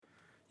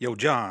Yo,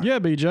 John. Yeah,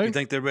 BJ. You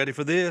think they're ready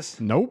for this?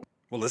 Nope.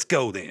 Well, let's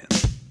go then.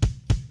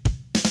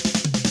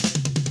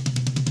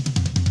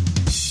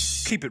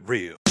 Keep it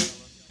real.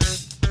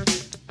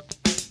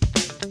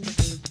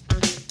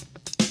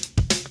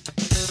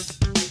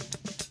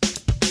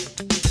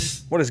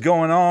 What is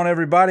going on,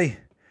 everybody?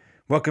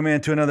 Welcome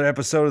into another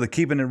episode of the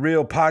Keeping It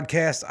Real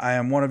podcast. I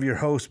am one of your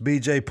hosts,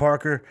 BJ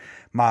Parker.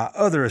 My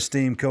other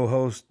esteemed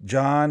co-host,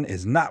 John,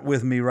 is not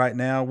with me right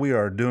now. We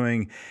are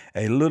doing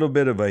a little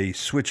bit of a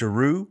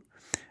switcheroo,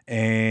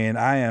 and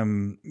I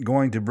am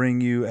going to bring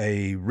you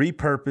a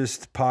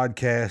repurposed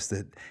podcast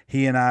that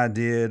he and I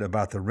did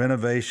about the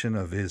renovation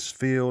of his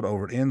field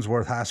over at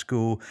Ensworth High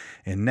School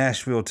in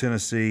Nashville,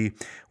 Tennessee.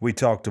 We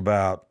talked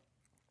about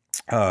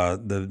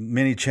the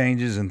many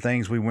changes and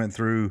things we went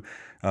through,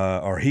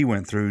 or he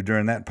went through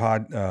during that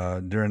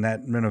during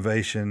that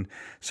renovation,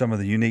 some of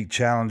the unique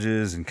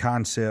challenges and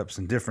concepts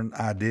and different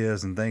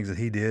ideas and things that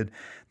he did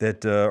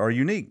that are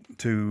unique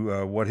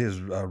to what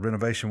his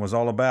renovation was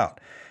all about.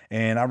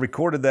 And I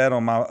recorded that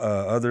on my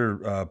other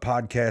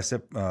podcast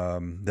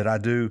that I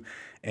do.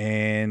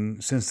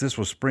 And since this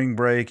was spring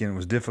break and it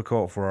was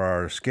difficult for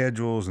our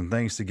schedules and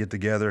things to get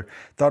together,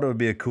 thought it would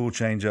be a cool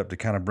change up to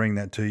kind of bring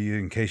that to you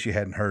in case you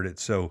hadn't heard it.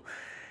 So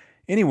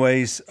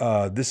anyways,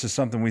 this is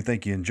something we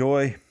think you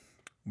enjoy.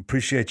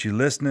 Appreciate you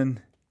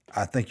listening.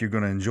 I think you're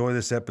going to enjoy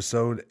this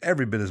episode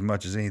every bit as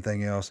much as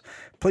anything else.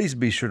 Please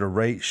be sure to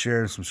rate,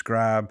 share, and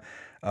subscribe.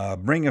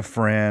 Bring a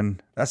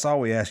friend. That's all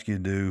we ask you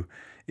to do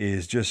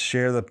is just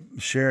share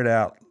it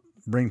out.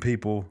 Bring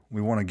people.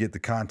 We want to get the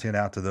content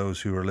out to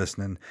those who are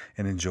listening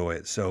and enjoy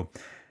it. So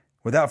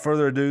without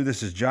further ado,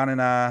 this is John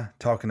and I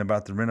talking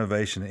about the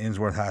renovation at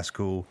Ensworth High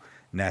School,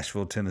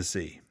 Nashville,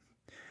 Tennessee.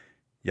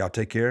 Y'all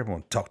take care.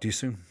 We'll talk to you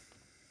soon.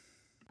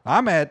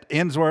 I'm at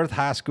Ensworth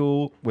High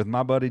School with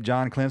my buddy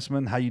John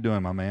Klinsman. How you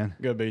doing, my man?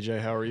 Good,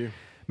 BJ. How are you?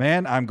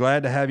 Man, I'm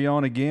glad to have you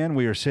on again.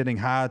 We are sitting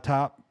high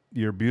atop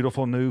your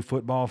beautiful new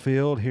football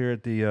field here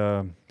at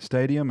the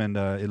stadium, and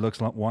it looks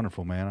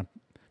wonderful, man. I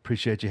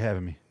appreciate you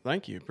having me.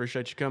 Thank you.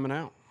 Appreciate you coming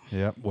out.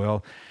 Yeah,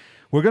 well,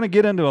 we're going to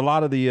get into a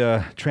lot of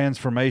the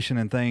transformation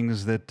and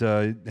things that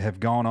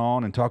have gone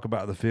on and talk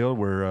about the field.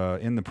 We're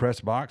in the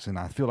press box, and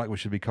I feel like we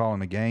should be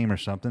calling a game or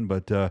something.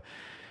 But,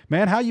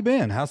 man, how you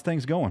been? How's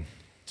things going?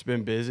 It's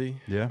been busy.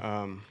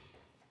 Yeah.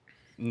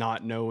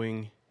 Not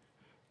knowing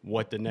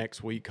what the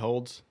next week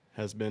holds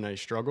has been a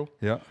struggle.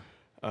 Yeah.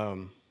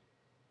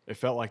 It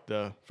felt like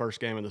the first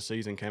game of the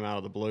season came out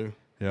of the blue.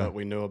 Yeah. But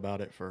we knew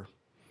about it for,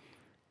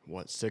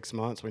 6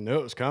 months? We knew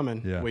it was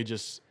coming. Yeah.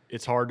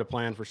 It's hard to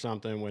plan for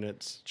something when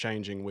it's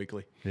changing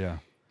weekly. Yeah.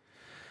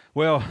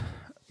 Well,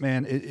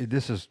 man,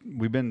 it's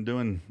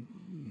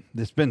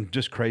been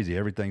just crazy.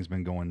 Everything's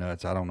been going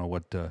nuts. I don't know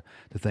what to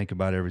think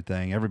about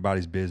everything.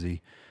 Everybody's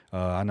busy.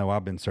 I know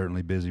I've been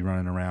certainly busy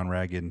running around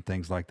ragged and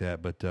things like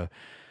that. But,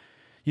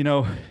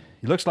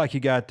 it looks like you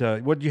got,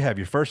 what did you have,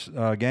 your first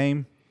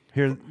game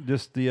here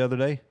just the other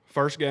day?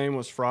 First game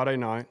was Friday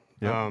night.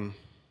 Yep.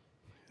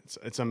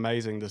 It's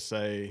amazing to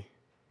say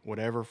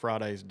whatever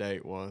Friday's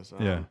date was.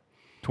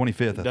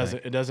 25th, I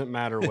think. It doesn't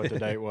matter what the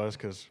date was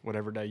because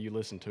whatever day you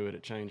listen to it,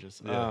 it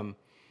changes. Yeah.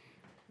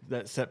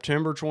 That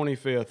September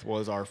 25th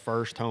was our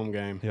first home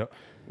game. Yep.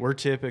 We're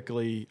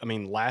typically,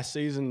 last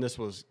season this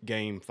was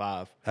game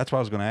 5. That's what I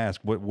was going to ask.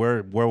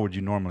 Where would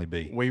you normally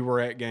be? We were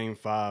at game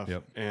 5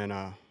 Yep. in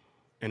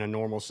a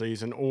normal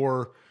season,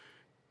 or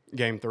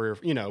game 3,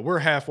 or we're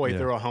halfway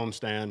through a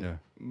homestand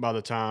by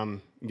the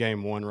time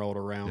game 1 rolled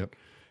around. Yep.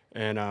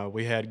 And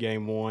we had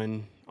game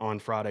 1 on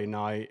Friday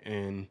night,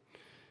 and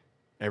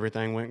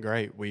everything went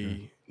great.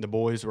 The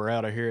boys were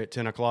out of here at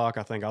 10 o'clock.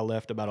 I think I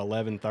left about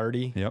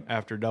 11:30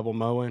 after double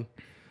mowing.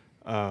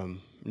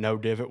 No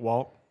divot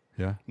walk,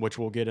 which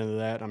we'll get into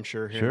that, I'm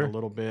sure, here in a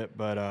little bit.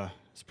 But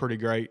it's pretty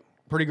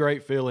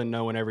great feeling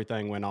knowing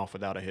everything went off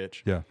without a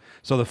hitch. Yeah.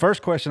 So the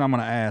first question I'm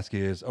going to ask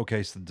is,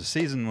 okay, so the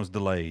season was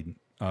delayed.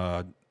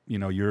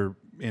 You're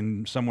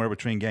in somewhere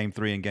between game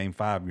 3 and game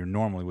 5, you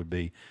normally would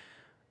be.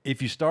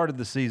 If you started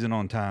the season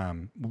on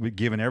time,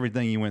 given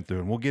everything you went through,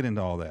 and we'll get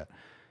into all that,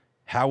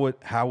 how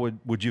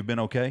would you have been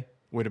okay?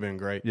 Would have been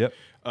great. Yep.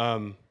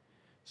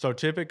 So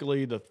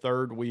typically the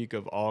third week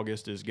of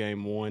August is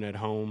game 1 at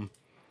home.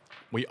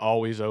 We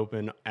always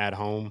open at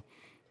home.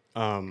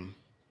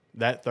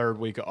 That third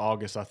week of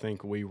August, I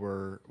think we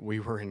were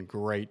in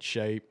great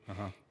shape.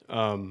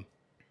 Uh-huh.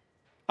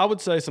 I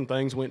would say some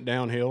things went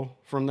downhill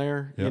from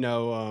there. Yep.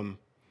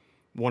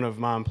 One of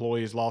my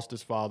employees lost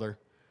his father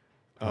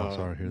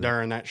sorry to hear that.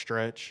 during that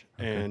stretch.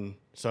 Okay. And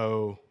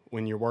so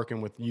when you're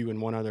working with you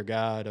and one other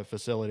guy at a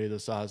facility the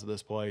size of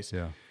this place,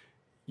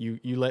 you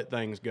let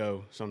things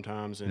go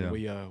sometimes. And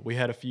we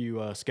had a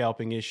few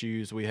scalping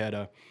issues. We had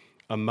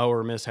a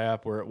mower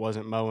mishap where it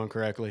wasn't mowing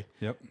correctly.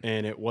 Yep.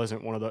 And it was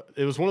one of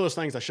those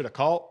things I should have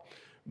caught,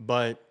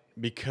 but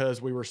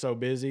because we were so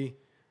busy,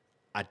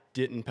 I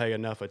didn't pay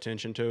enough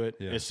attention to it.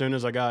 Yeah. As soon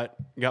as I got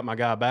my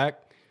guy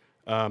back,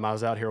 I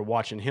was out here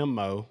watching him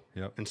mow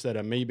instead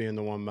of me being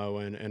the one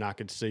mowing, and I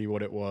could see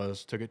what it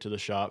was, took it to the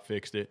shop,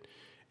 fixed it.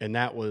 And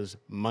that was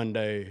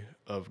Monday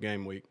of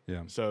game week.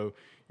 Yeah. So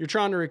you're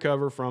trying to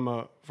recover from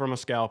a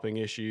scalping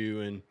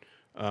issue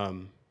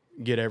and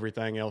get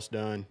everything else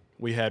done.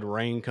 We had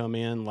rain come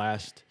in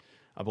last,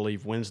 I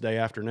believe, Wednesday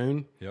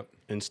afternoon. Yep.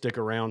 And stick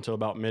around till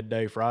about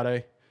midday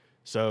Friday.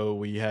 So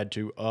we had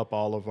to up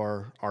all of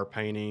our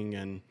painting,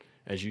 and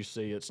as you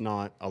see, it's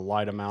not a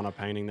light amount of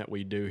painting that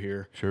we do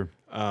here. Sure.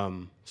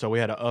 So we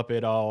had to up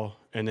it all,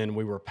 and then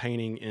we were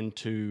painting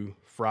into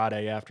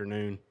Friday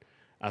afternoon.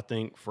 I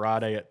think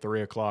Friday at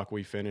 3 o'clock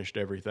we finished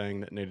everything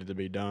that needed to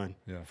be done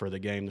for the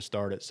game to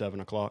start at 7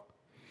 o'clock.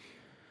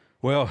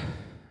 Well,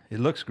 it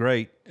looks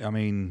great. I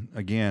mean,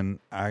 again,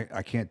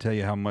 I can't tell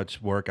you how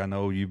much work I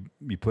know you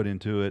put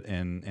into it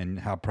and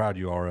how proud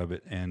you are of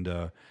it. And,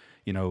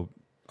 you know,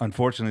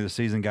 unfortunately the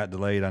season got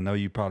delayed. I know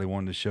you probably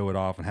wanted to show it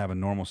off and have a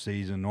normal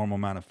season, normal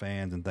amount of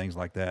fans and things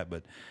like that.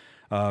 But,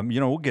 you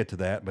know, we'll get to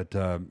that. But,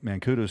 man,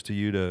 kudos to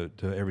you to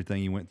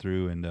everything you went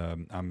through. And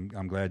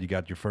I'm glad you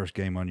got your first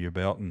game under your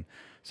belt, and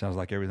sounds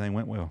like everything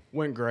went well.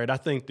 Went great. I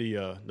think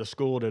the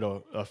school did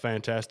a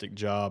fantastic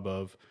job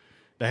of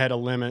 – they had a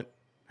limit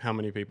how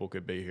many people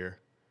could be here,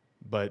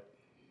 but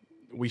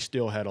we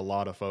still had a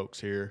lot of folks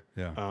here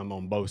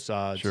on both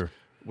sides. Sure.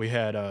 We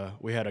had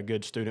a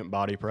good student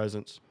body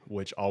presence,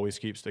 which always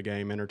keeps the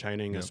game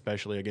entertaining,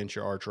 especially against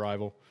your arch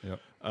rival.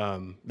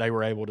 Yep. They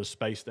were able to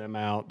space them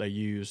out. They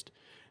used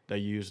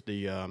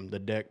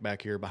the deck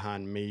back here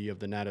behind me of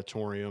the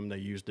natatorium. They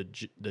used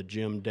the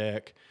gym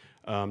deck.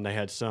 They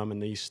had some in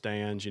these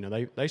stands. You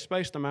know, they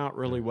spaced them out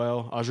really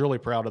well. I was really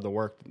proud of the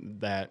work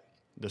that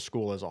the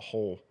school as a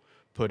whole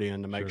put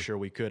in to make sure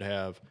we could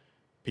have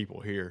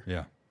people here.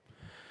 Yeah.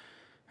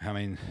 I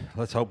mean,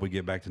 let's hope we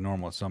get back to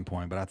normal at some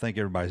point, but I think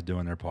everybody's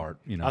doing their part.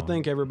 You know, I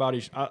think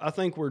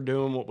we're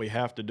doing what we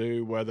have to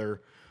do,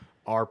 whether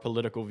our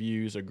political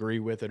views agree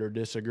with it or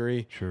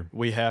disagree. Sure.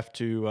 We have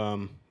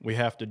to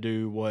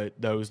do what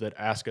those that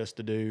ask us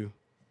to do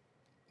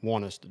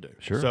want us to do.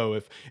 Sure.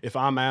 So if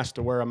I'm asked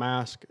to wear a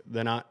mask,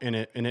 then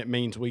it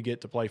means we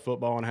get to play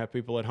football and have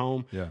people at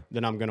home,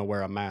 then I'm going to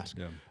wear a mask.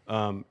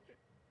 Yeah.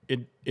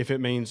 If it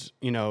means,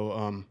 you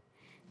know,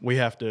 we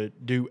have to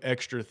do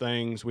extra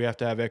things, we have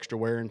to have extra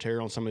wear and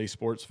tear on some of these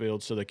sports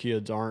fields so the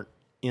kids aren't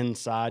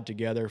inside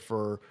together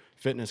for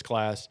fitness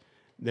class,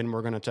 then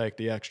we're going to take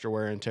the extra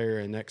wear and tear,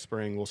 and next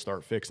spring we'll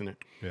start fixing it.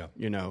 Yeah.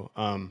 You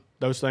know,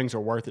 those things are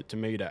worth it to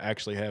me to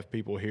actually have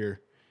people here,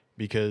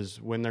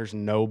 because when there's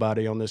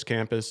nobody on this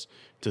campus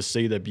to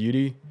see the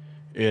beauty,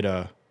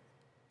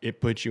 it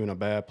puts you in a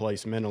bad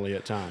place mentally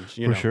at times.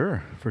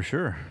 For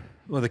sure.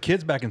 Well, the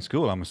kids back in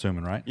school, I'm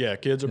assuming, right? Yeah,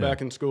 kids are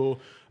back in school.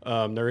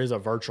 There is a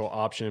virtual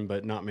option,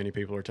 but not many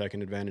people are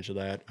taking advantage of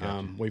that.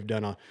 Gotcha. We've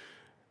done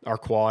our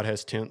quad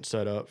has tents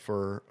set up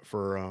for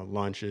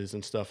lunches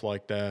and stuff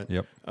like that.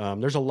 Yep.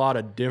 There's a lot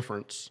of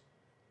difference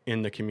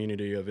in the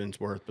community of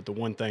Ensworth, but the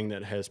one thing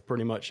that has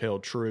pretty much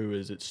held true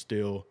is it's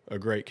still a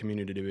great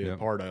community to be a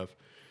part of.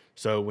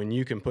 So when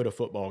you can put a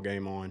football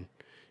game on,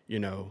 you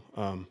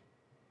know,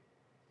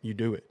 you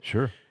do it.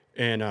 Sure.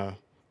 And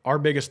our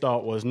biggest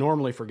thought was,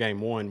 normally for game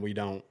one, we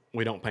don't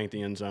paint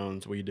the end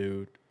zones. We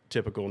do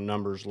typical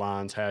numbers,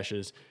 lines,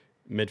 hashes,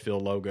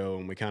 midfield logo,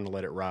 and we kind of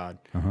let it ride.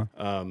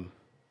 Uh-huh.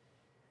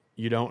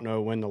 You don't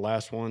know when the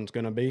last one's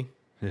going to be.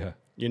 Yeah.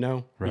 You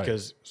know, right.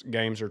 Because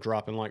games are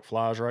dropping like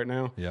flies right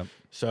now. Yep.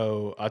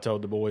 So I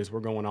told the boys,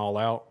 we're going all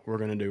out. We're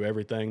going to do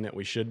everything that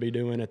we should be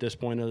doing at this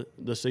point of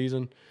the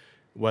season,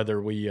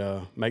 whether we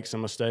make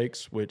some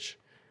mistakes, which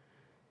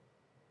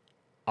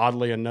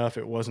oddly enough,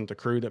 it wasn't the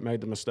crew that made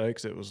the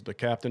mistakes. It was the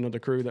captain of the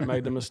crew that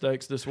made the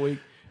mistakes this week.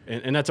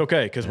 And that's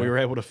okay, because we were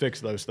able to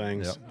fix those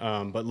things.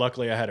 Yep. But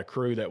luckily I had a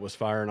crew that was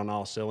firing on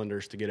all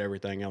cylinders to get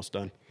everything else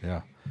done.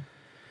 Yeah.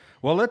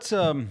 Well, let's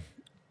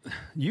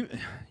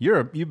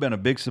you've been a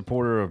big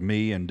supporter of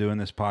me and doing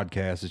this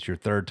podcast. It's your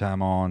third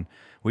time on.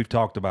 We've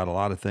talked about a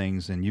lot of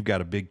things, and you've got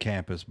a big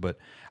campus, but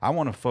I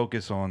want to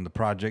focus on the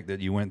project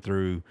that you went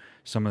through,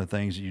 some of the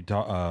things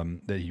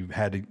that you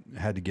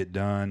had to get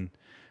done,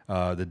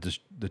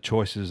 the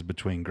choices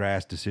between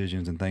grass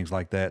decisions and things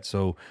like that.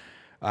 So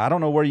I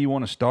don't know where you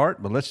want to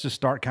start, but let's just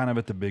start kind of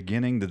at the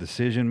beginning, the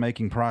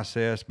decision-making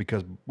process,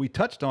 because we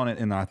touched on it,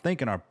 and I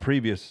think in our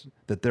previous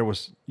that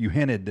you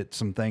hinted that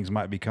some things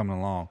might be coming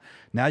along.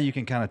 Now you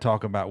can kind of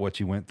talk about what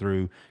you went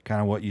through,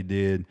 kind of what you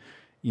did.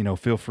 You know,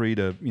 feel free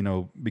to, you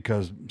know,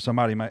 because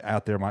somebody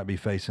out there might be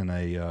facing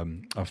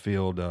a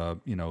field,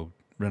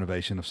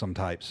 renovation of some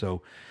type.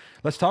 So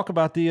let's talk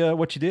about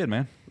what you did,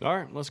 man. All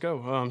right, let's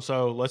go.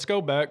 So let's go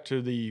back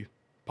to the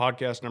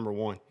podcast number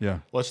 1. Yeah.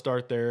 Let's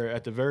start there.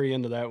 At the very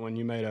end of that, when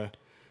you made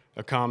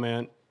a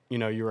comment, you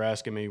know, you were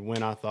asking me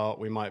when I thought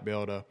we might be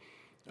able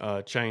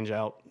to change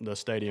out the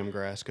stadium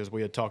grass, because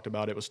we had talked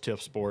about it was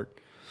TIF sport,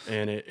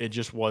 and it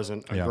just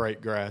wasn't a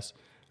great grass.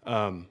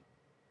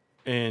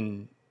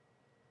 And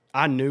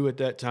I knew at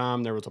that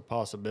time there was a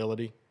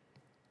possibility.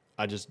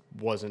 I just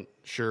wasn't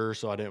sure,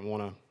 so I didn't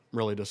want to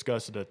really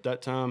discuss it at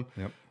that time.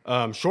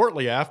 Yep.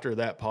 Shortly after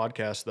that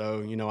podcast,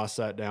 though, you know, I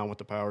sat down with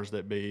the powers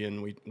that be,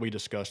 and we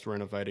discussed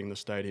renovating the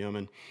stadium.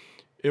 And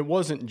it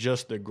wasn't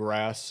just the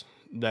grass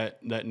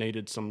that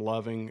needed some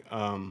loving.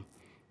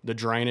 the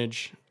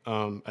drainage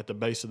at the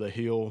base of the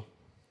hill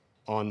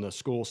on the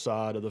school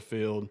side of the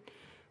field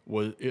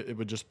it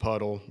would just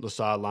puddle. The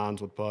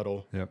sidelines would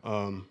puddle. Yep.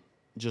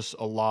 Just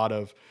a lot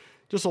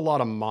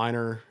of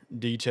minor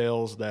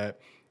details that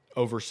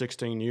over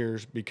 16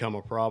 years become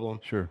a problem.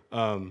 Sure.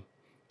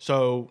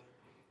 So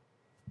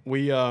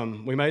we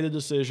made the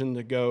decision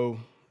to go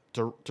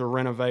to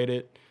renovate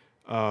it,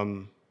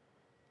 and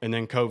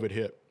then COVID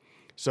hit.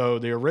 So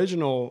the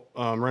original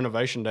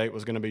renovation date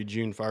was going to be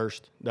June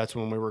 1st. That's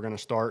when we were going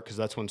to start, because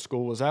that's when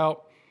school was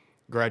out.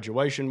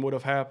 Graduation would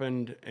have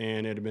happened,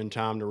 and it had been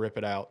time to rip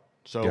it out.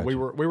 So Gotcha. we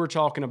were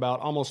talking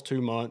about almost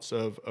 2 months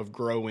of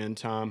grow-in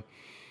time.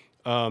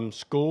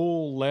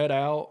 School let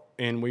out,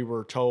 and we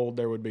were told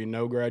there would be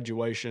no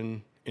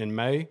graduation in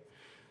May.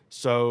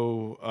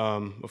 So,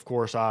 of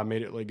course, I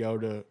immediately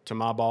go to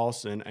my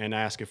boss and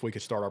ask if we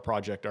could start our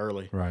project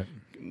early. Right.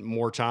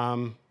 More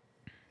time,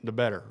 the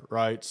better,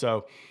 right?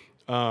 So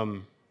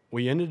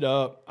we ended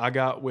up, I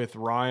got with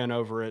Ryan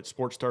over at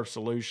Sports Turf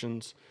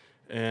Solutions,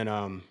 and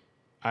I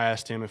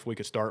asked him if we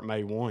could start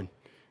May 1.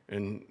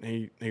 And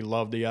he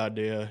loved the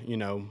idea. You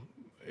know,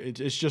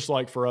 it's just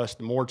like for us,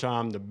 the more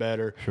time, the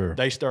better. Sure.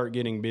 They start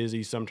getting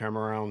busy sometime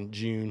around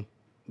June,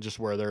 just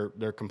where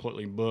they're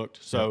completely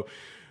booked. So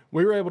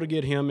we were able to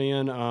get him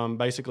in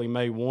basically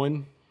May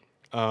 1.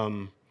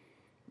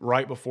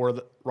 Right before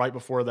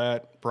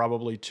that,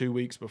 probably 2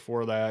 weeks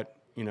before that,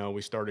 you know,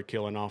 we started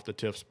killing off the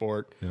TIF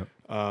sport. Yep.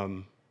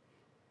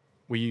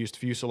 We used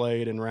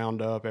Fusilade and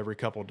Roundup every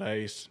couple of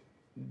days.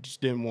 Just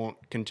didn't want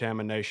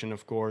contamination,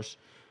 of course.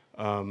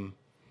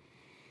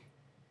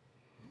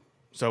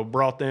 So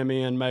brought them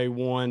in May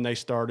 1. They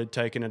started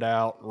taking it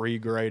out,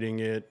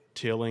 regrading it,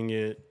 tilling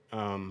it.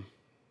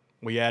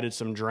 We added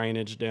some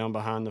drainage down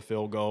behind the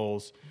field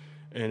goals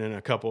and in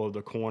a couple of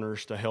the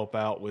corners to help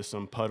out with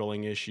some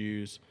puddling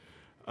issues.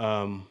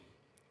 Had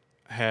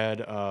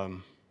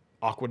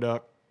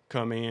Aqueduct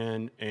come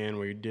in, and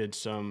we did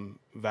some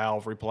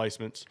valve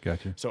replacements.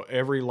 Gotcha. So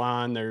every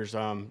line, there's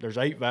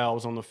 8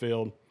 valves on the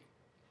field,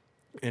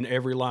 and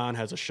every line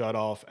has a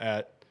shutoff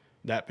at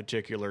that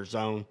particular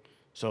zone,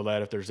 so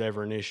that if there's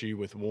ever an issue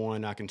with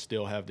one, I can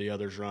still have the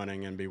others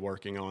running and be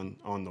working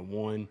on the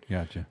one.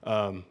 Gotcha.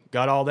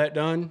 Got all that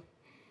done.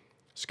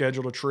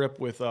 Scheduled a trip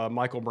with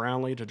Michael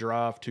Brownlee to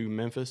drive to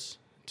Memphis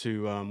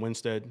to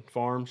Winstead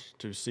Farms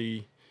to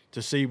see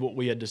what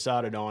we had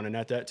decided on. And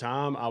at that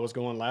time, I was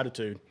going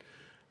Latitude.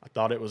 I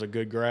thought it was a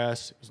good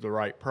grass. It was the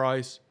right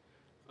price.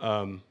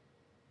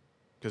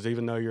 Because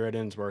even though you're at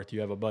Innsworth,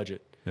 you have a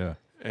budget. Yeah.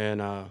 And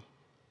I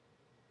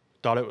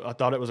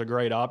thought it was a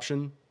great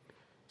option.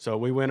 So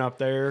we went up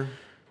there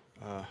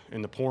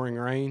in the pouring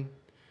rain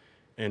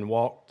and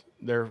walked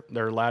their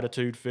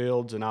Latitude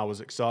fields, and I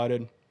was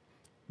excited.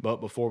 But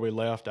before we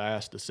left, I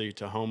asked to see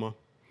Tahoma,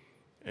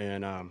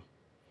 and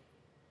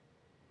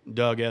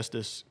Doug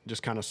Estes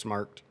just kind of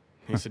smirked.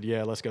 He said,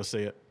 "Yeah, let's go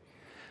see it."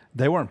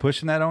 They weren't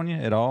pushing that on you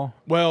at all?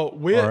 Well,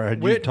 or had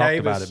you Whit talked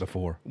Davis, about it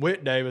before?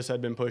 Whit Davis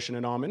had been pushing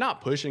it on me.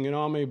 Not pushing it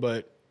on me,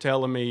 but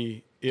telling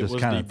me it Just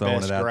was kinda the throwing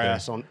best it out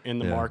grass there. in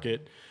the Yeah.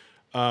 market.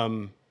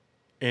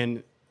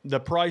 And the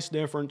price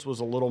difference was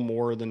a little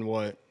more than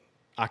what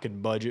I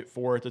could budget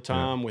for at the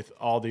time with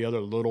all the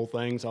other little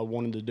things I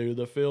wanted to do to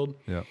the field.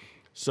 Yeah.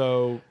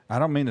 So I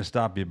don't mean to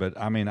stop you, but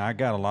I mean, I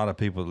got a lot of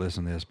people that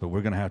listen to this, but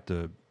we're going to have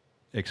to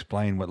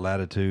explain what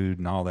Latitude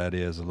and all that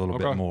is a little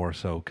bit more.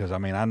 So, because I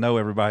mean, I know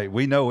everybody,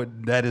 we know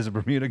that is a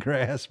Bermuda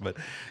grass, but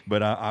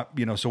I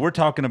you know, so we're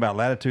talking about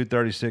Latitude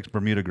 36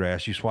 Bermuda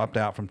grass. You swapped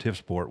out from TIF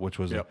Sport, which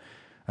was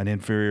an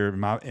inferior,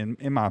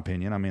 in my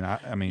opinion. I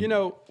mean, you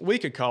know, we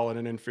could call it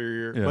an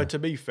inferior, but to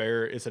be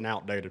fair, it's an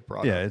outdated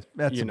product. Yeah,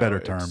 that's a better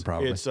term,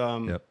 probably. It's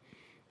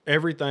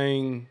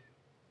everything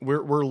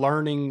we're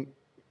learning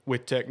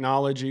with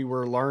technology.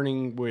 We're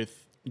learning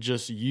with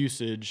just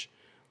usage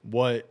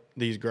what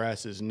these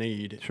grasses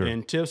need. Sure.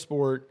 And TIF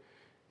Sport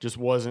just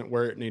wasn't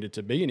where it needed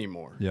to be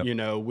anymore. Yep. You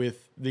know,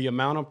 with the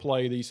amount of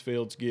play these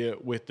fields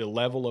get, with the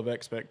level of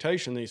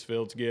expectation these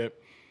fields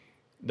get,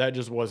 that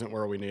just wasn't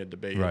where we needed to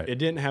be. Right. It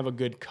didn't have a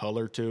good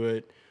color to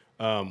it.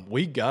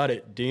 We got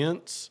it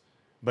dense,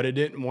 but it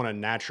didn't want to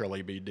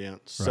naturally be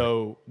dense. Right.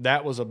 So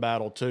that was a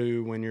battle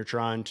too when you're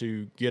trying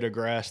to get a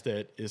grass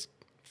that is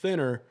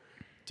thinner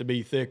to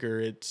be thicker.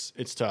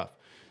 It's tough.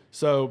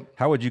 So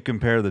how would you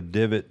compare the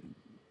divot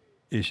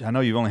issue? I know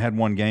you've only had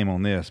one game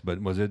on this,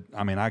 but was it,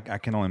 I mean, I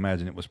can only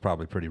imagine it was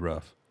probably pretty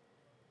rough.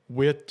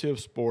 With TIF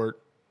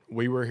Sport,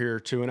 we were here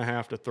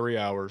 2.5 to 3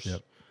 hours.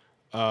 Yep.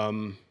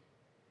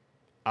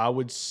 I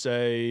would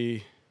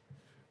say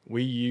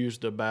we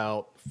used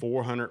about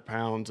 400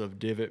 pounds of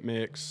divot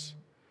mix.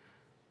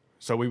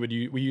 So we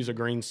use a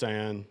green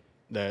sand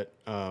that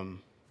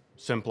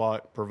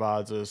Simplot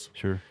provides us.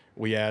 Sure.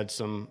 We add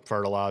some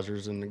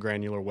fertilizers and the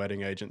granular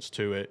wetting agents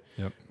to it.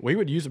 Yep. We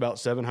would use about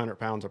 700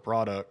 pounds of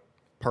product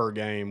per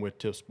game with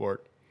TIF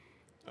Sport.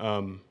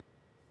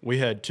 We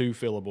had 2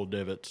 fillable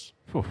divots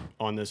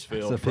on this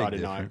field Friday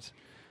night.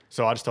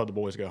 So I just told the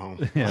boys to go home.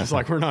 I was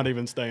like, we're not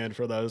even staying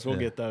for those. We'll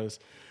get those.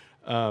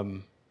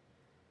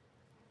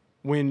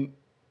 When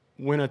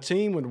a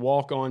team would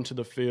walk onto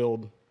the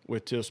field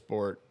with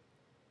Tiffsport,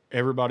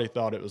 everybody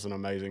thought it was an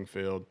amazing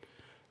field.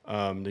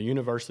 The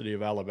University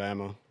of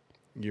Alabama,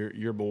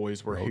 your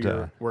boys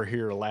were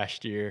here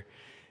last year,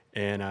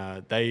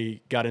 and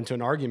they got into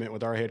an argument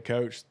with our head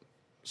coach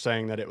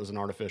saying that it was an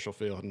artificial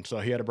field. And so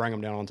he had to bring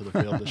them down onto the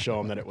field to show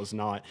them that it was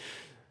not.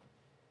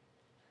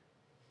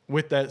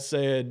 With that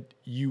said,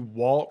 you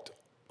walked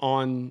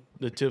on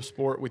the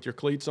Tiffsport with your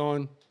cleats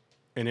on,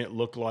 and it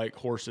looked like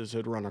horses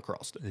had run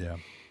across it. Yeah.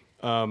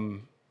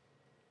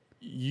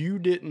 You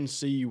didn't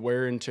see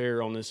wear and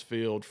tear on this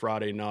field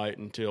Friday night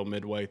until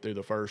midway through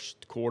the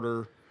first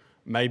quarter.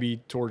 Maybe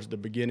towards the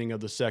beginning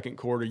of the second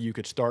quarter, you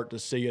could start to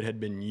see it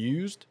had been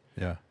used.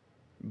 Yeah.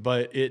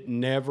 But it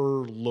never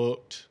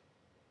looked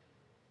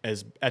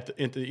as at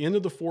the end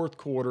of the fourth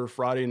quarter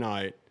Friday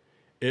night,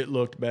 it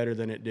looked better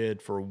than it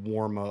did for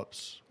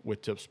warm-ups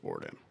with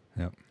Tiffsport in.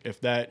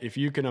 Yep. If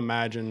you can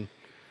imagine,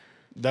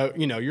 though,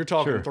 you're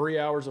talking 3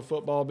 hours of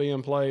football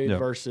being played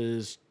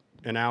versus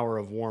an hour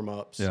of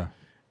warm-ups. Yeah.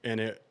 And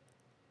it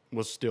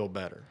was still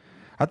better.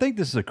 I think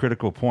this is a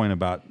critical point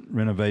about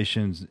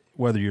renovations,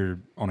 whether you're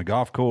on a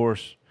golf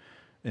course,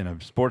 in a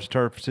sports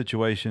turf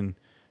situation.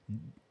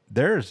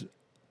 There's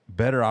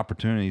better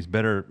opportunities,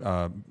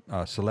 better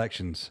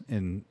selections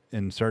in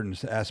certain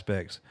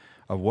aspects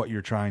of what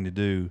you're trying to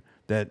do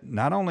that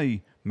not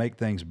only make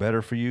things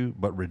better for you,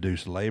 but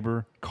reduce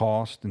labor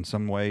cost in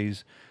some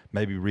ways,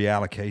 maybe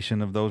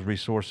reallocation of those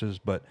resources.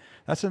 But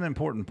that's an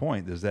important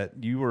point, is that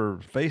you were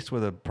faced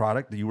with a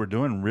product that you were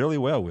doing really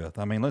well with.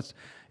 I mean,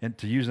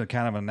 to use a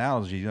kind of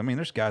analogy, I mean,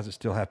 there's guys that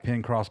still have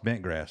pin cross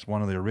bent grass,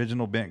 one of the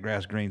original bent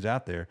grass greens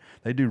out there.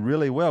 They do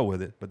really well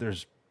with it, but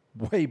there's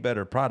way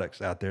better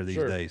products out there these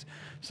days.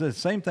 So the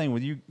same thing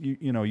with you.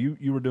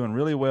 You were doing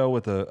really well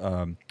with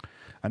an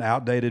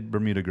outdated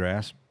Bermuda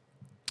grass,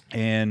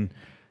 and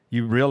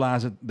you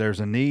realize that there's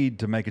a need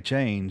to make a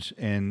change,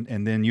 and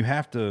then you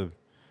have to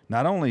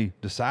not only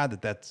decide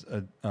that that's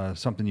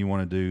something you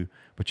want to do,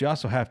 but you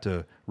also have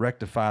to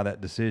rectify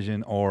that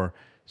decision or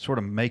sort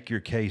of make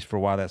your case for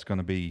why that's going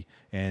to be,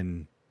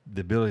 and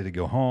the ability to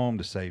go home,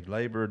 to save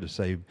labor, to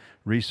save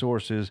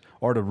resources,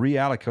 or to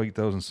reallocate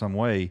those in some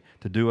way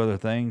to do other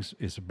things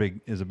is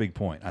a big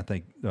point. I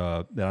think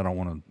that I don't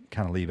want to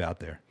kind of leave out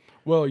there.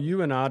 Well,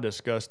 you and I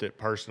discussed it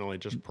personally,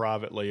 just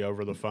privately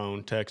over the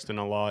phone, texting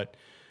a lot,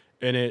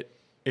 and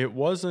it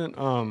wasn't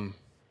a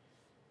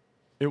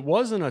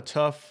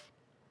tough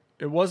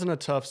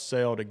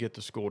sell to get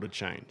the school to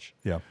change.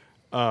 Yeah.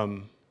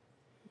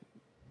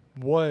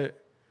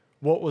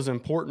 What was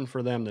important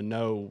for them to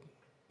know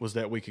was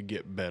that we could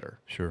get better.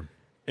 Sure.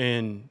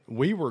 And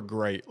we were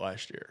great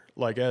last year.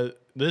 Like,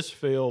 this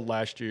field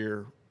last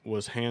year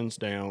was hands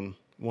down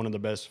one of the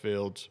best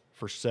fields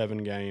for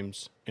 7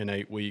 games in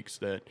 8 weeks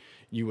that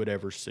you would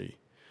ever see.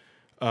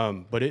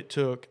 But it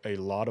took a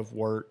lot of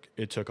work.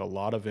 It took a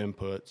lot of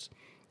inputs.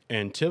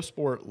 And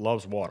Tiffsport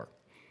loves water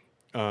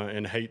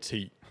and hates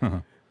heat.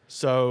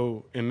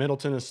 So in Middle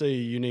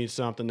Tennessee, you need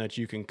something that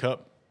you can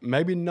cup,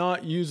 maybe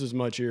not use as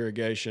much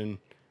irrigation,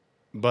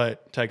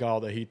 but take all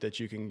the heat that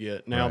you can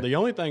get. Now, The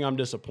only thing I'm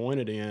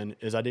disappointed in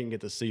is I didn't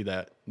get to see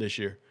that this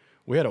year.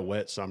 We had a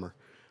wet summer.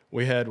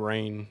 We had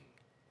rain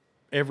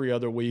every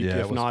other week,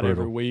 if not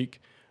brutal. Every week.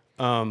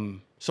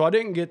 So I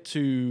didn't get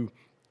to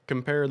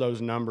compare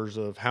those numbers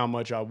of how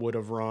much I would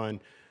have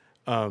run.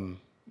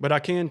 But I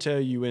can tell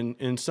you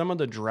in some of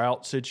the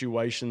drought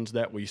situations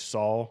that we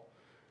saw,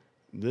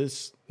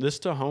 this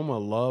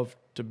Tahoma loved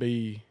to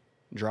be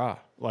dry.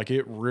 Like,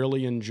 it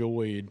really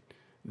enjoyed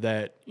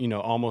that,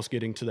 almost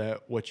getting to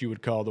that, what you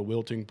would call the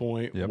wilting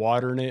point,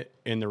 watering it,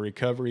 and the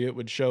recovery it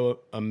would show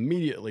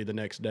immediately the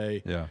next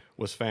day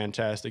was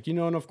fantastic. And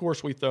of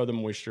course we throw the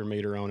moisture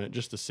meter on it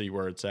just to see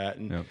where it's at.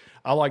 And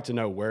I like to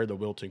know where the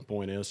wilting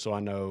point is, so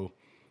I know.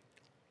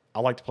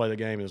 I like to play the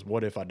game as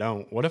what if I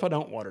don't? What if I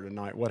don't water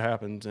tonight? What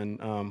happens? And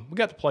we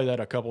got to play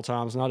that a couple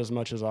times, not as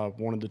much as I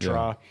wanted to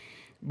try.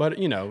 But,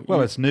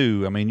 Well, it's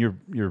new. I mean,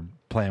 you're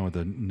playing with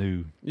a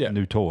new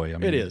toy. I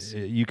mean, it is.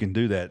 You can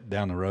do that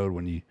down the road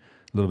when you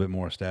a little bit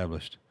more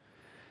established.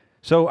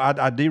 So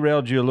I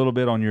derailed you a little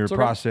bit on your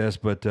process,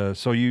 but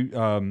so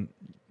you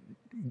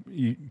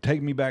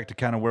take me back to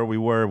kind of where we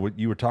were.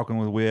 You were talking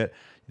with Whit.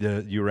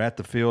 You were at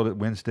the field at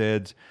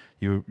Winstead's.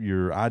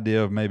 Your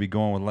idea of maybe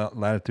going with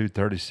latitude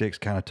 36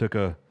 kind of took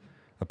a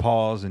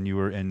pause, and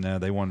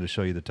they wanted to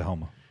show you the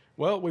Tahoma.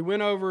 Well, we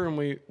went over and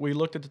we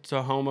looked at the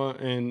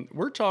Tahoma, and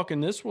we're talking.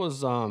 This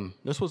was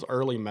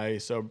early May,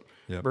 so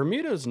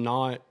Bermuda's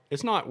not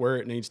where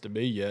it needs to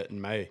be yet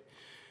in May.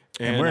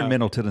 And we're in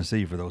Middle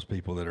Tennessee for those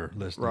people that are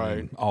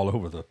listening all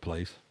over the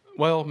place.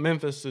 Well,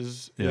 Memphis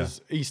is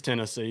East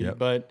Tennessee,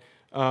 but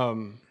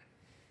the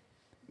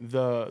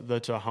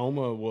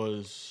Tahoma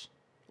was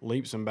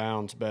leaps and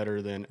bounds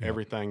better than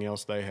everything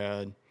else they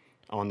had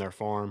on their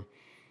farm.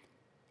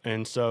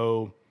 And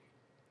so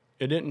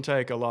it didn't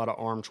take a lot of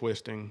arm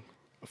twisting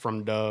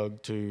from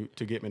Doug to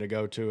get me to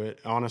go to it.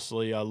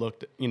 Honestly, I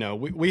looked at,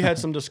 we had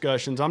some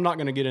discussions. I'm not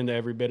going to get into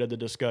every bit of the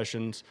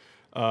discussions.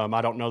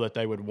 I don't know that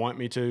they would want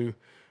me to.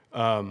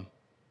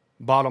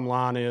 Bottom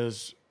line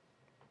is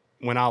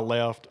when I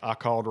left, I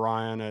called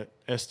Ryan at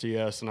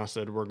STS and I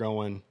said, we're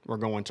going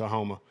to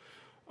Houma.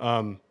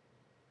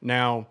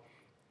 Now,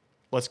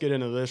 let's get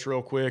into this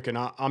real quick, and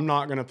I'm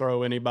not going to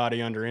throw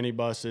anybody under any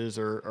buses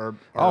or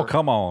oh,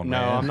 come on, no,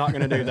 man. I'm not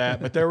going to do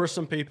that. But there were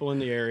some people in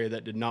the area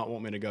that did not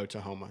want me to go to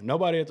Houma.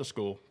 Nobody at the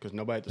school, because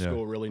nobody at the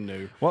school really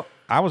knew. Well,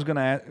 I was going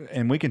to ask,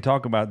 and we can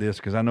talk about this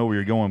because I know where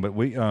you're going, but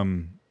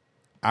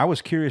I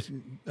was curious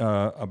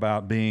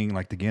about being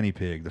like the guinea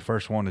pig, the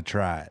first one to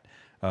try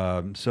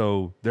it.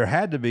 So there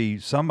had to be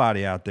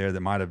somebody out there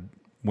that might have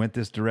went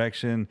this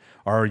direction,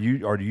 or you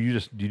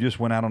just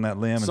went out on that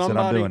limb and said,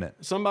 I'm doing it?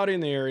 Somebody in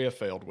the area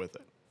failed with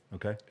it.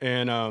 Okay.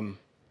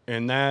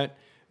 And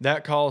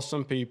that caused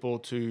some people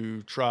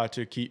to try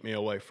to keep me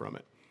away from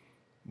it.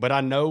 But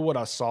I know what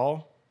I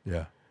saw.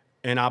 Yeah.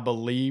 And I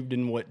believed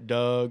in what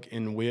Doug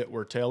and Whit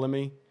were telling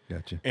me.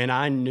 Gotcha. And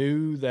I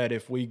knew that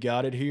if we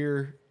got it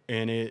here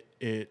and it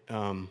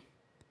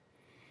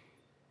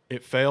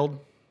failed,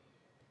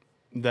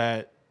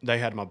 that they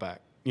had my back.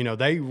 You know,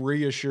 they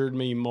reassured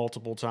me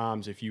multiple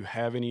times, if you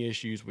have any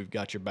issues, we've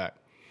got your back.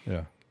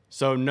 Yeah.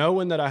 So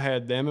knowing that I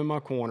had them in my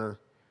corner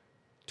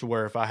to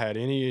where if I had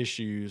any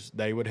issues,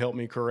 they would help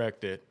me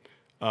correct it,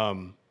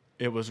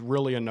 it was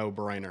really a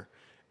no-brainer.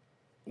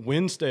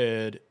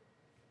 Winstead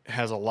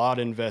has a lot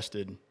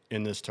invested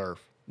in this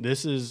turf.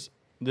 This is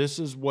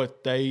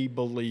what they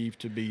believe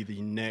to be the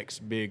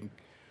next big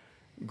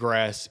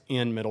grass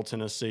in Middle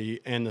Tennessee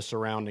and the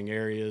surrounding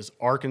areas.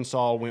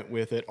 Arkansas went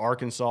with it.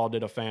 Arkansas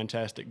did a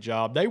fantastic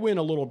job. They went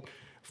a little,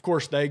 of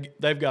course, they've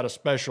got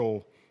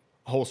a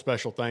whole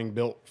special thing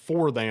built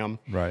for them.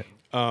 Right.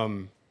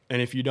 And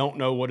if you don't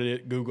know what it is,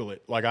 Google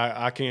it. Like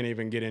I can't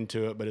even get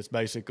into it, but it's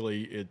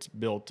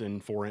built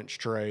in 4-inch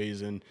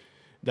trays and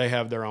they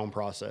have their own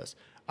process.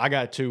 I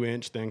got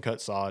 2-inch thin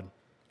cut sod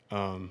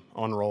on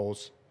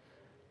rolls,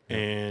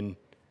 and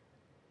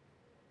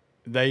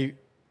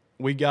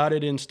we got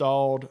it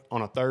installed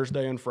on a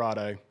Thursday and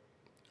Friday.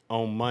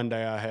 On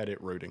Monday, I had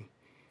it rooting.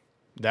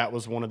 That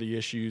was one of the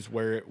issues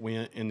where it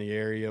went in the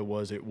area,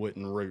 was it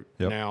wouldn't root.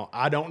 Yep. Now,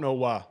 I don't know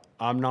why.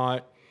 I'm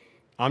not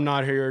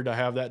here to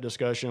have that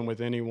discussion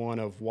with anyone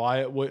of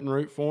why it wouldn't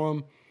root for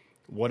them.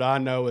 What I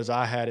know is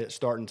I had it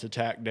starting to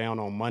tack down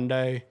on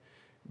Monday.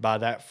 By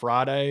that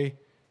Friday,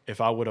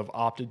 if I would have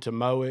opted to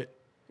mow it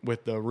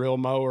with the real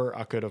mower,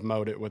 I could have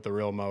mowed it with the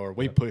real mower.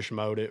 We push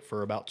mowed it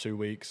for about 2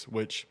 weeks,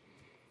 which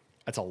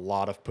that's a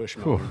lot of push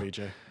mowing,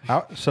 BJ.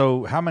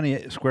 So how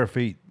many square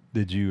feet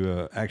did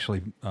you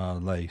actually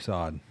lay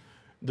sod?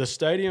 The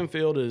stadium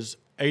field is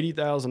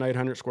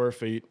 80,800 square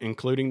feet,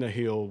 including the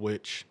hill,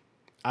 which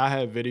I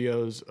have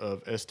videos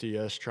of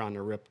STS trying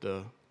to rip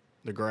the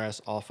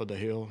grass off of the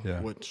hill,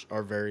 which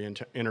are very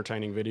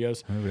entertaining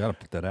videos. We got to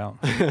put that out.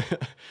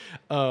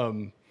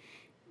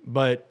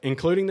 But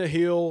including the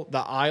hill, the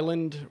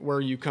island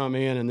where you come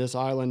in, and this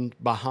island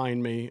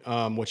behind me,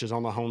 which is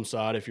on the home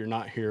side, if you're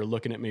not here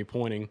looking at me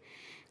pointing,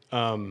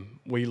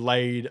 we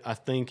laid, I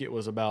think it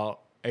was about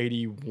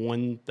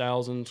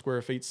 81,000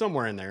 square feet,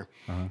 somewhere in there,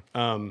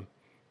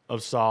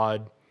 of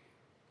sod.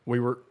 We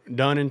were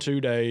done in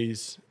 2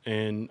 days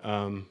and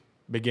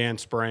began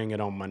spraying it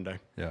on Monday.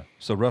 Yeah.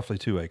 So roughly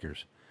 2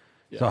 acres.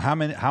 Yeah. So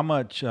how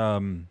much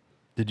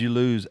did you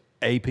lose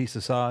a piece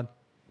of sod?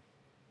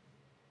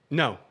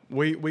 No, I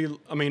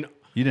mean,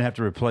 you didn't have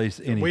to replace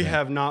anything. We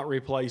have not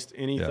replaced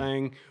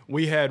anything. Yeah.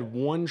 We had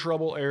one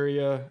trouble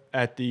area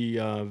at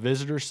the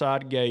visitor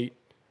side gate,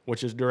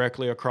 which is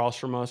directly across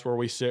from us where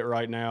we sit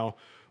right now.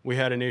 We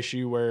had an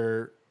issue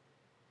where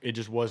it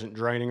just wasn't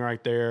draining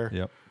right there.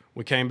 Yep.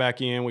 We came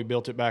back in, we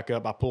built it back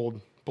up. I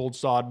pulled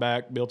sod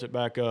back, built it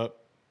back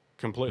up,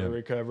 completely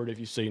recovered. If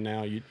you see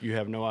now, you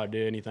have no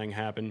idea anything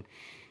happened.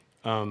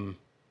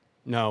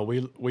 No,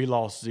 we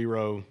lost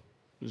zero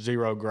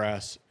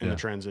grass in the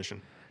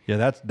transition.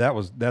 Yeah,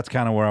 that's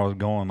kind of where I was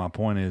going. My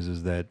point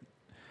is that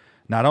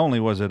not only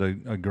was it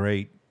a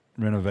great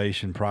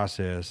renovation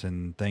process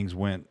and things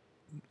went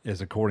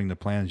as according to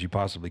plans you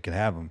possibly could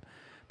have them,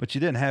 but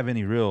you didn't have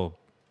any real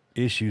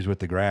issues with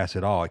the grass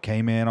at all. It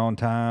came in on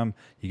time.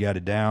 You got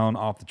it down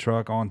off the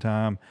truck on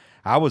time.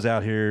 I was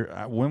out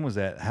here. When was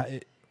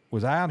that?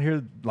 Was I out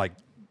here like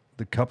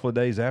the couple of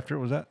days after?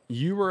 Was that?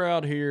 You were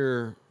out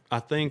here, I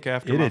think,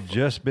 after it had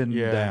just been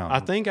down. I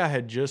think I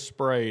had just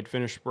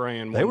finished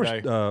spraying. They were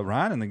day.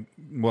 Ryan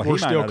and we're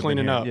still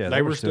cleaning up. Yeah,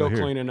 they were still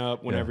cleaning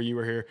up whenever you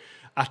were here.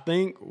 I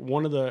think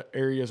one of the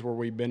areas where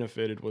we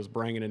benefited was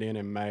bringing it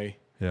in May.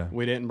 Yeah,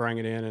 we didn't bring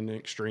it in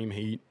extreme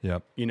heat.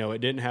 Yep. You know, it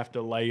didn't have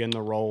to lay in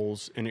the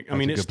rolls, and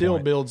it still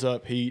builds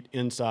up heat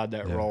inside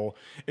that roll.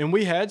 And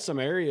we had some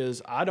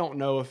areas. I don't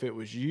know if it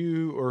was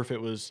you or if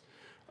it was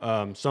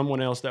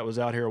someone else that was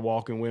out here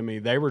walking with me.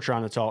 They were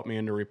trying to talk me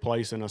into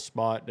replacing a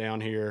spot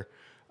down here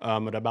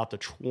at about the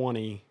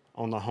 20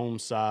 on the home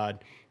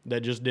side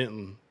that just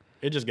didn't.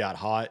 It just got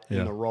hot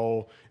in the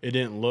roll. It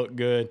didn't look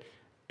good.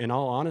 In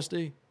all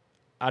honesty,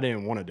 I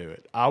didn't want to do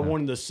it. I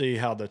wanted to see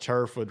how the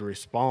turf would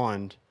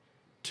respond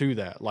to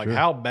that. Like,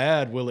 how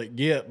bad will it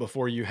get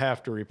before you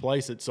have to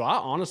replace it? So I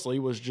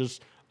honestly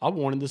I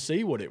wanted to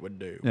see what it would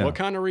do. Yeah. What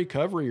kind of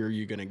recovery are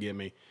you going to give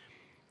me?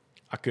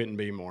 I couldn't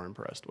be more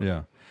impressed with.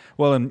 Yeah.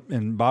 Well,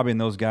 and Bobby and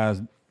those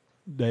guys,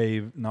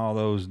 Dave and all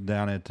those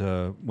down at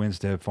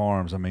Winstead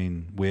Farms, I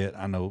mean, Witt,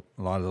 I know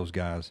a lot of those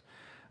guys.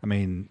 I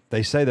mean,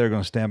 they say they're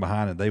going to stand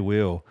behind it. They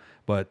will,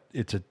 but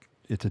it's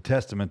a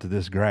testament to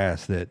this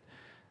grass that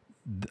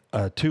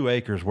 2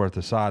 acres worth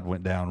of sod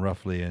went down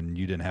roughly, and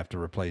you didn't have to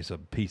replace a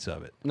piece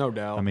of it. No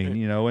doubt. I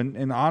mean,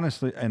 and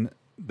honestly, and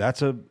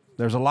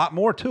there's a lot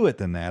more to it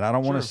than that. I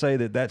don't want to say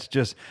that that's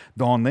just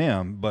on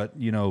them, but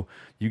you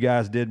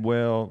guys did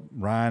well.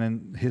 Ryan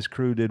and his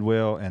crew did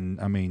well, and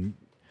I mean,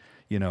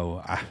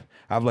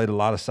 I've laid a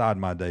lot of sod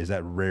in my days.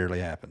 That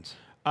rarely happens.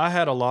 I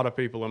had a lot of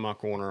people in my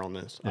corner on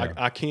this. Yeah.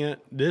 I can't.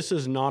 This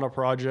is not a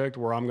project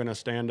where I'm going to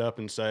stand up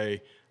and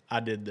say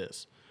I did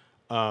this.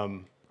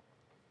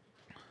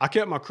 I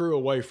kept my crew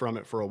away from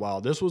it for a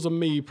while. This was a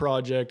me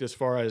project as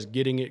far as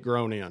getting it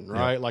grown in,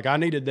 right? Yep. Like I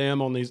needed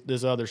them on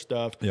this other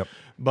stuff. Yep.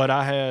 But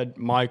I had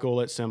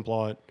Michael at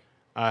Simplot.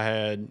 I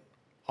had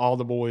all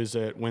the boys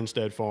at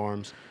Winstead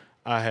Farms.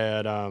 I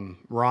had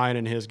Ryan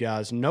and his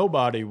guys.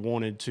 Nobody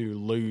wanted to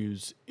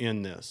lose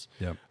in this.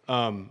 Yep.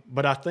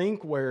 But I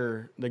think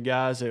where the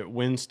guys at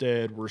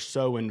Winstead were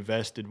so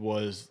invested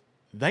was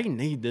they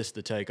need this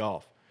to take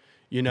off,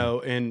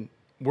 and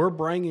we're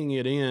bringing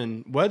it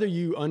in, whether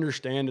you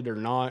understand it or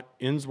not.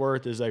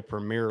 Ensworth is a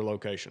premier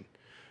location.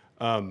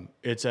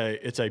 It's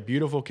a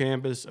beautiful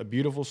campus, a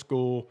beautiful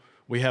school.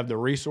 We have the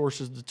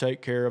resources to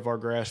take care of our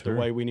grass the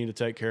way we need to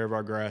take care of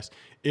our grass.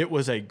 It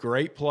was a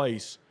great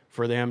place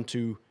for them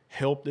to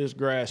help this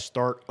grass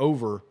start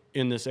over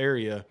in this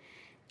area.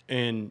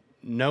 And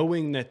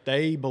knowing that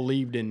they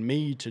believed in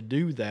me to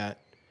do that,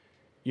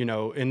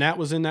 and that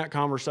was in that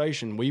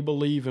conversation. We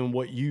believe in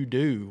what you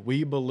do.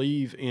 We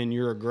believe in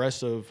your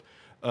aggressive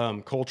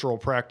cultural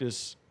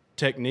practice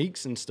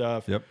techniques and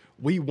stuff. Yep.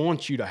 We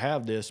want you to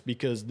have this,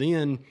 because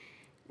then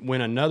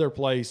when another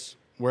place,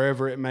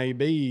 wherever it may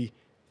be,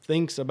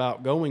 thinks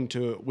about going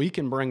to it, we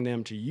can bring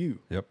them to you.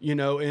 Yep.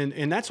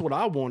 And that's what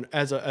I want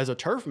as a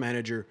turf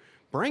manager.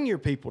 Bring your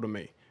people to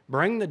me.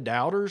 Bring the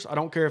doubters. I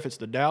don't care if it's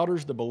the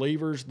doubters, the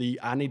believers, the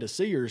I need to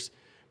seers.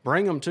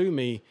 Bring them to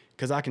me,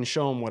 because I can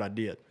show them what I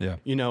did. Yeah.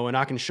 And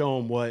I can show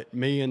them what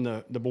me and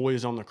the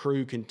boys on the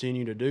crew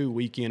continue to do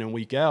week in and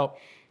week out.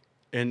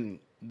 And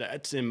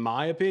that's, in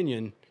my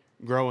opinion,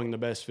 growing the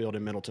best field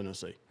in Middle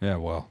Tennessee. Yeah,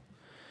 well,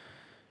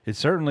 it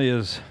certainly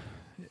is.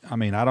 I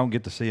mean, I don't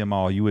get to see them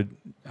all.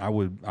 I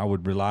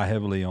would rely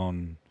heavily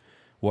on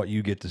what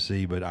you get to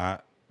see, but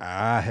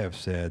I have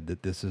said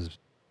that this is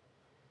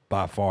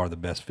by far the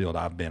best field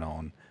I've been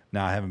on.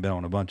 Now, I haven't been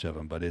on a bunch of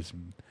them, but it's.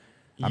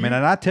 I mean,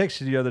 and I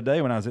texted you the other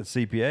day when I was at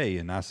CPA,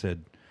 and I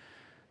said,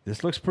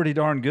 "This looks pretty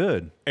darn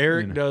good."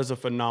 Eric does a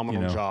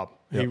phenomenal job.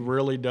 Yep. He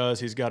really does.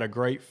 He's got a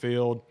great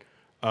field.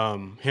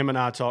 Him and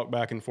I talk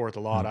back and forth a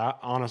lot.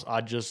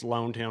 I just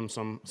loaned him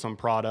some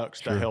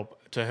products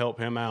to help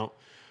him out.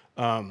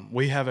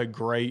 We have a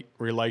great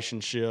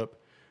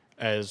relationship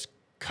as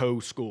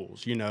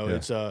co-schools.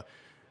 It's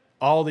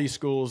all these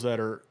schools that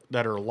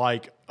are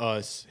like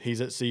us. He's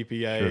at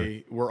CPA.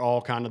 Sure. We're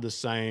all kind of the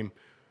same.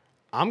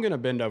 I'm going to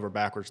bend over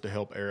backwards to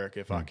help Eric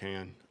if I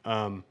can.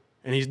 And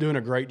he's doing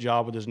a great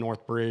job with his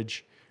North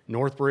Bridge.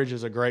 North Bridge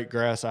is a great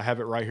grass. I have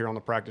it right here on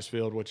the practice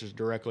field, which is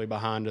directly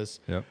behind us.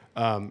 Yep.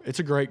 It's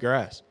a great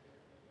grass.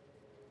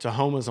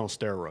 Tahoma's on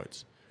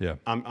steroids. Yeah.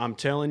 I'm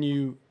telling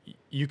you,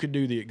 you could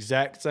do the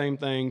exact same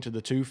thing to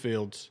the two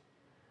fields.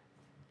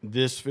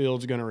 This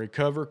field's going to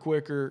recover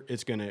quicker.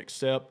 It's going to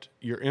accept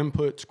your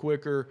inputs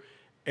quicker.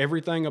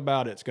 Everything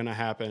about it's going to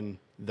happen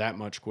that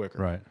much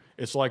quicker. Right.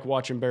 It's like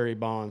watching Barry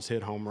Bonds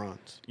hit home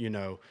runs.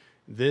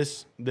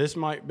 This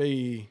might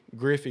be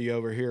Griffey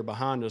over here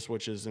behind us,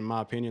 which is, in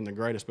my opinion, the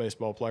greatest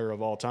baseball player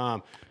of all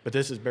time. But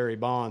this is Barry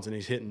Bonds, and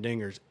he's hitting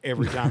dingers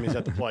every time he's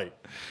at the plate.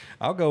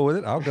 I'll go with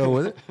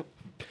it.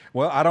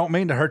 Well, I don't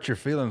mean to hurt your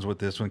feelings with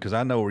this one, because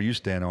I know where you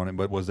stand on it,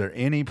 but was there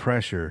any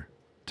pressure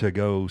to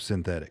go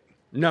synthetic?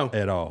 No.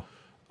 At all?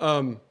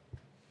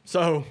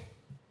 So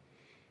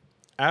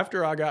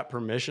after I got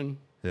permission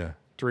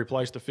to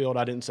replace the field,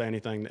 I didn't say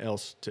anything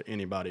else to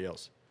anybody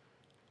else.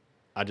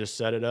 I just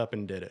set it up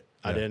and did it.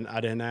 Yeah. I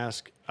didn't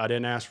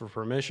ask for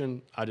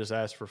permission. I just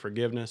asked for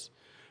forgiveness.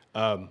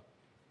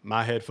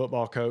 My head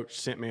football coach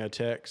sent me a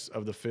text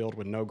of the field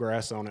with no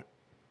grass on it,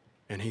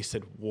 and he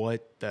said,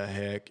 "What the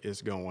heck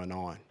is going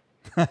on?"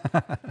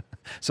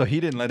 So he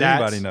didn't let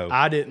anybody know.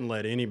 I didn't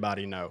let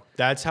anybody know.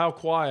 That's how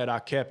quiet I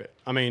kept it.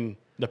 I mean,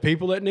 the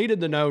people that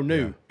needed to know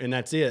knew, and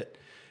that's it.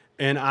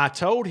 And I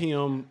told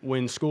him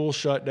when school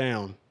shut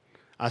down,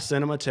 I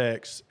sent him a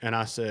text, and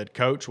I said,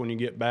 "Coach, when you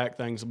get back,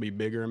 things will be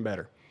bigger and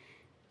better."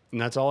 And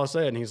that's all I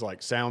said. And he's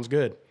like, "Sounds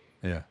good."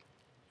 Yeah.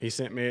 He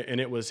sent me,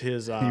 and it was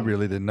his. He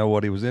really didn't know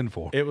what he was in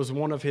for. It was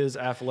one of his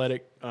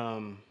athletic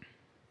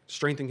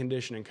strength and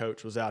conditioning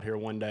coach was out here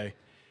one day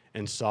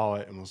and saw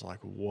it and was like,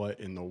 "What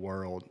in the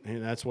world?"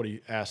 And that's what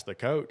he asked the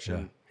coach,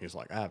 and he's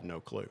like, "I have no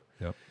clue."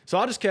 Yep. So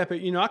I just kept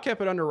it. I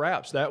kept it under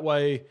wraps. That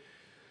way,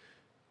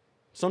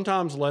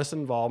 sometimes less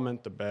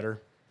involvement, the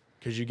better.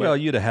 Because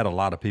you'd have had a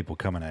lot of people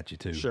coming at you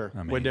too. Sure,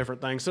 with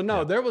different things. So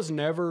no, there was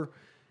never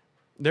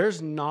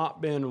There's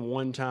not been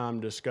one-time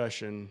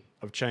discussion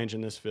of changing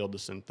this field to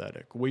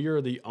synthetic. We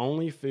are the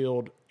only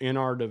field in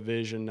our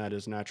division that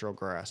is natural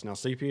grass. Now,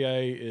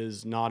 CPA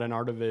is not in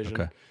our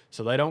division,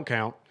 so they don't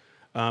count.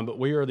 But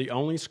we are the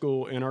only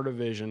school in our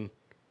division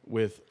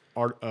with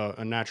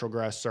a natural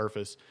grass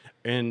surface,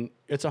 and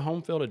it's a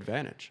home field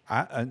advantage.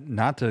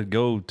 Not to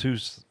go too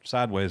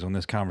sideways on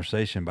this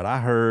conversation, but I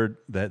heard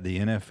that the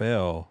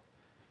NFL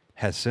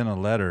has sent a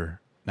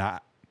letter. Now,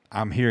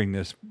 I'm hearing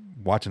this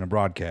watching a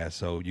broadcast,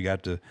 so you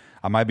got to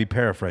 – I might be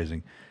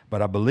paraphrasing,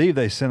 but I believe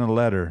they sent a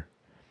letter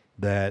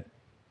that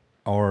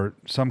 – or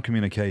some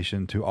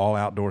communication to all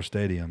outdoor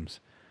stadiums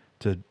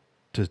to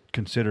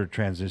consider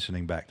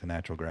transitioning back to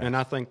natural grass. And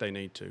I think they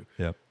need to.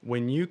 Yep.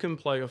 When you can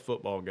play a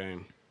football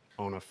game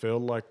on a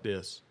field like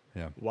this,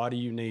 why do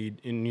you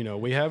need – and, you know,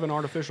 we have an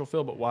artificial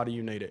field, but why do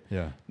you need it?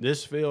 Yeah.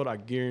 This field, I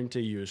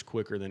guarantee you, is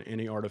quicker than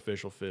any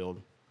artificial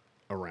field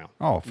around.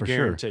 Oh, for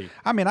Guaranteed. sure.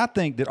 I mean, I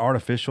think that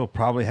artificial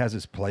probably has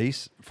its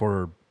place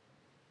for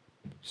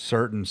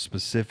certain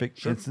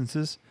specific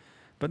instances,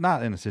 but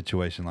not in a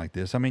situation like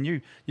this. I mean,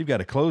 you've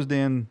got a closed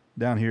in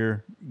down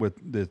here with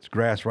this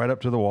grass right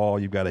up to the wall.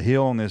 You've got a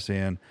hill on this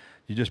end.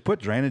 You just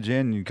put drainage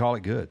in and you call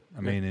it good.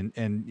 I mean,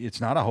 and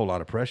it's not a whole lot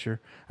of pressure.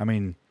 I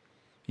mean,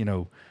 you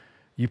know,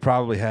 you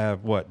probably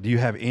have what? Do you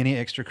have any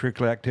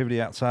extracurricular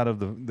activity outside of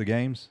the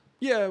games?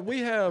 Yeah, we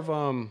have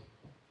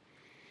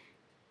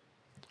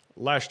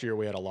last year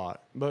we had a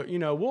lot. But, you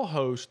know, we'll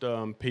host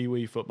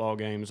Pee-wee football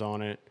games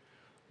on it.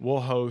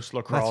 We'll host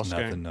lacrosse games.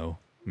 That's nothing, though.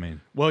 I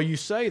mean, well, you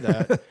say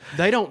that.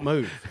 They don't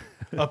move.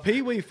 A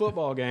Pee-wee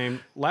football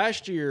game,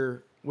 last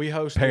year we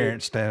hosted.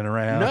 Parents standing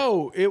around.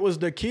 No, it was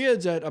the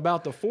kids at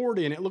about the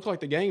 40, and it looked like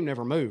the game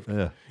never moved.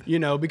 Yeah. You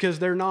know, because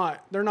they're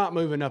not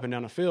moving up and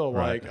down the field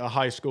like a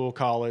high school,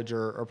 college,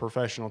 or a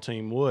professional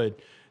team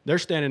would. They're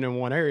standing in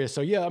one area.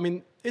 So, yeah, I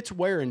mean, it's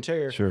wear and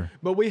tear. Sure.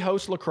 But we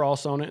host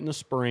lacrosse on it in the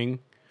spring.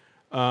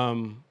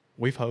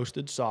 We've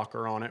hosted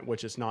soccer on it,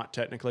 which is not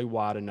technically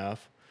wide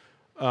enough.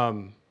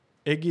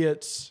 It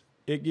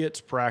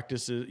gets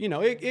practices, you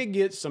know, it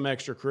gets some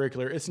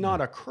extracurricular. It's not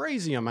a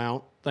crazy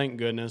amount, thank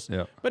goodness,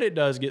 but it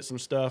does get some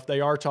stuff. They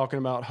are talking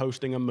about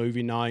hosting a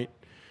movie night,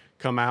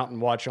 come out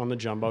and watch on the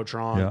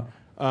Jumbotron.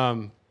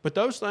 Yeah. But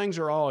those things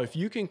are all, if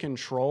you can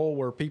control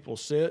where people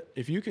sit,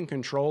 if you can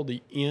control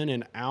the in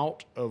and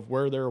out of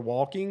where they're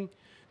walking,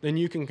 then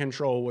you can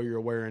control where your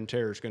wear and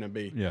tear is going to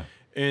be. Yeah.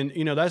 And,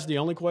 you know, that's the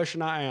only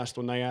question I asked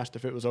when they asked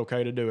if it was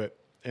okay to do it.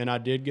 And I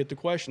did get the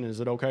question, is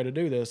it okay to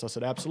do this? I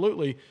said,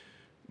 absolutely,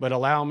 but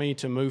allow me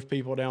to move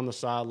people down the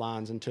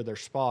sidelines into their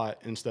spot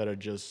instead of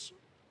just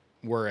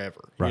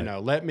wherever. Right. You know,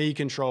 let me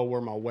control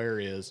where my wear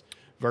is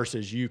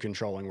versus you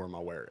controlling where my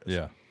wear is.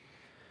 Yeah.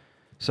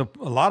 So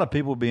a lot of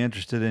people will be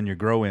interested in your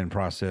grow-in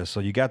process. So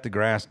you got the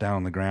grass down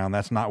on the ground.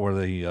 That's not where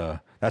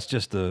that's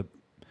just the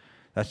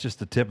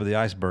tip of the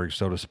iceberg,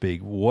 so to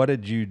speak. What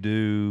did you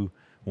do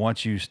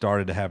once you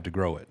started to have to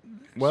grow it?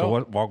 Well,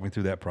 so walk me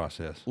through that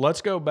process.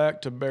 Let's go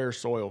back to bare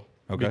soil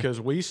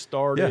because we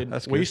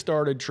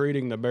started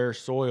treating the bare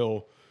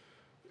soil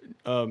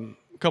a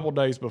couple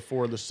days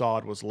before the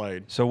sod was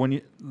laid. So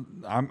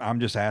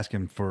I'm just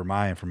asking for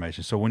my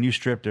information. So when you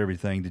stripped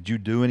everything, did you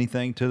do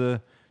anything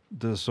to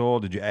the soil?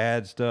 Did you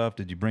add stuff?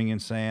 Did you bring in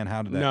sand?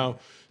 How did that? No.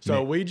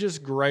 So we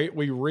just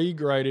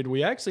regraded.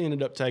 We actually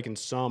ended up taking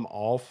some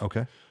off.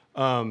 Okay.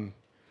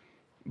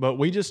 But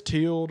we just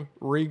tilled,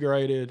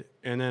 regraded,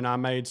 and then I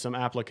made some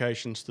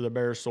applications to the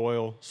bare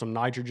soil, some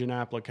nitrogen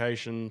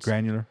applications.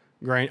 Granular?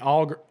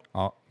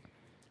 All.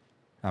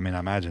 I mean, I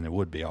imagine it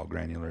would be all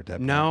granular at that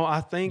point. No,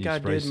 I think I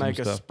did make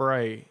a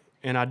spray,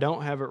 and I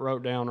don't have it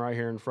wrote down right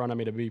here in front of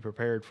me to be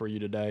prepared for you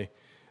today.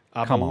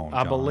 Come on,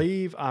 John. I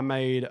believe I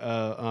made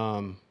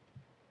a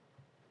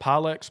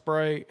Pylex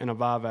spray and a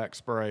Vivac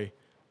spray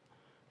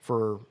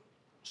for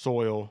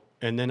soil,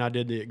 and then I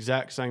did the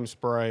exact same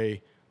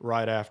spray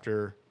right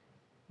after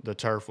the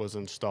turf was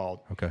installed.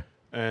 Okay.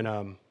 And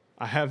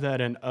I have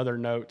that in other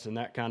notes, and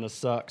that kind of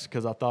sucks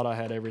because I thought I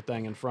had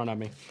everything in front of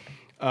me.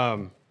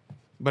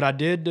 But I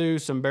did do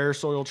some bare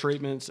soil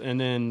treatments, and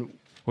then...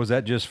 Was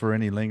that just for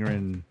any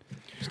lingering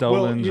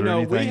stolons or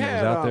anything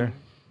that was out there?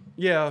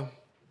 Yeah,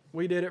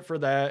 we did it for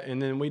that,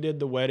 and then we did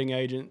the wetting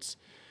agents.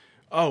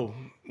 Oh,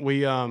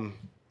 we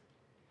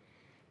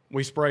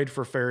sprayed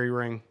for fairy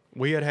ring.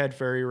 We had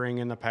fairy ring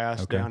in the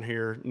past down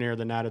here near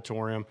the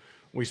natatorium.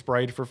 We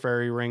sprayed for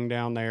fairy ring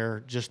down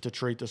there just to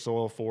treat the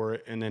soil for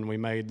it, and then we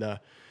made the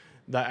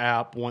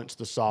app once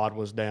the sod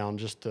was down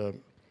just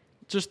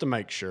to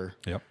make sure.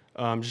 Yep.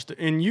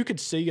 And you could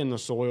see in the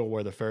soil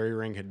where the fairy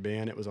ring had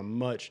been. It was a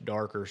much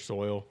darker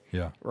soil.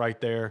 Yeah. Right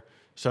there.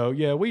 So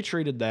yeah, we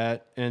treated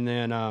that, and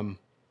then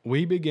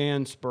we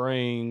began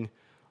spraying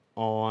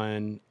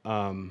on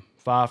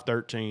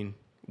 5/13,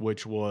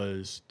 which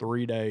was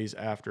 3 days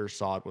after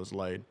sod was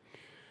laid,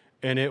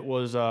 and it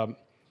was.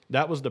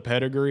 That was the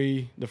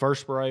Pedigree. The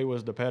first spray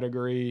was the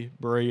Pedigree,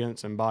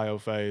 Brilliance, and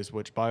Biophase,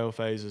 which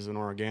Biophase is an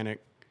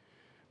organic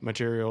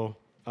material.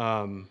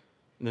 Then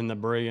the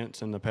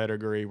Brilliance and the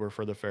Pedigree were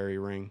for the fairy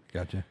ring.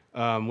 Gotcha.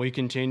 We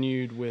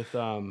continued with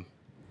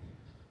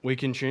We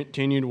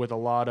continued with a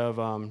lot of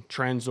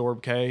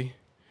Transorb K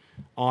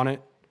on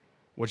it,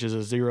 which is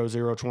a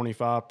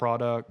 0025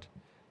 product.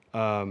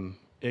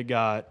 It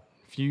got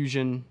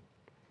Fusion,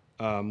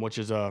 which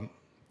is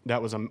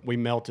we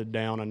melted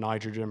down a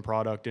nitrogen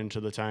product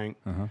into the tank.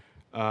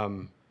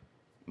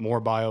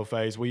 More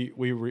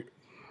biophase.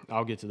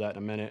 I'll get to that in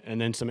a minute,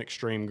 and then some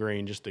extreme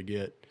green just to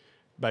get.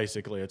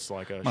 Basically, it's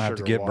like a. I have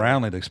to get water.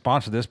 Brownlee to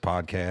sponsor this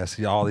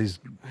podcast. All these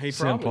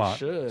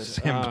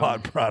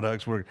Simplot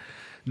products were.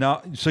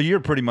 No, so you're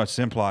pretty much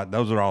Simplot.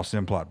 Those are all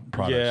Simplot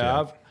products.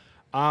 Yeah,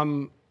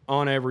 I'm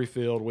on every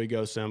field. We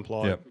go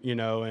Simplot.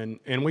 Yep.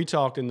 And we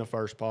talked in the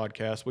first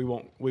podcast.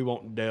 We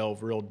won't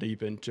delve real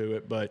deep into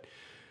it, but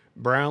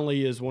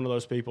Brownlee is one of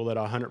those people that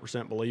I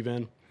 100% believe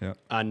in. Yep.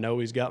 I know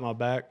he's got my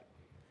back,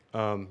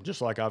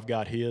 just like I've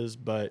got his.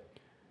 But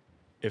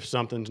if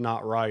something's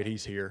not right,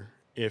 he's here.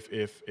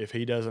 If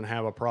he doesn't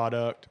have a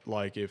product,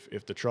 like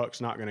if the truck's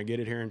not going to get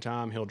it here in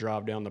time, he'll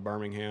drive down to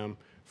Birmingham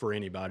for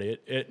anybody.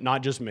 It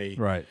not just me.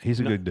 Right. He's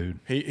a good dude.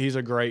 He's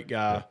a great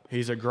guy. Yeah.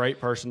 He's a great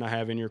person to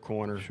have in your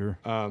corner. Sure.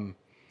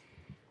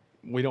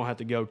 We don't have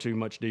to go too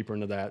much deeper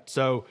into that.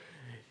 So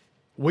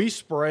we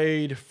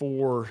sprayed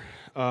for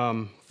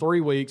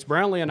 3 weeks.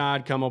 Brownlee and I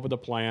had come up with a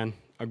plan,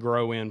 a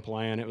grow-in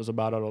plan. It was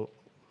about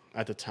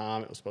at the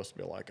time, it was supposed to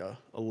be like a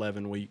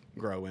 11-week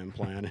grow-in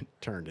plan. It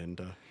turned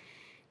into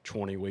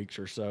 20 weeks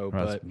or so.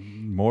 Right, but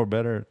more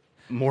better.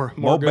 More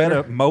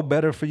better. More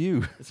better for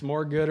you. It's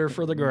more gooder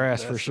for the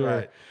grass for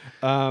sure.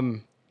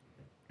 Right.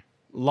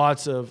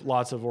 Lots of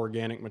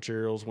organic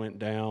materials went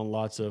down.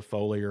 Lots of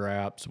foliar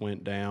apps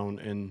went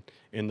down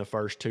in the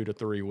first 2 to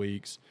 3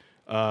 weeks.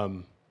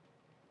 The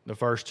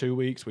first 2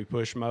 weeks we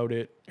push mowed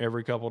it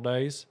every couple of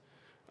days.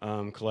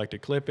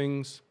 Collected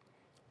clippings.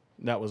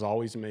 That was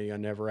always me. I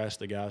never asked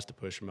the guys to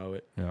push mow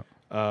it.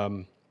 Yeah.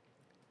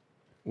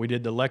 We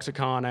did the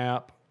Lexicon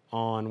app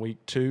on week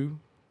 2,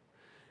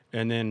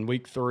 and then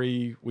week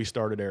 3 we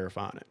started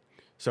aerifying it.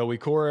 So we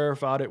core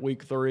aerified it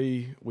week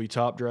 3. We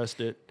top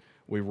dressed it.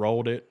 We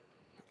rolled it.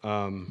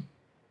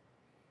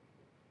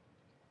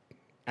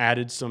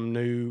 Added some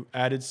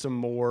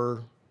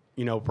more,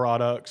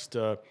 products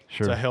to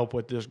help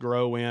with this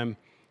grow in.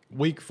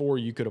 Week 4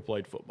 you could have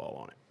played football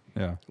on it.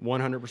 Yeah,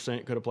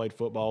 100% could have played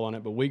football on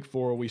it. But week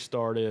 4 we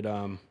started.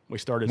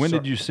 When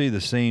did you see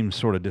the seams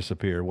sort of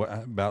disappear?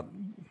 What, about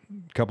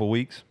a couple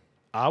weeks?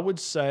 I would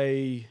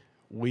say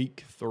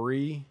week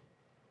 3,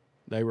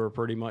 they were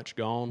pretty much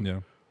gone. Yeah.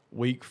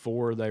 Week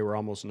 4, they were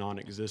almost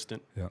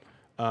non-existent. Yeah.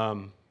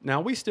 Now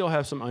we still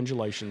have some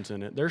undulations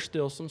in it. There's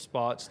still some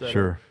spots that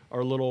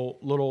are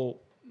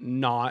little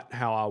not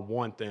how I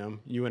want them.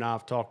 You and I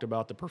have talked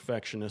about the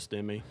perfectionist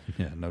in me.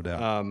 Yeah, no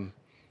doubt.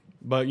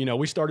 But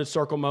we started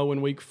circle mow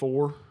in week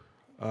 4.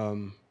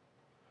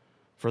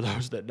 For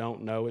those that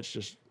don't know, it's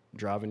just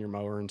driving your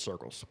mower in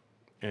circles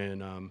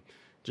and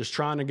just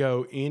trying to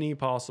go any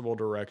possible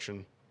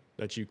direction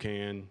that you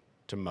can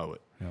to mow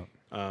it.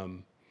 Yeah.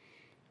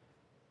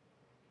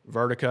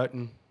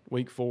 Verticutting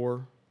week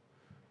 4.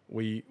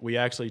 We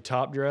actually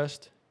top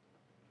dressed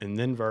and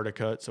then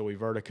verticut. So we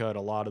verticut a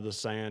lot of the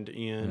sand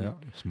in. Yeah,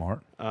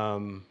 smart.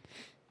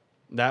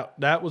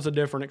 That was a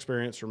different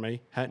experience for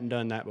me. Hadn't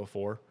done that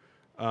before.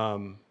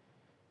 A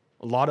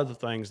lot of the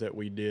things that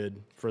we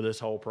did for this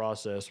whole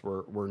process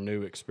were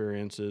new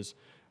experiences.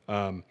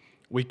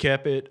 We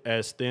kept it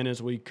as thin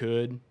as we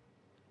could,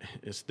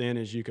 as thin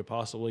as you could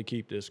possibly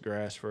keep this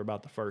grass for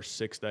about the first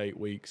 6 to 8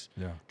 weeks.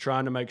 Yeah.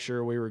 Trying to make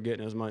sure we were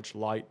getting as much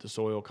light to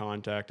soil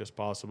contact as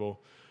possible.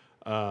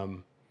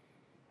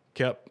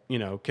 Kept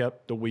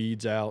the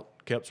weeds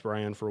out, kept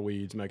spraying for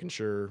weeds, making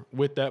sure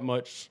with that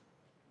much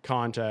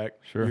contact,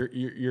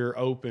 you're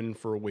open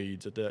for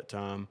weeds at that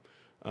time.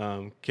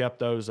 Kept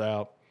those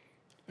out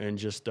and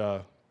just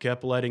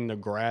kept letting the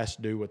grass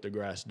do what the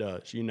grass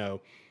does.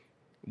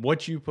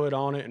 What you put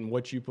on it and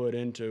what you put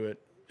into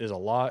it is a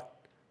lot,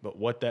 but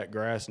what that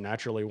grass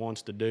naturally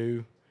wants to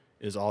do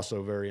is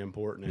also very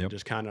important, and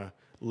just kind of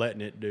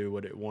letting it do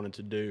what it wanted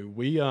to do.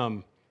 We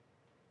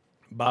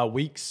by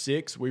week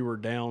 6 we were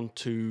down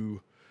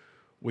to,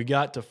 we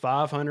got to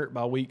 500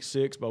 by week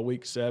 6. By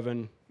week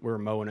 7 we were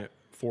mowing at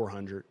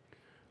 400.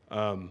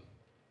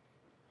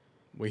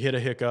 We hit a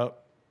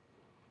hiccup.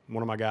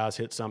 One of my guys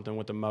hit something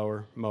with the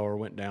mower. Mower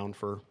went down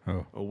for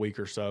a week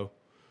or so.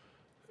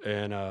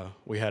 And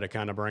we had to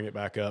kind of bring it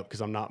back up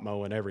because I'm not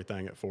mowing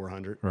everything at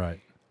 400. Right.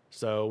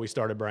 So we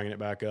started bringing it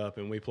back up,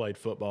 and we played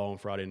football on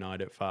Friday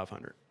night at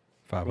 500.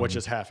 Which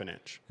is half an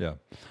inch. Yeah.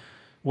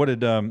 What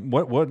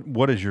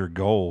is your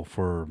goal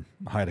for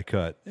height of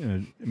cut?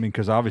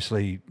 Because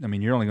obviously,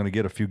 you're only going to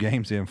get a few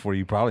games in before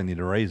you probably need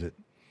to raise it.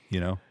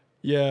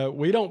 Yeah,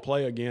 we don't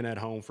play again at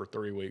home for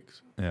 3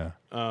 weeks. Yeah.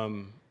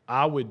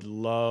 I would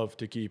love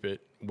to keep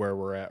it where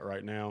we're at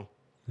right now.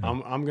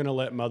 Yeah. I'm going to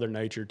let Mother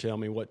Nature tell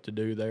me what to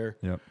do there.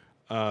 Yep.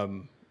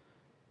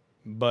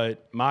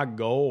 But my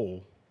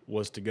goal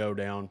was to go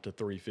down to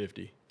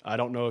 350. I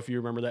don't know if you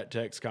remember that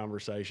text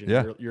conversation.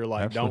 Yeah, you're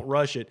like, absolutely. Don't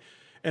rush it.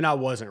 And I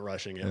wasn't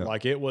rushing it. Yeah.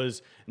 Like, it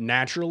was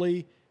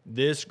naturally,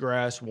 this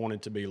grass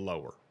wanted to be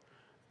lower.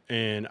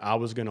 And I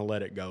was going to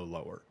let it go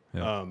lower.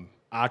 Yeah.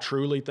 I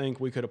truly think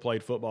we could have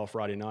played football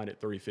Friday night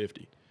at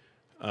 350.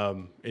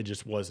 It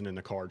just wasn't in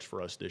the cards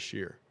for us this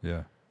year.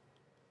 Yeah.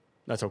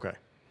 That's okay.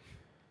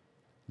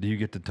 Do you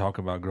get to talk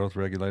about growth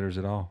regulators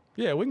at all?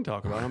 Yeah, we can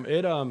talk about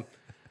them.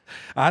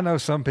 I know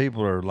some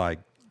people are like,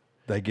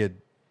 they get,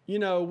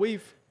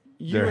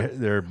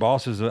 their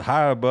bosses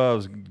high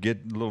above get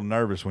a little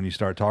nervous when you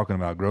start talking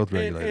about growth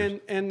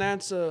regulators. And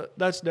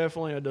that's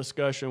definitely a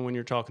discussion when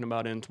you're talking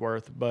about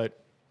Ensworth,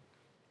 but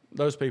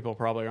those people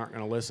probably aren't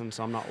going to listen,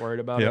 so I'm not worried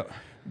about it.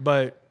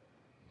 But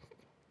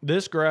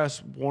this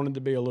grass wanted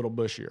to be a little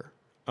bushier.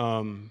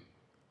 And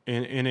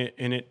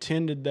it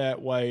tended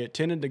that way. It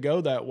tended to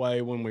go that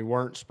way when we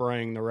weren't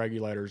spraying the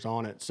regulators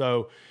on it.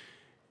 So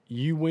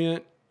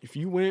if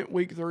you went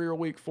week 3 or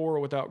week 4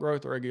 without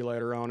growth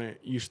regulator on it,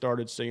 you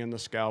started seeing the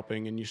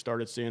scalping and you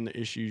started seeing the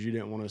issues you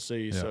didn't want to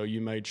see. Yeah. So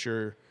you made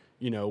sure,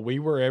 we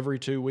were every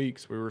 2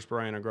 weeks, we were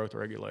spraying a growth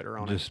regulator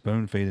on it. Just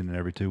spoon feeding it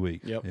every 2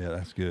 weeks. Yep. Yeah,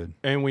 that's good.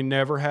 And we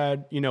never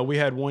had, we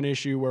had one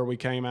issue where we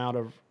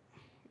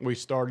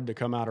started to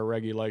come out of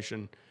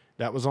regulation.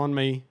 That was on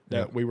me,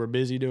 that we were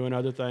busy doing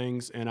other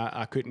things, and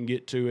I couldn't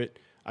get to it.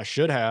 I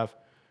should have.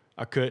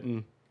 I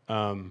couldn't.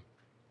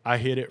 I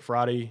hit it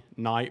Friday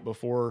night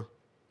before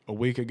a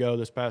week ago,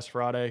 this past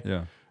Friday,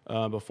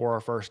 before our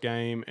first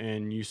game,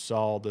 and you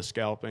saw the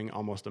scalping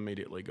almost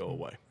immediately go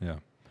away. Yeah.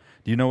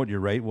 Do you know what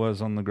your rate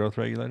was on the growth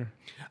regulator?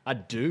 I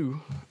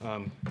do.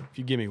 If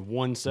you give me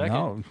 1 second.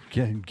 No,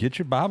 get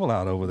your Bible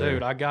out over there.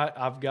 Dude,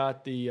 I've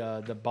got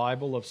the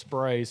Bible of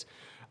sprays.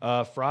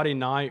 Friday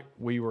night,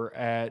 we were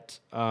at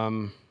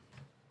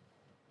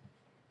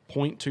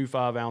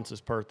 0.25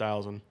 ounces per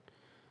 1,000.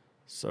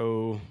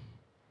 So,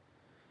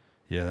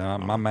 yeah,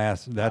 my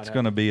math, that's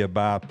going to be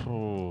about,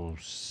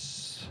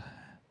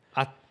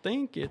 I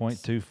think it's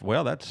 0.2.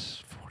 Well,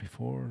 that's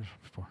 44,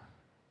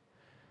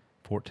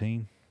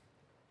 14,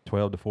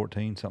 12 to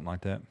 14, something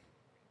like that.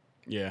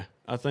 Yeah,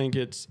 I think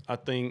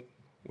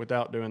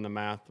without doing the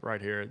math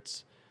right here,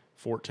 it's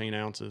 14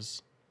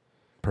 ounces.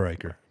 Per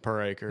acre,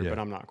 yeah. But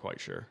I'm not quite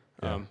sure.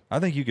 Yeah. I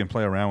think you can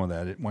play around with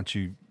that once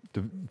you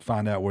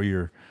find out where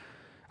you're.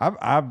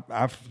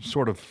 I've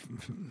sort of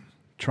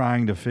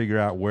trying to figure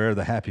out where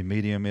the happy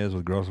medium is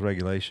with growth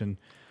regulation,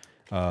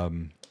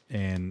 and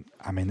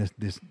I mean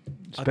this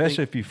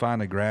especially if you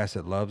find a grass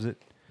that loves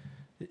it,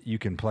 you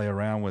can play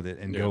around with it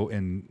and go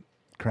and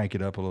crank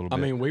it up a little bit. I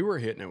mean, we were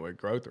hitting it with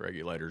growth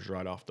regulators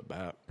right off the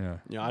bat. Yeah,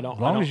 yeah. As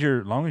long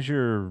as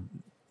you're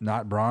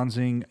not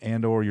bronzing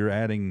and/or you're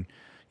adding,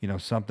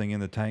 something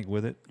in the tank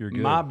with it, you're good.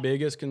 My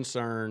biggest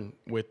concern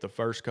with the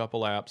first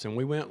couple apps, and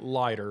we went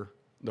lighter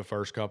the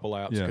first couple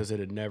apps because it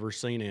had never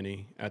seen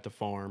any at the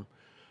farm.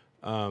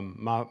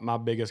 My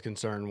biggest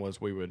concern was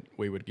we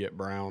would get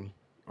brown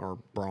or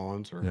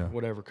bronze or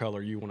whatever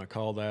color you want to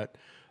call that.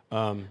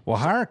 Well,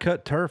 higher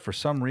cut turf for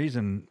some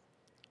reason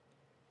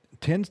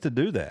tends to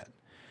do that.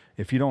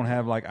 If you don't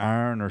have like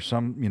iron or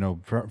some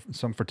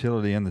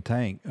fertility in the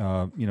tank,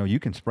 you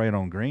can spray it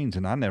on greens,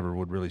 and I never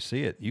would really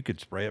see it. You could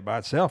spray it by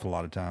itself a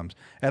lot of times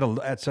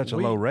at such a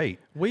low rate.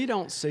 We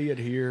don't see it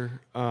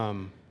here.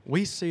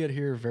 We see it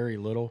here very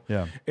little.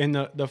 Yeah. And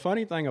the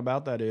funny thing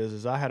about that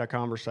is I had a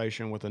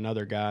conversation with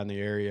another guy in the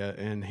area,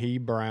 and he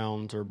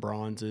browns or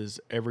bronzes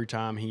every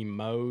time he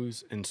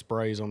mows and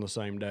sprays on the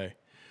same day.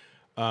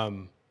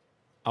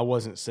 I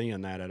wasn't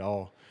seeing that at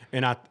all.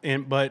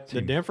 But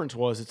the difference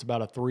was it's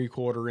about a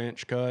 3/4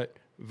 inch cut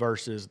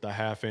versus the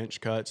 1/2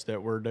 inch cuts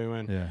that we're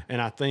doing. Yeah. And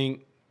I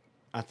think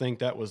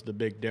that was the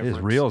big difference.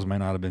 His reels may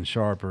not have been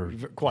sharp, or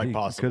quite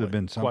possibly could have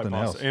been something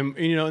else.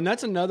 And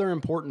that's another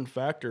important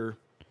factor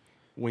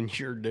when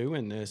you're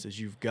doing this is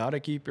you've got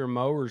to keep your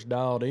mowers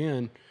dialed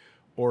in,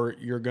 or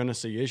you're going to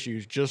see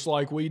issues just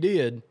like we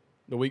did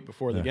the week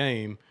before the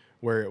game,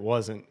 where it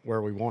wasn't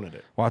where we wanted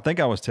it. Well, I think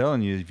I was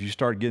telling you, if you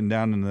start getting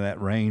down into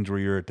that range where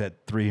you're at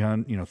that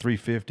 300,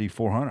 350,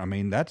 400, I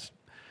mean, that's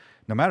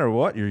no matter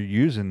what you're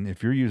using,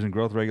 if you're using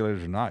growth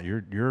regulators or not,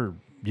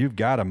 you've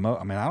got to mow.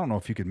 I mean, I don't know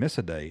if you could miss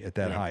a day at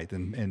that height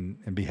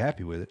and be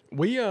happy with it.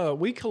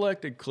 We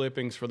collected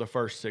clippings for the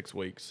first 6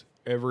 weeks.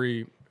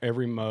 Every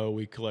mow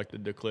we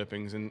collected the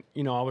clippings, and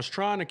I was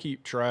trying to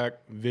keep track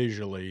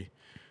visually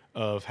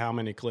of how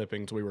many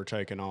clippings we were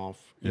taking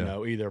off,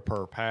 either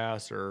per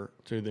pass or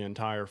through the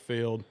entire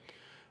field.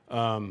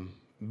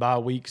 By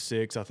week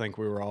 6, I think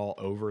we were all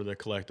over the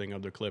collecting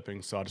of the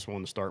clippings, so I just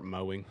wanted to start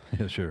mowing.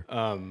 Yeah, sure.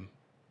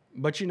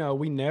 But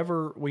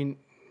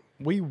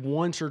we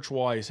once or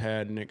twice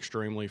had an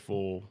extremely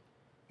full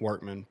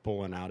workman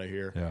pulling out of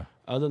here. Yeah.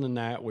 Other than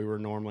that, we were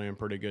normally in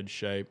pretty good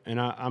shape. And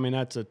I mean,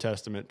 that's a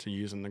testament to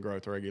using the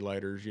growth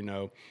regulators.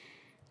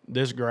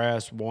 This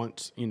grass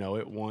wants,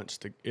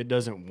 it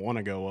doesn't want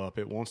to go up.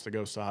 It wants to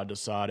go side to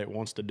side. It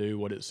wants to do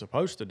what it's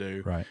supposed to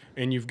do. Right.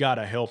 And you've got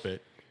to help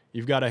it.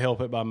 You've got to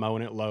help it by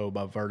mowing it low,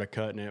 by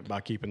verticutting it,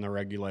 by keeping the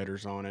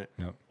regulators on it.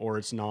 Yep. Or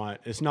it's not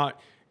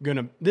going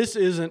to, this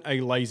isn't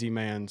a lazy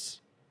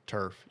man's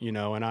turf,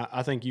 and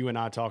I think you and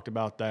I talked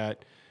about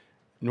that.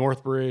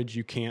 Northbridge,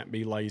 you can't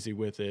be lazy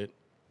with it.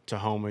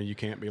 Tahoma, you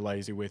can't be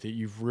lazy with it.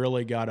 You've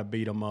really got to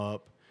beat them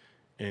up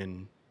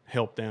and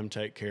help them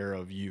take care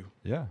of you.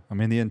 Yeah. I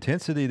mean, the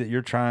intensity that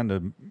you're trying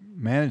to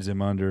manage them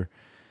under,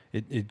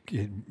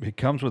 it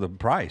comes with a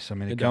price. I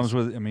mean, it comes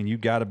with, I mean, you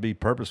got to be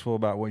purposeful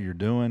about what you're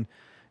doing.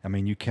 I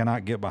mean, you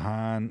cannot get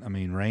behind. I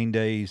mean, rain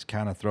days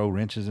kind of throw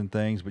wrenches and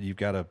things, but you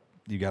got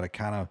to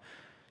kind of,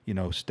 you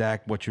know,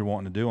 stack what you're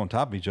wanting to do on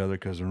top of each other.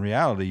 Because in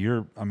reality,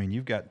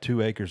 you've got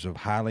 2 acres of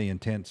highly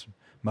intense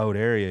mowed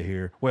area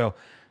here. Well,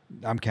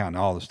 I'm counting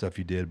all the stuff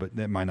you did, but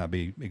that might not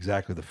be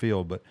exactly the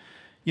field. But,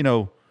 you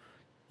know,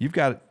 you've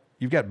got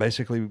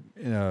basically,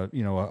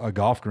 a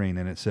golf green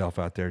in itself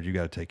out there you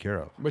got to take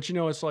care of. But, you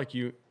know, it's like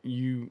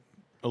you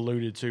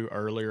alluded to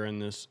earlier in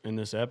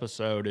this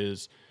episode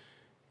is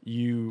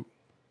you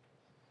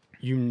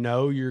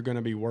know you're going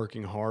to be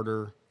working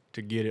harder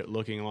to get it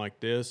looking like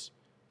this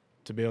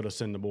to be able to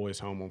send the boys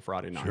home on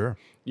Friday night. Sure.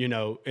 You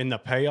know, and the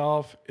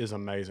payoff is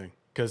amazing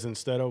because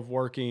instead of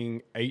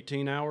working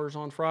 18 hours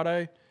on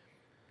Friday,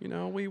 you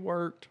know, we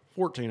worked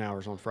 14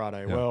 hours on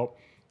Friday. Yeah. Well,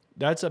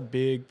 that's a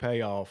big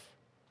payoff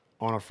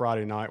on a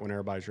Friday night when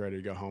everybody's ready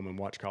to go home and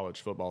watch college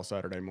football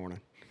Saturday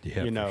morning.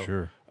 Yeah, you know,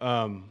 for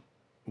sure.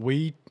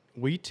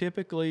 We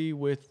typically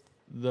with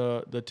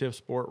the TIF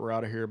sport, we're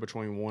out of here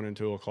between 1 and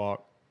 2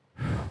 o'clock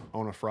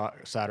on a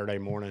Saturday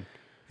morning.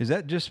 Is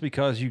that just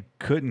because you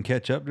couldn't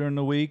catch up during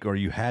the week, or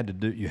you had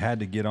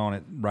to get on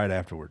it right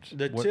afterwards?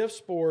 The TIF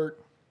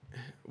sport,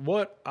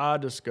 what I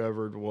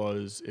discovered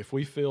was if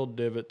we filled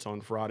divots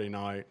on Friday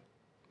night,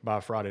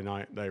 by Friday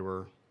night they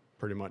were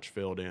pretty much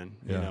filled in.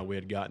 Yeah. You know, we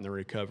had gotten the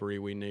recovery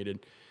we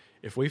needed.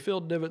 If we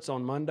filled divots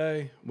on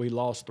Monday, we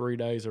lost 3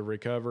 days of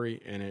recovery,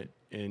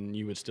 and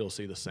you would still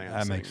see the sand.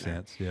 That makes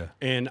sense, yeah.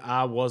 And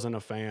I wasn't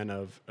a fan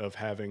of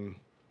having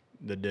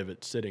the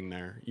divot sitting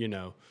there, you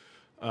know.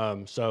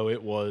 So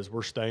it was,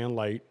 we're staying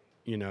late,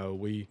 you know,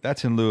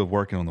 that's in lieu of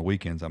working on the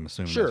weekends, I'm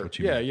assuming. Sure. That's what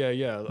you mean. Yeah.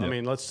 Yep. I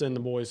mean, let's send the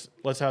boys,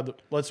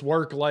 let's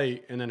work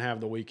late and then have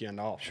the weekend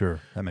off.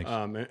 Sure. That makes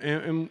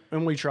sense.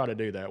 And we try to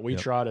do that. We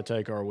try to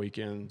take our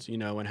weekends, you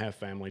know, and have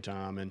family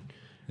time. And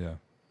yeah,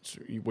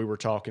 we were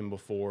talking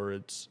before,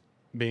 it's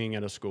being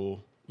at a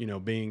school, you know,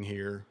 being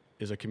here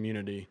is a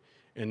community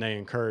and they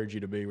encourage you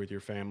to be with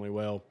your family.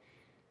 Well,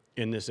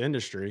 in this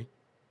industry,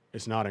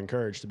 it's not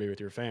encouraged to be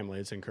with your family.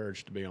 It's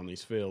encouraged to be on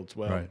these fields.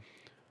 Well, right.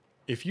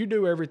 If you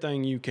do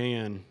everything you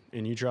can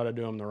and you try to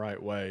do them the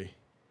right way,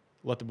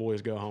 let the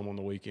boys go home on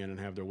the weekend and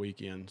have their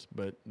weekends,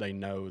 but they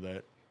know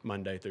that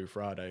Monday through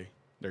Friday,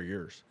 they're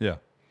yours. Yeah.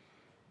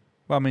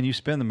 Well, I mean, you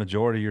spend the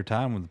majority of your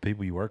time with the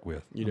people you work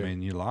with. You do.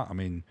 I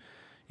mean,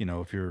 you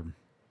know, if you're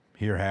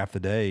here half the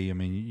day, I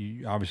mean,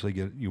 you obviously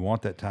you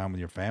want that time with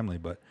your family,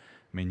 but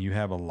I mean, you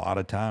have a lot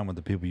of time with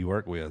the people you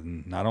work with,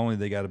 and not only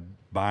they got to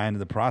buy into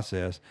the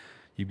process,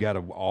 you've got to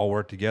all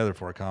work together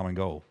for a common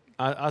goal.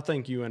 I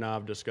think you and I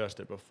have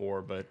discussed it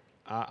before, but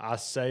I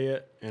say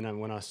it,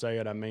 and when I say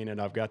it, I mean it.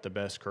 I've got the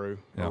best crew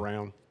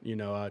around, you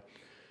know,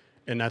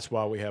 and that's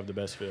why we have the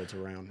best fields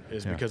around,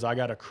 is because I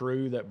got a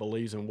crew that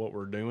believes in what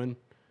we're doing.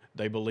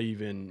 They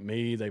believe in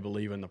me. They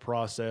believe in the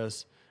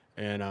process,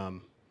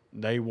 and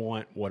they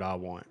want what I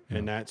want,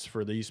 and that's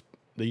for these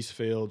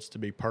fields to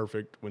be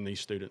perfect when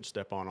these students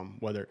step on them,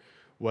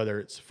 whether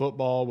it's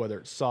football, whether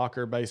it's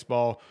soccer,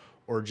 baseball,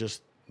 or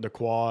just the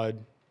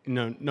quad.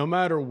 No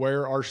matter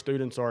where our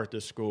students are at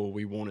this school,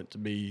 we want it to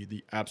be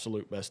the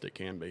absolute best it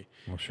can be.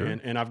 Well, sure.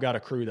 And I've got a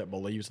crew that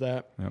believes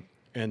that,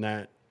 and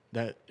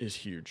that is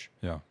huge.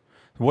 Yeah.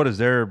 What is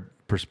their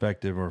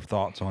perspective or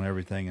thoughts on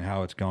everything and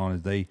how it's gone?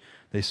 Is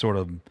they sort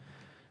of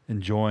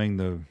enjoying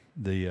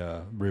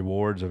the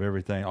rewards of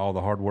everything, all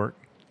the hard work?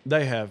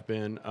 They have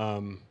been.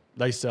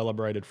 They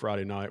celebrated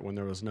Friday night when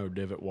there was no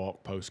divot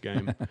walk post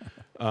game.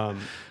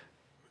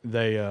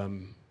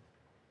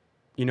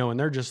 You know, and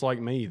they're just like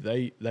me.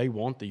 They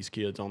want these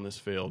kids on this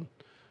field.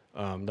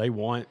 They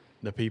want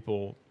the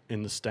people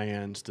in the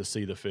stands to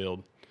see the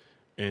field.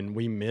 And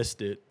we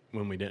missed it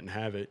when we didn't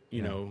have it,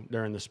 you know,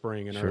 during the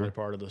spring and early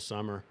part of the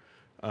summer.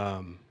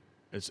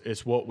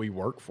 It's what we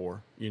work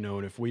for, you know,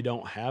 and if we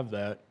don't have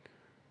that,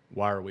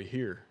 why are we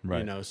here? Right.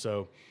 You know,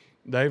 so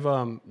they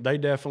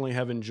definitely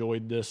have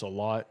enjoyed this a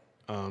lot.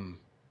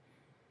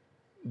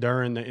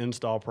 During the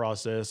install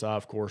process, I,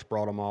 of course,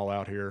 brought them all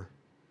out here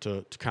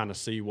to kind of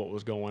see what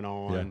was going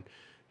on. Yeah.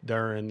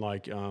 During,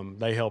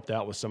 they helped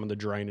out with some of the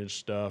drainage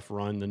stuff,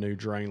 run the new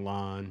drain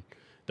line.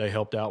 They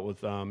helped out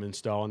with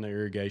installing the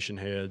irrigation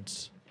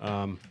heads.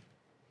 I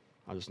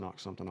just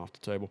knocked something off the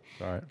table.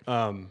 All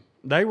right.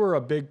 They were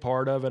a big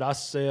part of it. I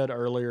said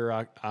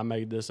earlier I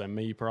made this a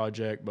me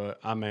project,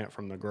 but I meant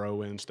from the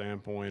grow-in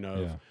standpoint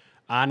of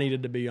I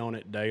needed to be on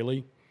it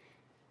daily.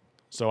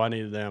 So I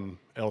needed them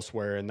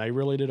elsewhere, and they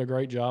really did a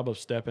great job of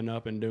stepping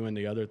up and doing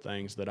the other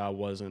things that I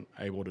wasn't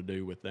able to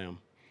do with them.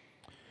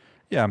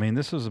 Yeah, I mean,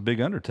 this was a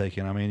big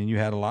undertaking. I mean, and you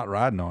had a lot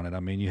riding on it. I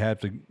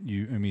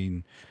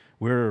mean,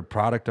 we're a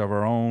product of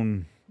our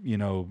own, you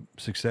know,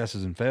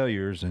 successes and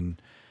failures,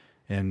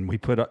 and we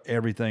put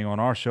everything on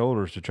our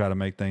shoulders to try to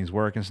make things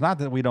work. And it's not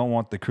that we don't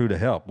want the crew to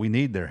help. We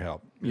need their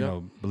help, you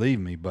know, believe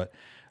me, but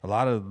a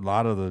lot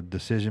of the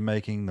decision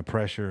making, the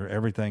pressure,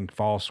 everything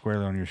falls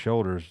squarely on your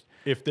shoulders.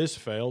 If this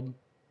failed,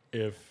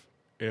 if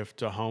if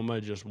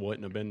Tahoma just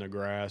wouldn't have been the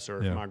grass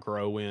or Yeah. if my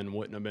grow in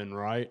wouldn't have been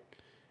right,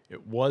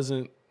 it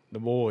wasn't the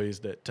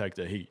boys that take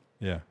the heat.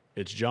 Yeah.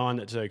 It's John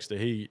that takes the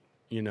heat,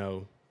 you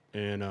know,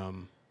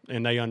 and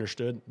they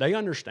understood. They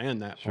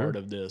understand that Sure. part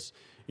of this.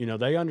 You know,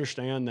 they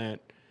understand that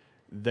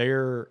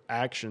their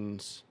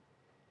actions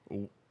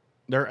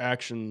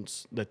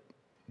that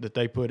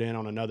they put in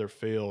on another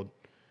field,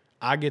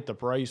 I get the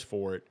praise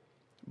for it,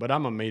 but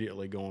I'm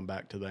immediately going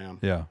back to them.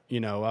 Yeah.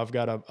 You know, I've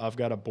got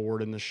a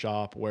board in the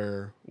shop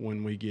where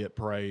when we get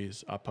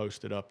praise, I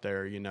post it up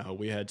there. You know,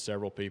 we had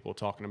several people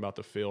talking about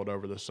the field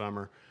over the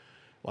summer,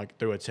 like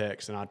through a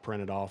text, and I'd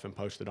print it off and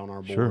post it on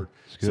our board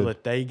so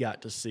that they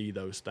got to see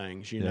those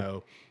things.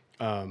 You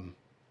know,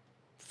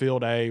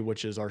 Field A,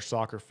 which is our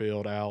soccer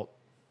field out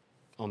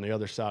on the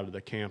other side of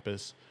the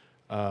campus,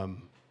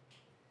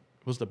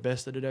 was the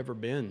best that it ever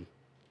been,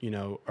 you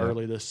know,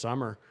 early this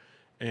summer.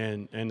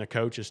 And the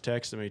coach is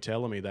texting me,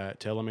 telling me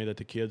that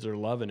the kids are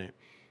loving it.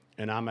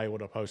 And I'm able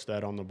to post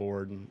that on the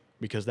board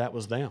because that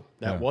was them.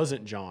 That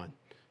wasn't John.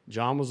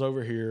 John was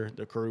over here.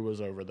 The crew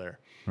was over there.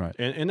 Right.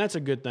 And that's a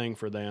good thing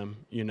for them,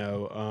 you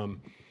know.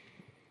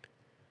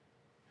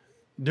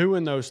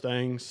 Doing those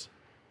things,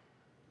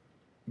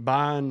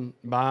 buying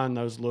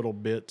those little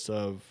bits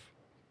of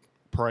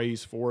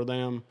praise for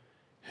them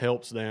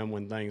helps them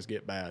when things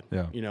get bad.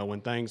 Yeah. You know,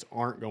 when things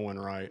aren't going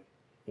right,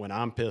 when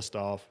I'm pissed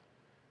off,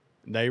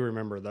 they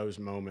remember those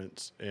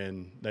moments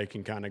and they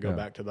can kind of go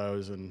back to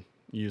those and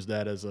use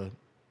that as a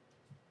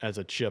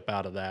chip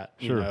out of that,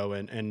 you know,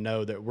 and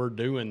know that we're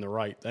doing the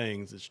right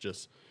things. It's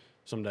just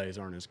some days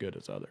aren't as good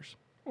as others.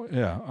 Well,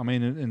 yeah. I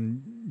mean,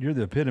 and you're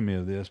the epitome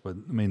of this, but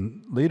I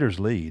mean, leaders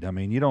lead. I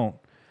mean,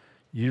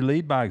 you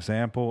lead by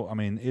example. I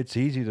mean, it's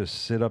easy to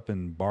sit up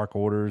and bark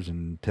orders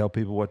and tell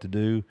people what to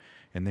do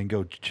and then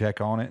go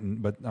check on it.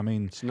 But I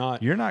mean,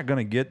 you're not going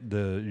to get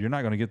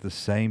the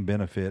same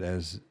benefit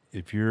as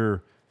if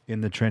you're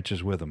in the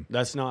trenches with them.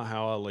 That's not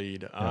how I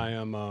lead.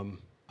 Yeah.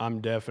 I'm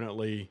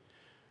definitely,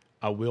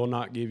 I will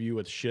not give you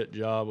a shit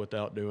job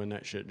without doing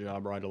that shit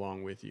job right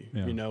along with you.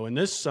 Yeah. You know, and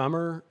this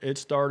summer it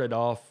started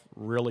off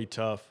really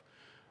tough.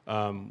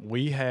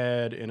 We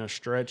had in a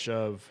stretch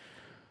of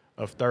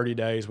 30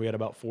 days, we had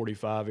about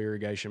 45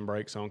 irrigation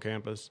breaks on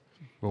campus.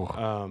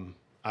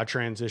 I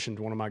transitioned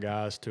one of my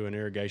guys to an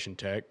irrigation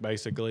tech,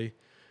 basically.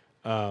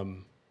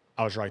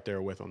 I was right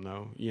there with them,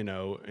 though, you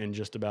know, and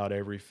just about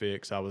every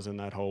fix, I was in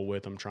that hole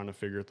with them trying to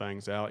figure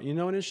things out, you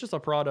know, and it's just a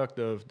product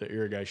of the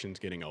irrigation's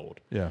getting old.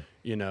 Yeah.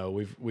 You know,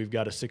 we've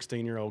got a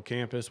 16-year-old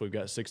campus, we've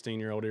got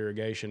 16-year-old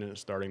irrigation, and it's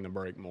starting to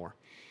break more.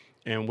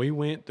 And we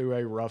went through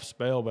a rough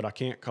spell, but I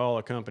can't call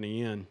a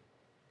company in.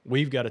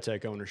 We've got to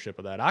take ownership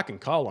of that. I can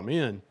call them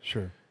in.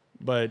 Sure.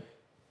 But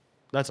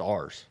that's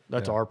ours.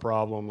 That's our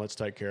problem. Let's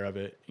take care of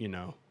it, you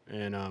know.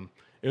 And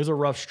it was a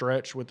rough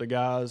stretch with the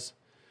guys.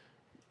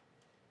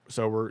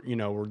 So we're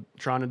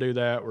trying to do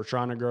that. We're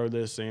trying to grow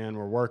this in.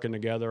 We're working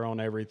together on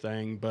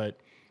everything. But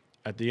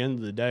at the end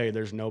of the day,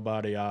 there's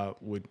nobody I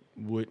would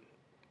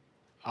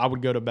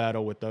go to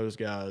battle with those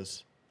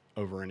guys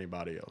over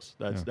anybody else.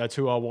 That's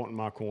who I want in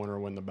my corner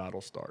when the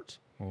battle starts.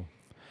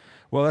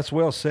 Well, that's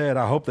well said.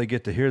 I hope they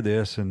get to hear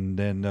this, and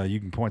then you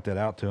can point that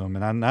out to them.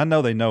 And I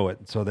know they know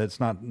it, so it's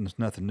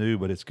nothing new,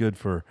 but it's good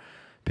for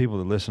people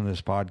that listen to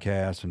this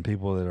podcast and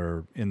people that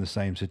are in the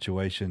same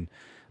situation.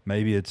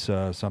 Maybe it's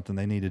something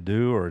they need to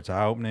do, or it's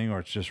eye-opening, or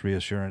it's just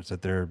reassurance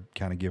that they're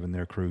kind of giving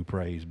their crew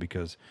praise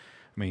because,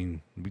 I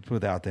mean,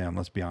 without them,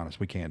 let's be honest,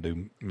 we can't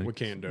do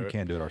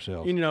it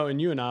ourselves. You know,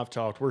 and you and I have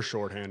talked, we're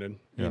shorthanded.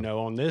 Yeah. You know,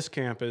 on this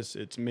campus,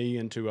 it's me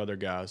and 2 other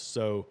guys.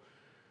 So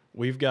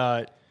we've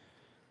got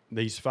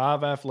these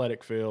 5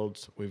 athletic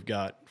fields. We've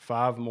got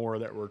 5 more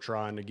that we're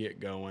trying to get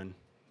going.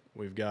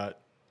 We've got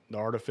the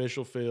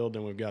artificial field,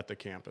 and we've got the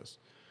campus.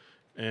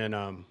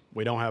 And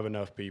we don't have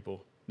enough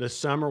people. This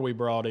summer we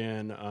brought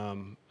in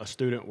a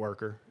student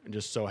worker, and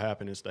just so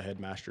happened it's the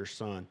headmaster's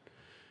son.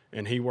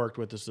 And he worked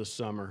with us this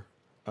summer.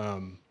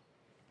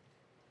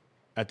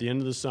 At the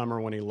end of the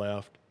summer when he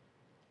left,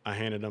 I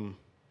handed him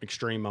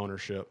extreme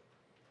ownership,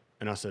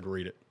 and I said,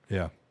 read it.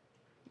 Yeah.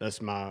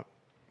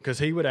 Because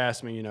he would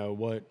ask me, you know,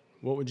 what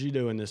would you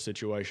do in this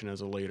situation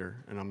as a leader?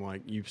 And I'm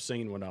like, you've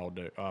seen what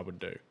I would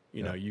do.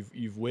 You know,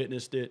 you've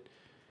witnessed it.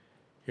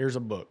 Here's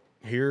a book.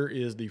 Here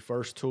is the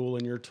first tool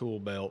in your tool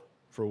belt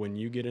for when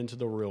you get into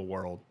the real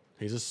world.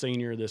 He's a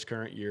senior this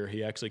current year.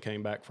 He actually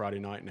came back Friday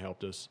night and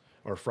helped us,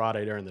 or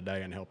Friday during the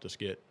day and helped us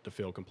get the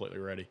field completely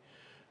ready.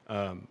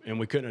 And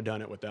we couldn't have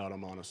done it without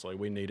him, honestly.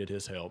 We needed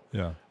his help.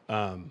 Yeah.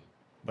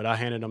 But I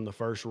handed him the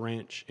first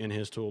wrench in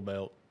his tool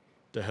belt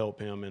to help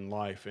him in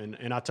life.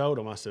 And I told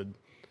him, I said,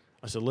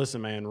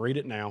 listen, man, read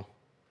it now.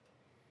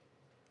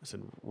 I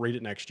said, read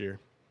it next year.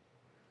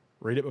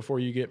 Read it before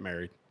you get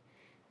married.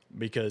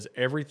 Because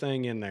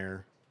everything in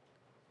there,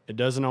 it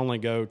doesn't only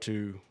go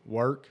to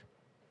work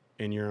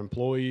and your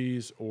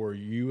employees or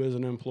you as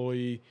an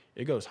employee,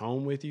 it goes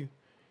home with you.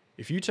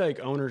 If you take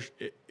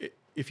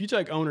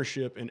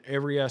ownership in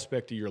every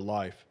aspect of your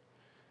life,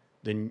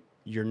 then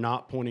you're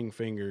not pointing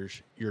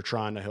fingers, you're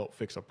trying to help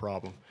fix a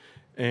problem.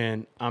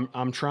 And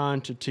I'm trying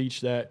to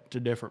teach that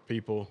to different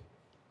people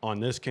on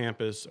this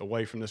campus,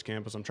 away from this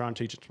campus. I'm trying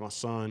to teach it to my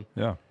son.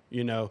 Yeah.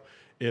 You know,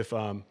 if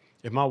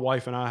my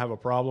wife and I have a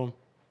problem,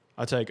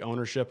 I take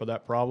ownership of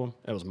that problem.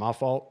 It was my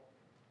fault.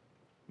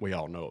 We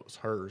all know it was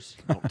hers.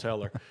 Don't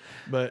tell her.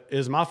 But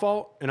it's my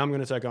fault, and I'm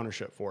going to take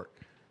ownership for it.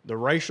 The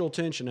racial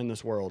tension in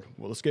this world.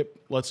 Well,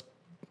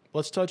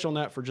 let's touch on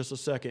that for just a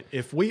second.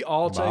 If we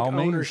all take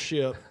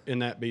ownership in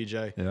that,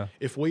 BJ,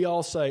 if we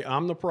all say,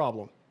 I'm the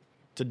problem,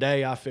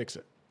 today I fix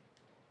it,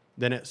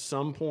 then at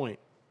some point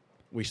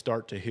we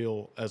start to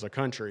heal as a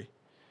country.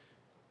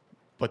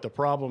 But the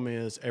problem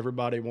is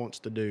everybody wants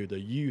to do the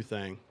you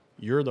thing.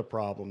 You're the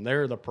problem.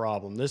 They're the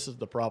problem. This is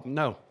the problem.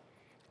 No.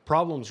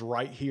 Problem's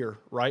right here,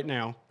 right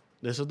now.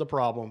 This is the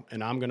problem,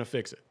 and I'm going to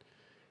fix it.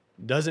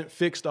 Doesn't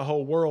fix the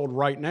whole world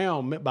right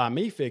now by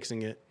me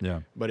fixing it.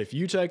 Yeah. But if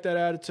you take that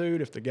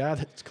attitude, if the guy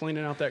that's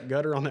cleaning out that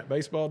gutter on that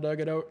baseball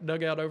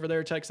dugout over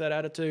there takes that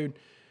attitude,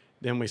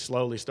 then we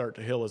slowly start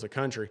to heal as a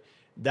country.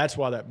 That's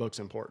why that book's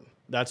important.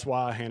 That's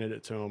why I handed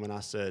it to him and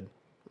I said,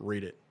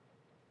 read it.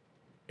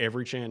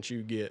 Every chance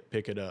you get,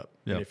 pick it up.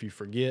 Yep. And if you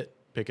forget,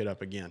 pick it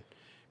up again.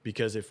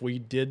 Because if we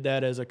did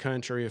that as a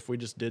country, if we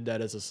just did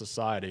that as a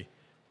society,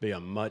 it'd be a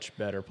much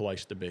better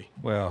place to be.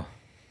 Well,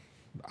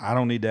 I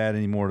don't need to add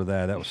any more to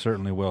that. That was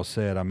certainly well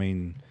said. I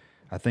mean,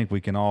 I think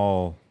we can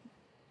all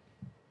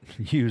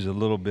use a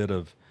little bit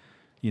of,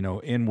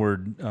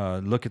 inward,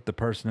 look at the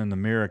person in the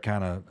mirror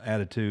kind of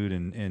attitude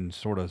and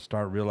sort of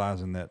start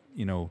realizing that,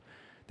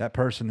 that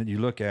person that you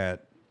look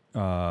at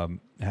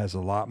has a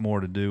lot more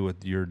to do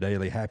with your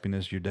daily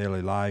happiness, your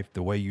daily life,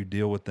 the way you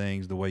deal with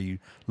things, the way you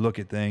look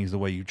at things, the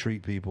way you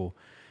treat people.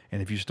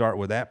 And if you start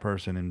with that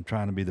person and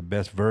trying to be the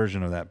best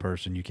version of that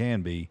person you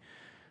can be,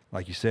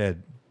 like you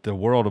said, the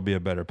world will be a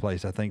better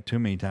place. I think too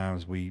many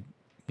times we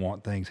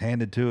want things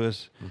handed to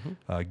us,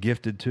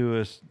 gifted to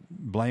us,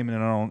 blaming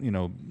it on,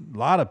 a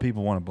lot of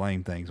people want to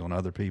blame things on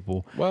other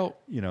people. Well,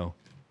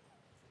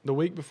 the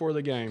week before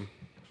the game,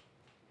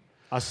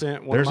 I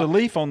sent There's a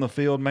leaf on the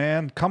field,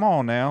 man. Come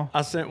on now.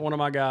 I sent one of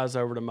my guys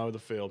over to mow the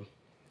field,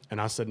 and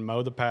I said,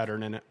 mow the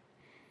pattern in it.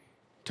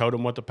 Told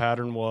him what the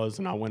pattern was,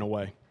 and I went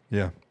away.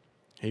 Yeah.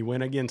 He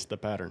went against the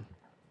pattern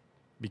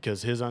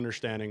because his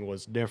understanding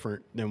was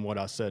different than what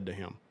I said to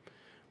him.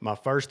 My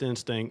first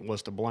instinct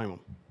was to blame him,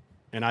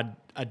 and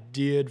I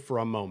did for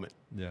a moment.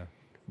 Yeah.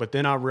 But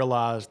then I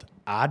realized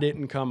I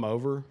didn't come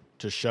over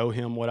to show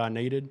him what I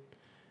needed.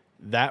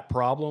 That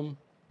problem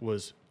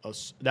was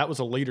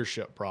a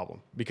leadership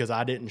problem because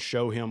I didn't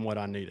show him what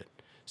I needed.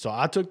 So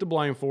I took the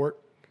blame for it.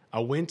 I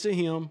went to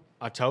him.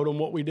 I told him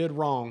what we did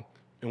wrong,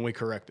 and we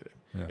corrected it.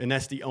 Yeah. And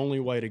that's the only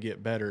way to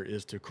get better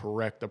is to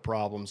correct the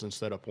problems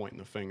instead of pointing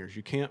the fingers.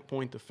 You can't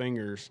point the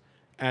fingers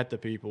at the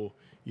people.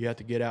 You have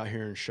to get out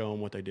here and show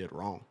them what they did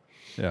wrong.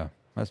 Yeah,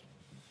 that's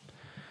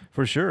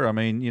for sure. I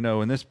mean,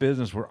 in this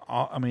business,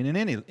 in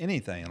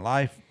anything in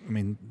life,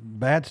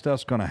 bad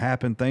stuff's going to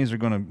happen. Things are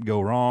going to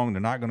go wrong.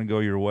 They're not going to go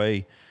your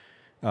way.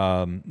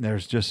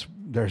 There's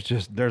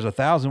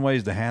 1,000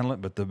 ways to handle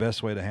it, but the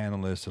best way to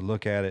handle it is to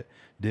look at it,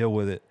 deal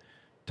with it,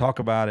 talk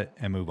about it,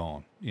 and move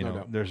on.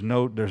 There's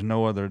no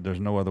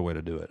other way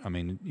to do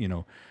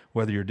it.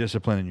 Whether you're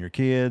disciplining your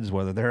kids,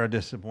 whether they're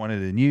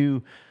disappointed in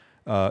you,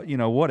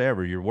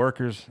 whatever, your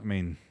workers.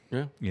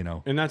 Yeah.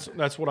 And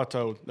that's what I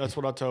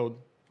told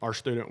our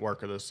student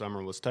worker this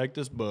summer was take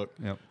this book,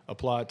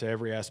 apply it to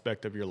every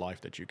aspect of your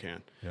life that you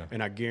can. Yeah.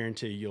 And I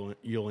guarantee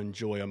you'll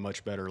enjoy a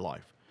much better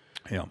life.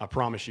 Yeah. I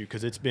promise you,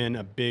 because it's been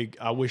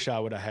I wish I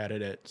would have had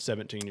it at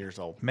 17 years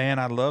old. Man,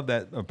 I love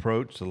that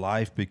approach to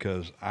life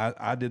because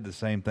I did the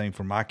same thing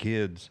for my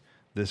kids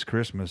this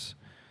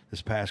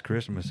past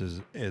Christmas,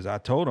 is I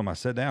told them, I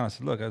sat down, I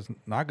said, look, there's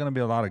not going to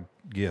be a lot of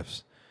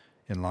gifts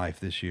in life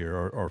this year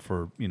or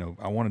for,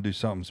 I want to do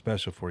something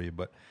special for you.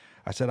 But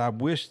I said, I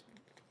wish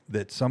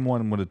that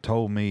someone would have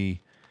told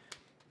me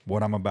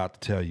what I'm about to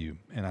tell you.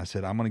 And I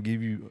said, I'm going to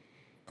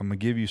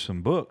give you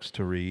some books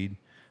to read,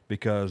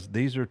 because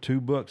these are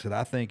two books that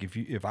I think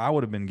if I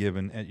would have been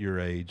given at your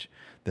age,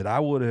 that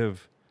it would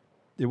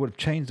have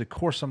changed the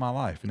course of my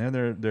life. And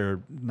then they're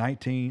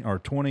 19 or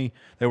 20.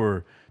 They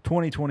were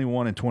 20,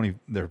 21, and 20.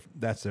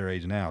 That's their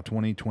age now,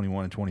 20,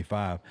 21, and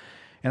 25.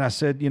 And I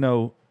said,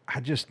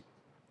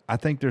 I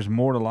think there's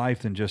more to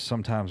life than just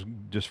sometimes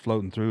just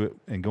floating through it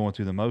and going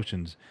through the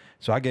motions.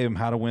 So I gave them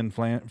How to Win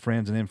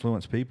Friends and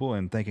Influence People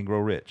and Think and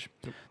Grow Rich.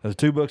 Those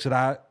two books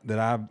that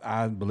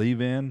I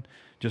believe in,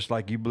 just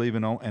like you believe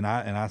in, and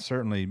I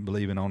certainly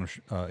believe in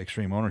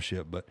extreme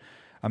ownership. But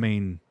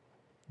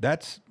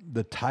that's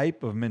the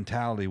type of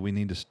mentality we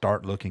need to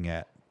start looking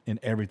at in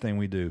everything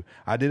we do.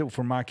 I did it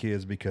for my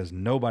kids because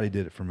nobody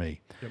did it for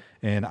me. Yep.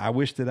 And I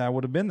wish that I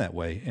would have been that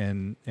way.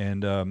 And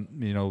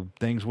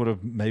things would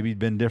have maybe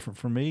been different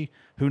for me.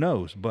 Who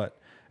knows? But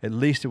at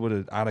least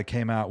I'd have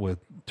came out with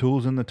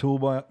tools in the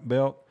tool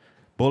belt,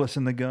 bullets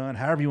in the gun,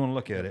 however you want to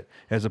look at it,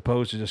 as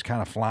opposed to just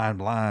kind of flying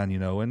blind,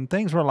 and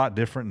things were a lot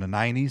different in the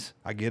 90s.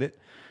 I get it.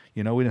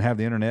 We didn't have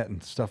the internet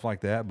and stuff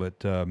like that, but,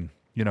 But,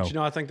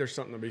 I think there's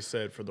something to be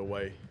said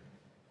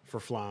for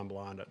flying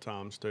blind at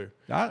times too.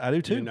 I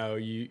do too.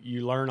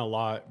 You learn a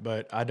lot,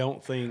 but I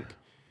don't think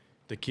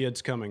the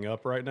kids coming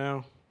up right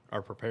now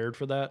are prepared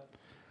for that.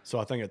 So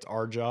I think it's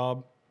our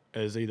job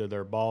as either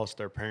their boss,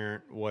 their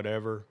parent,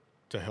 whatever,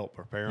 to help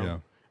prepare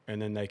them,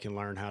 and then they can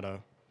learn how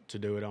to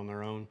do it on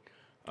their own.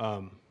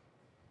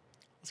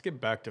 Let's get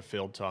back to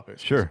field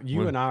topics. Sure.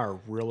 You and I are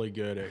really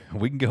good at.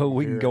 We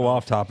can go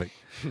off topic.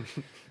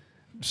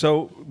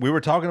 So we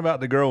were talking about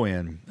the grow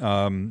in.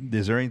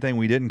 Is there anything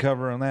we didn't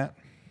cover on that?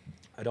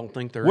 I don't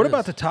think there is. What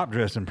about the top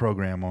dressing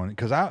program on it?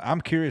 Because I'm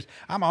curious.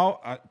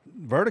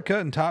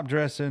 Verticutting, top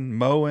dressing,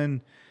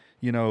 mowing.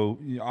 You know,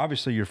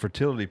 obviously your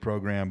fertility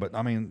program, but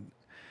I mean,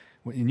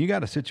 when you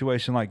got a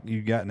situation like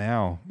you got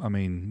now, I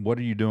mean, what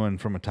are you doing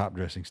from a top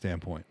dressing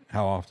standpoint?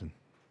 How often?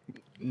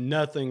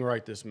 Nothing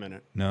right this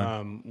minute.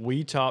 No.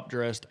 We top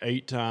dressed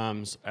 8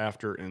 times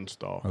after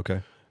install.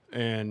 Okay.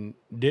 And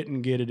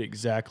didn't get it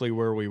exactly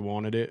where we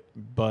wanted it,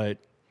 but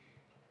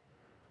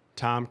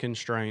time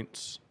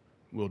constraints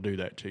will do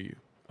that to you.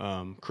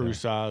 Crew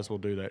size will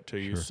do that to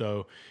you.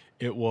 So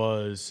it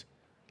was,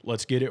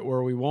 let's get it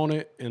where we want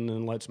it, and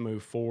then let's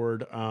move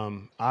forward.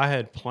 I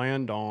had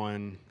planned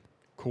on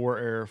core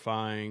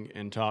aerifying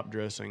and top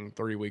dressing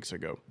 3 weeks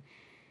ago,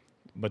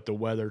 but the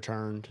weather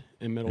turned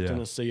in Middle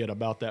Tennessee at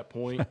about that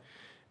point,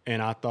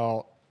 and I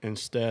thought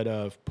instead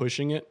of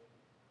pushing it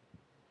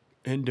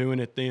and doing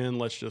it then,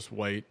 let's just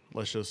wait.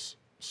 Let's just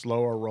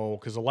slow our roll,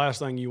 because the last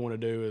thing you want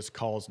to do is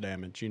cause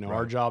damage. You know,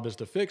 our job is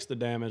to fix the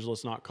damage.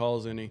 Let's not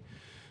cause any.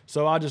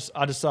 So I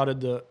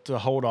decided to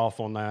hold off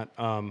on that.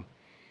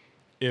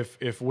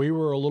 If we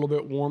were a little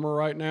bit warmer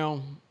right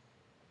now,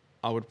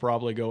 I would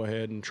probably go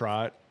ahead and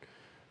try it.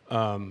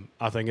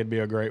 I think it'd be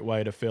a great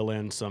way to fill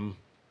in some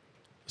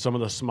of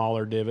the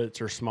smaller divots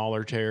or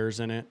smaller tears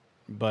in it.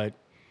 But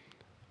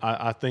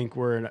I think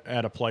we're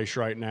at a place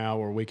right now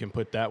where we can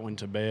put that one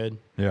to bed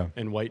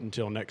and wait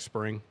until next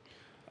spring,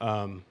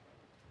 and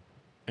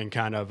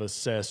kind of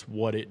assess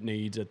what it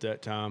needs at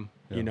that time.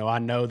 Yeah. You know, I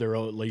know there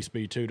will at least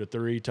be 2 to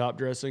 3 top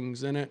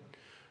dressings in it.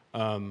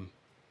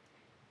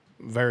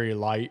 Very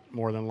light,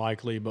 more than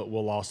likely, but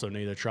we'll also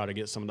need to try to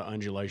get some of the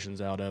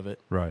undulations out of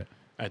it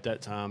at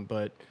that time.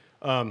 But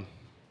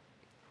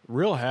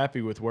real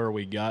happy with where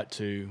we got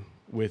to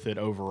with it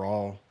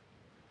overall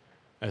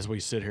as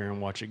we sit here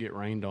and watch it get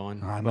rained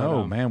on. I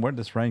know, man. Where did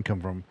this rain come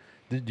from?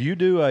 Did you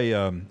do I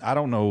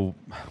don't know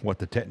what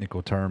the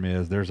technical term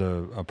is. There's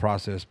a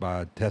process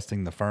by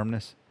testing the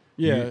firmness.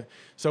 Yeah.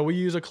 So we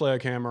use a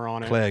Clegg hammer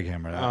on it. Clegg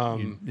hammer.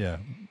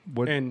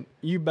 And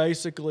you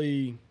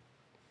basically,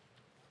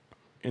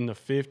 in the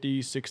 50s,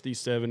 60s,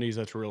 70s,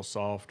 that's real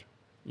soft.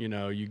 You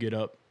know, you get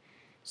up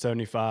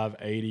 75,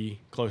 80,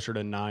 closer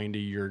to 90,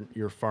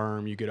 you're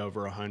firm. You get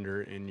over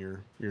 100 and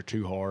you're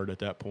too hard at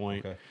that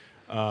point. Okay.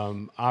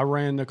 I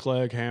ran the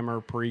Clegg hammer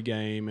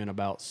pregame in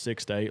about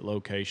 6 to 8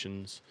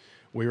 locations.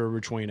 We were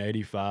between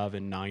 85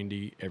 and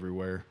 90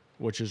 everywhere,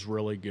 which is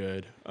really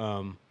good.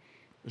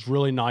 It's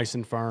really nice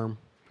and firm.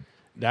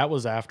 That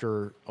was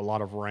after a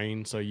lot of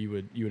rain, so you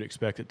would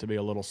expect it to be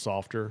a little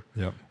softer.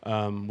 Yep.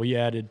 We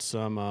added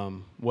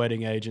some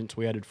wetting agents.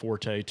 We added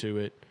Forte to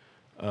it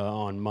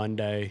on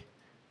Monday.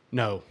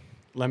 No,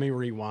 let me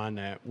rewind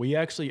that. We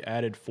actually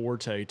added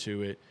Forte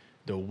to it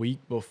the week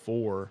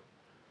before.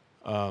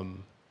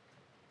 And,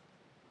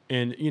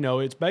 you know,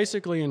 it's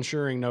basically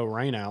ensuring no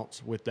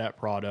rainouts with that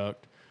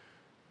product,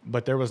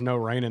 but there was no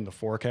rain in the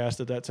forecast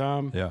at that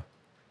time. Yeah.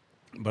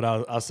 But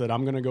I said,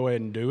 I'm going to go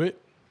ahead and do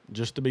it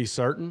just to be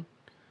certain.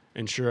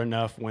 And sure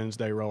enough,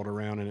 Wednesday rolled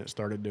around and it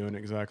started doing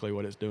exactly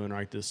what it's doing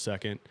right this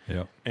second.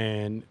 Yeah.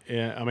 And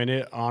I mean,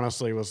 it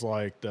honestly was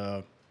like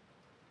the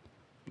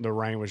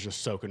rain was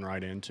just soaking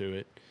right into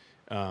it.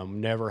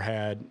 Never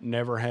had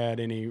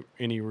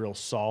any real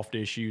soft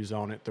issues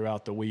on it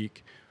throughout the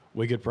week.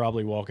 We could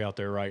probably walk out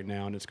there right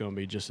now and it's going to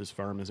be just as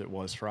firm as it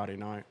was Friday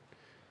night.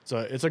 So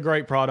it's a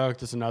great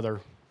product. It's another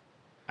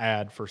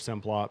ad for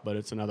Simplot, but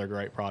it's another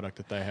great product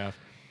that they have.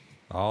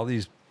 All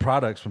these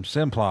products from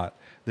Simplot,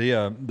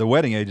 the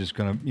wetting agent is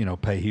going to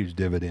pay huge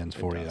dividends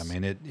for you. I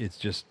mean, it's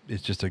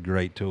just a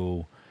great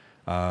tool.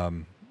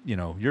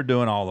 You're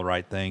doing all the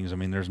right things. I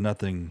mean, there's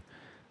nothing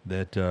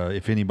that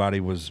if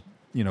anybody was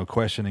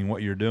questioning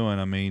what you're doing,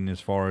 I mean,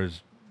 as far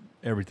as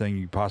everything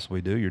you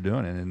possibly do, you're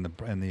doing it,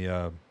 and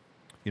the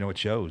it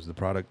shows. The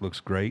product looks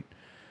great.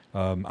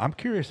 I'm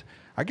curious.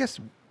 I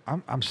guess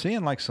I'm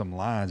seeing like some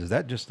lines. Is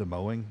that just the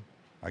mowing?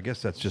 I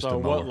guess that's just a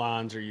mower. So what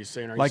lines are you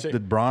seeing? Like the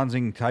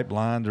bronzing type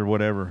lines or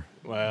whatever?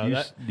 Well,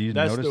 that's the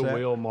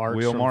wheel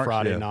marks from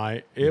Friday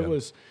night. It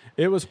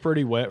was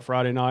pretty wet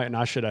Friday night, and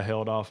I should have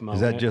held off mowing.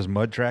 Is that just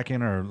mud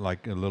tracking or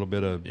like a little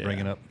bit of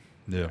bringing up?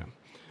 Yeah.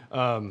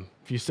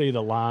 If you see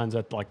the lines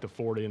at like the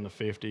 40 and the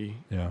 50,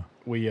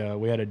 we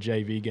had a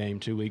JV game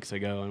 2 weeks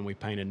ago, and we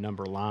painted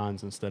number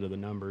lines instead of the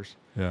numbers.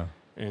 Yeah.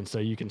 And so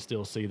you can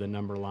still see the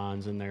number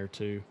lines in there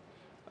too.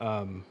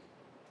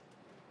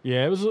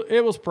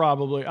 It was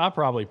probably, I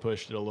probably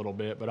pushed it a little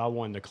bit, but I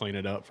wanted to clean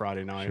it up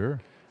Friday night.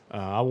 Sure.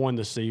 I wanted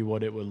to see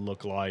what it would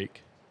look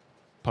like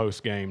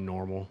post-game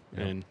normal.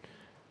 Yep.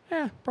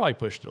 And probably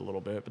pushed it a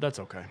little bit, but that's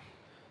okay.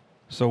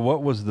 So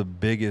what was the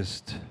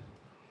biggest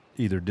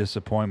either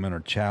disappointment or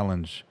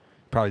challenge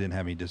probably didn't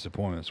have any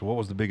disappointments. So what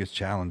was the biggest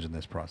challenge in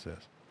this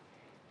process?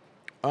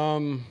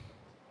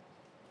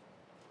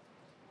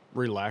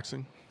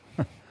 Relaxing.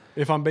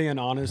 If I'm being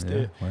honest,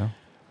 there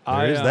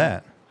is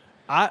that.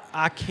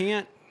 I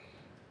can't.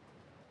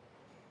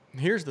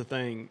 Here's the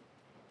thing.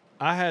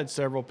 I had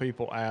several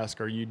people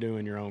ask, "Are you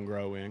doing your own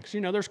grow-in?" Because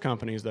there's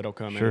companies that'll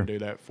come in and do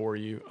that for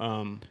you.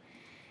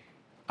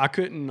 I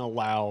couldn't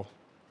allow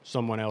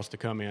someone else to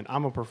come in.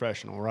 I'm a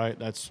professional, right?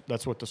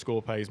 That's what the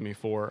school pays me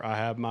for. I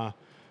have my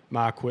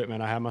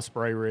equipment. I have my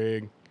spray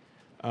rig.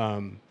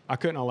 I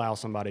couldn't allow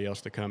somebody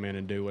else to come in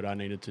and do what I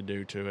needed to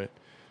do to it.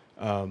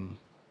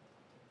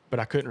 But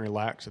I couldn't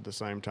relax at the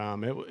same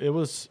time. It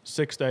was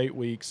 6 to 8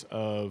 weeks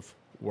of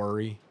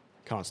worry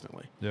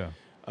constantly. Yeah.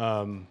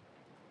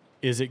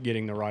 Is it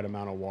getting the right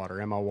amount of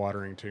water? Am I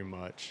watering too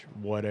much?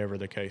 Whatever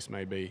the case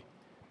may be.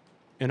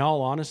 In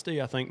all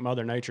honesty, I think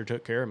Mother Nature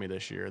took care of me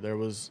this year. There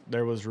was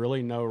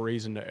really no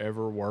reason to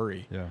ever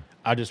worry. Yeah.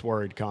 I just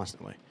worried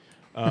constantly.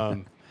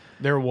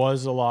 There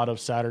was a lot of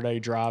Saturday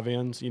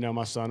drive-ins.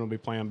 My son would be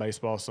playing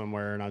baseball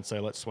somewhere, and I'd say,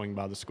 let's swing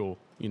by the school.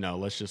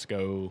 Let's just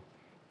go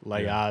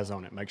lay eyes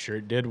on it, make sure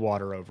it did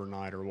water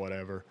overnight or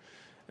whatever.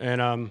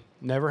 And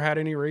never had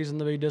any reason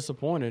to be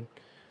disappointed.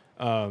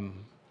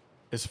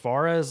 As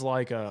far as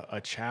like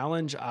a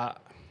challenge,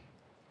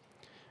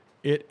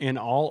 it in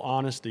all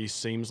honesty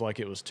seems like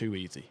it was too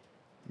easy.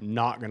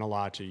 Not going to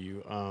lie to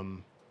you.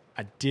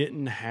 I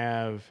didn't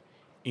have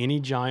any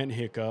giant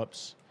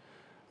hiccups.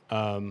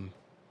 And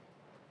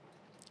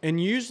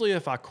usually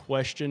if I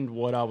questioned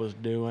what I was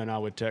doing, I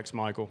would text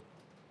Michael.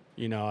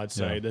 I'd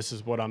say, this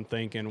is what I'm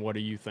thinking. What are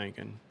you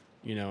thinking?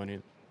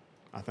 And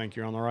I think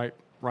you're on the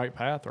right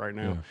path right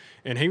now. Yeah.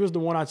 And he was the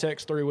one I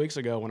texted 3 weeks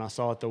ago when I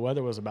saw that the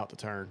weather was about to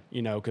turn,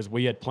 because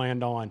we had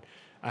planned on,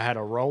 I had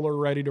a roller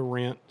ready to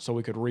rent so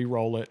we could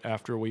re-roll it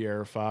after we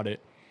aerified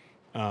it.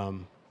 I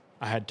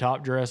had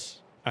top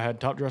dress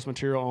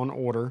material on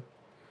order,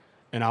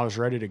 and I was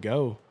ready to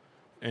go.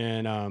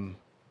 And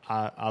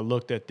I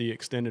looked at the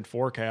extended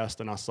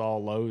forecast and I saw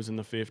lows in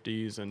the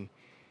 50s, and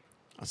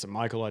I said,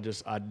 Michael,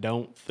 I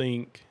don't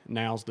think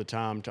now's the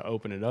time to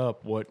open it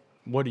up. What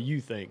do you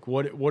think?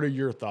 What are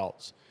your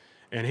thoughts?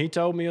 And he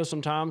told me of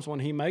some times when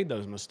he made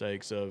those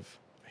mistakes of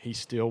he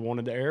still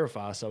wanted to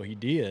aerify, so he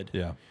did.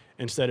 Yeah.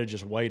 Instead of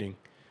just waiting.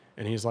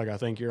 And he's like, I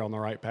think you're on the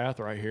right path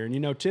right here.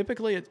 And,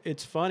 typically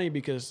it's funny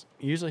because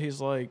usually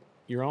he's like,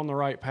 you're on the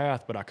right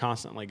path, but I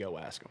constantly go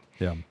ask him.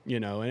 Yeah.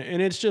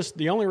 And it's just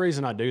the only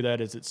reason I do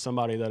that is it's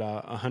somebody that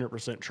I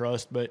 100%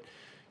 trust. But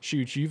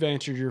shoot, you've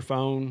answered your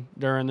phone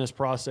during this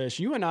process.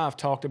 You and I have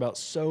talked about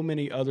so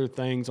many other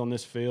things on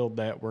this field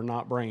that we're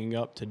not bringing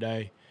up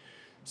today.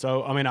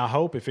 So, I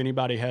hope if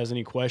anybody has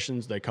any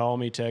questions, they call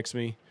me, text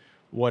me,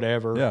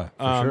 whatever. Yeah,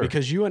 for sure.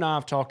 Because you and I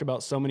have talked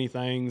about so many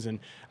things, and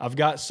I've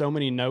got so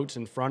many notes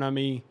in front of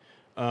me.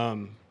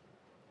 I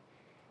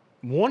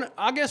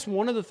guess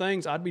one of the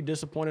things I'd be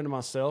disappointed in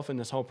myself in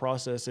this whole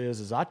process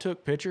is I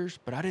took pictures,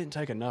 but I didn't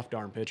take enough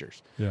darn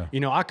pictures. Yeah.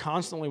 I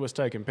constantly was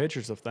taking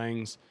pictures of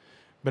things,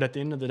 but at the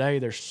end of the day,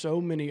 there's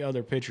so many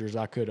other pictures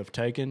I could have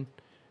taken,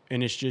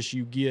 and it's just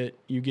you get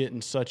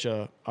in such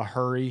a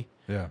hurry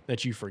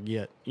that you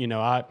forget.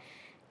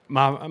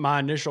 My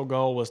initial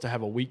goal was to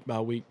have a week by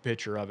week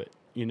picture of it,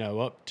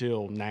 up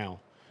till now,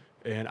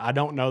 and I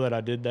don't know that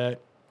I did that.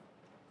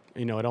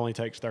 It only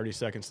takes 30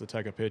 seconds to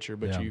take a picture,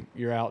 but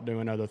you're out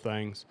doing other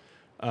things.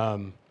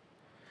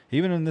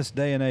 Even in this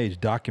day and age,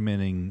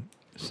 documenting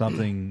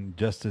something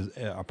just as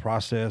a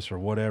process or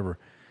whatever,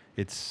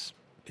 it's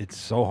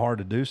so hard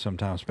to do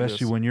sometimes,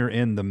 especially when you're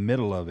in the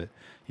middle of it.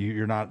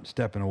 You're not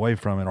stepping away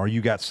from it, or you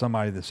got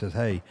somebody that says,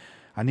 hey,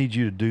 I need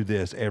you to do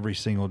this every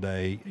single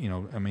day.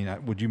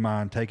 Would you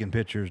mind taking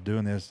pictures,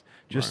 doing this,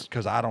 just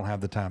because I don't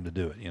have the time to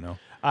do it,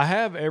 I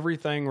have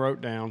everything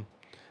wrote down,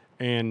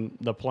 and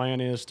the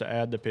plan is to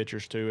add the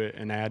pictures to it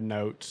and add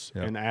notes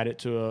and add it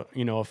to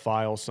a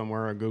file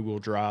somewhere, a Google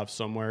Drive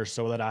somewhere,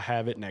 so that I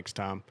have it next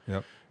time.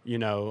 Yep.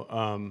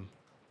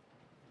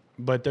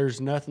 But there's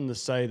nothing to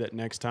say that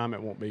next time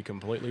it won't be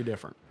completely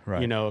different.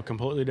 Right. A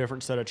completely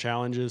different set of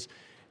challenges.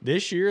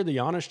 This year, the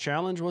honest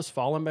challenge was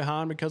falling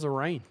behind because of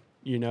rain.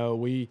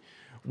 We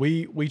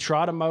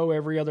try to mow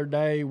every other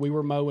day. We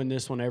were mowing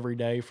this one every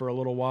day for a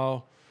little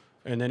while,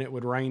 and then it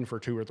would rain for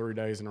 2 or 3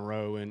 days in a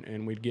row,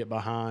 and we'd get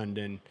behind.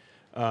 And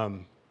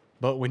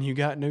but when you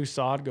got new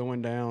sod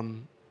going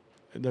down,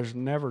 there's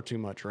never too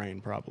much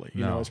rain. Probably,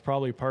 it's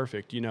probably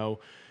perfect.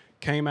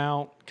 Came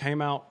out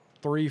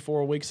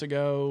 3-4 weeks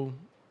ago.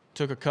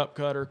 Took a cup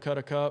cutter, cut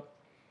a cup,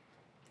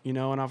 and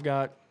I've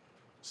got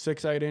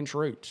 6-8 inch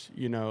roots.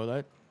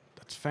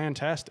 That's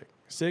fantastic.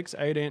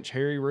 6-8 inch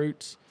hairy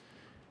roots.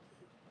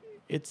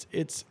 This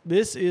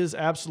was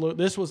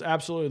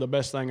absolutely the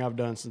best thing I've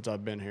done since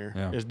I've been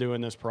here, is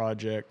doing this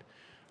project.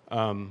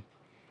 I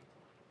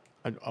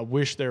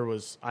wish there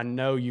was, I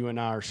know you and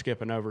I are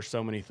skipping over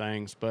so many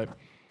things, but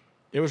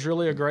it was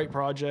really a great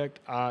project.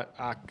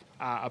 I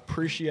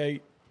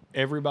appreciate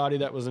everybody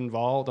that was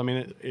involved.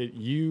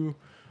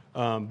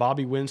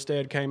 Bobby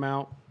Winstead came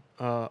out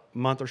a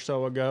month or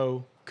so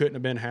ago. Couldn't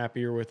have been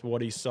happier with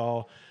what he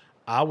saw.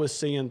 I was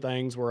seeing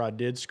things where I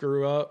did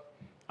screw up.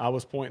 I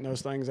was pointing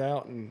those things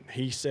out, and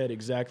he said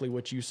exactly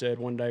what you said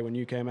one day when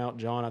you came out,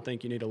 John, I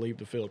think you need to leave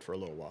the field for a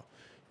little while.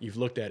 You've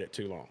looked at it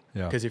too long.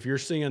 Because if you're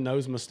seeing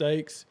those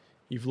mistakes,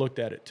 you've looked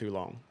at it too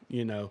long.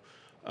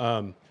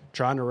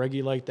 Trying to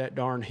regulate that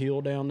darn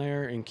heel down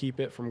there and keep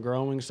it from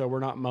growing so we're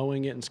not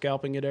mowing it and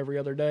scalping it every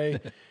other day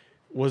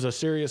was a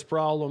serious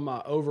problem.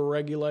 I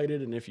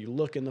over-regulated, and if you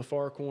look in the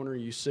far corner,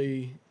 you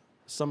see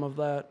some of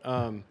that.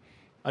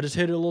 I just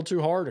hit it a little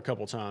too hard a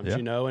couple times,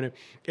 and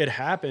it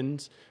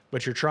happens,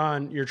 but you're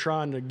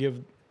trying to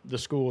give the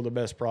school the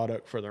best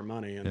product for their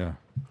money, and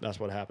that's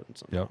what happens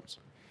sometimes.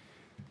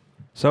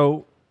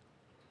 So,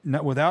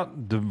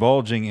 without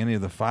divulging any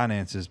of the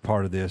finances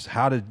part of this,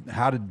 how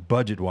did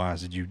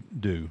budget-wise did you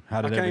do?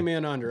 I came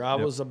in under. I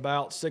was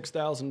about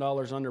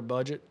 $6,000 under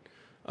budget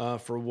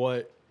for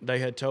what they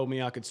had told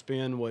me I could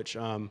spend, which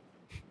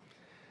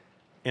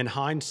in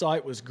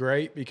hindsight was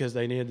great because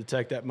they needed to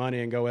take that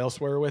money and go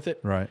elsewhere with it.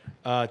 Right.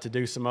 To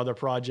do some other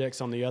projects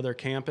on the other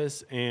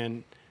campus,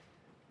 and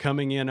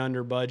coming in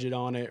under budget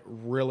on it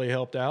really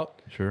helped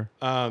out. Sure.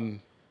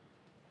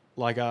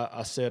 Like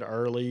I said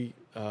early,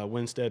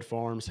 Winstead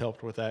Farms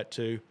helped with that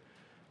too.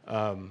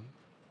 That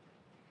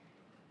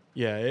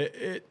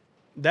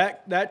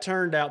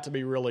turned out to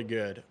be really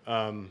good.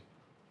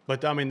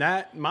 But I mean,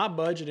 my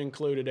budget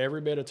included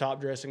every bit of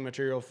top dressing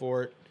material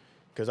for it,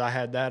 because I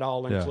had that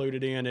all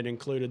included in. It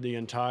included the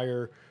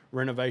entire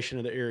renovation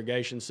of the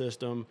irrigation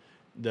system,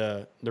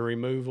 the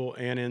removal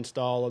and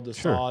install of the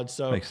sod.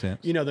 So, makes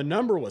sense. The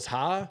number was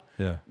high.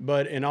 Yeah.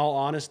 But in all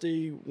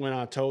honesty, when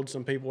I told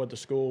some people at the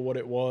school what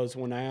it was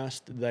when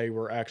asked, they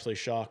were actually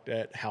shocked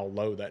at how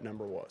low that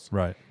number was.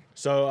 Right.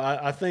 So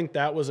I think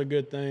that was a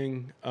good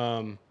thing.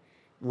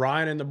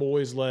 Ryan and the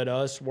boys let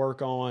us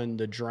work on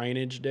the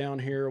drainage down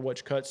here,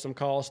 which cuts some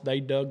costs. They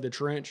dug the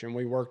trench and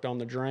we worked on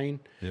the drain.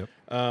 Yep.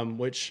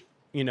 Which,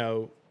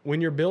 when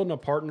you're building a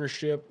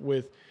partnership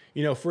with,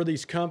 for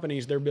these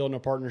companies, they're building a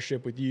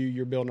partnership with you.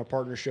 You're building a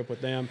partnership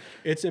with them.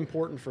 It's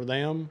important for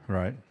them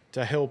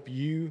to help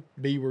you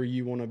be where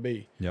you want to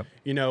be. Yep.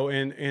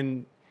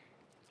 And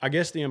I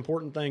guess the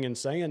important thing in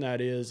saying that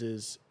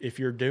is if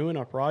you're doing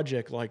a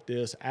project like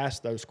this,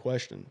 ask those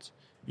questions.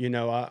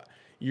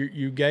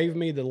 You gave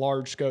me the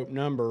large scope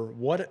number.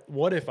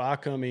 What if I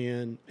come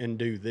in and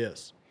do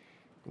this?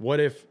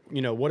 What if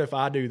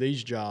I do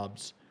these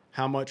jobs?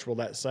 How much will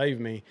that save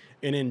me?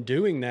 And in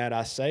doing that,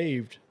 I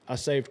saved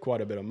quite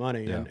a bit of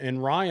money. Yeah.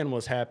 And Ryan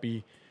was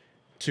happy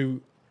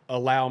to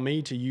allow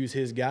me to use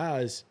his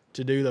guys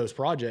to do those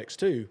projects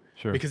too.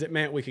 Sure. Because it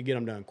meant we could get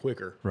them done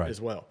quicker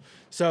as well.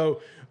 So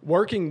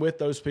working with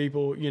those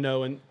people,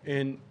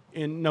 and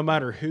no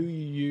matter who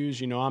you use,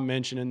 I'm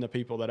mentioning the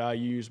people that I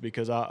use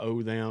because I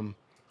owe them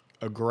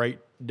a great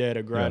debt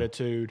of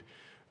gratitude.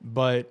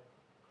 But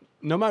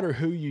no matter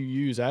who you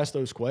use, ask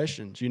those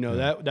questions.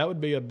 That would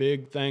be a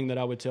big thing that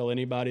I would tell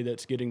anybody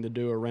that's getting to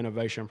do a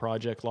renovation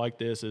project like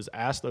this is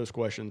ask those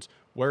questions.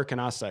 Where can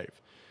I save?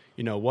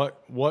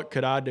 What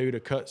could I do to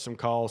cut some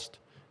cost?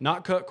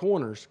 Not cut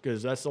corners,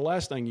 because that's the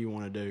last thing you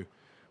want to do.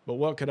 But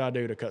what could I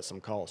do to cut some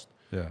cost?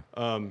 Yeah.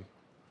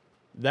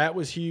 That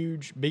was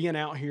huge. Being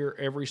out here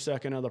every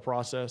second of the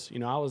process.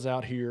 I was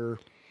out here.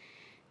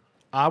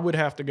 I would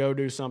have to go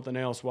do something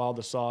else while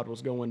the sod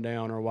was going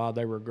down or while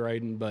they were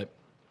grading, but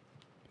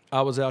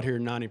I was out here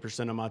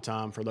 90% of my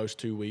time for those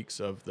 2 weeks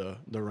of the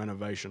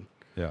renovation.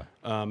 Yeah.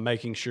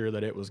 Making sure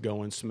that it was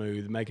going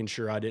smooth, making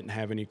sure I didn't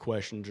have any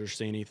questions or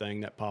see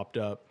anything that popped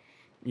up,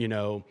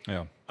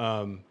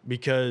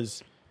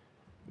 because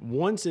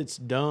once it's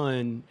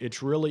done,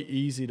 it's really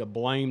easy to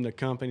blame the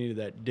company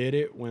that did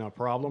it when a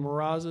problem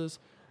arises.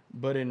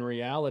 But in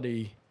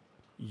reality,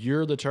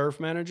 you're the turf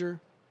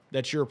manager.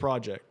 That's your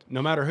project.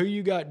 No matter who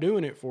you got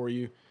doing it for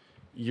you,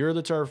 you're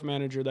the turf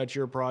manager. That's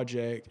your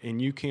project.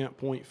 And you can't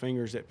point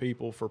fingers at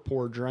people for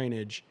poor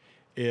drainage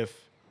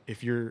if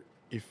you're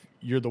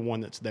the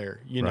one that's there,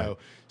 know.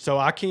 So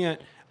I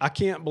can't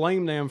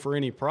blame them for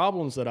any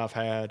problems that I've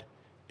had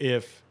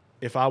if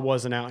I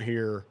wasn't out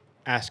here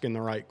asking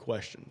the right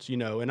questions,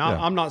 and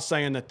I'm not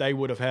saying that they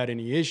would have had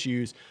any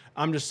issues.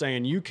 I'm just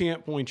saying you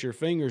can't point your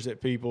fingers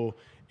at people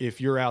if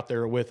you're out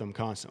there with them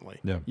constantly.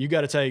 Yeah. You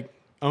got to take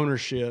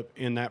ownership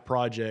in that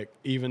project,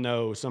 even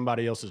though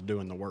somebody else is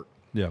doing the work.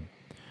 Yeah.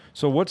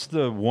 So what's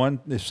the one,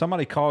 if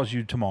somebody calls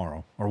you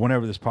tomorrow or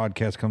whenever this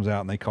podcast comes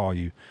out and they call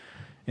you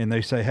and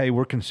they say, hey,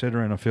 we're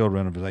considering a field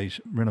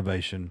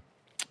renovation,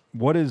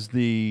 what's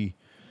the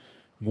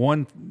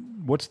one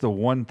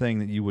thing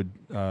that you would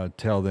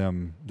tell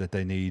them that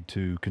they need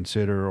to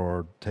consider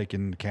or take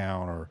into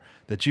account, or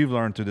that you've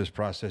learned through this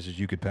process as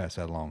you could pass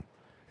that along?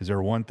 Is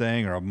there one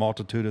thing or a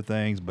multitude of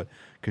things, but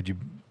could you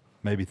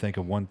maybe think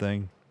of one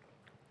thing?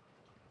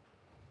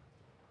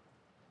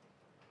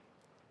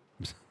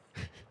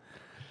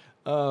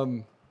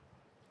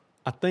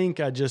 I think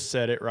I just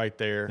said it right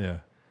there. Yeah.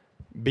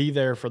 Be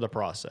there for the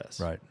process.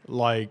 Right.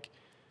 Like,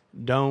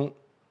 don't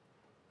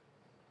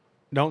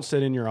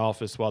sit in your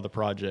office while the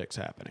project's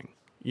happening.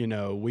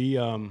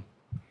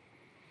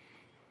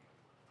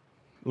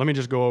 let me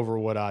just go over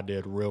what I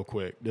did real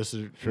quick. This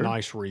is a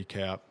nice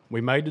recap.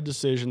 We made the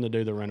decision to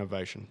do the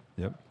renovation.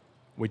 Yep.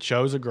 We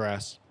chose a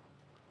grass.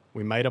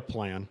 We made a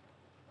plan,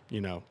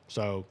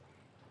 So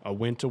I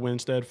went to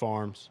Winstead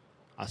Farms.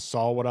 I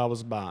saw what I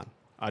was buying.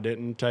 I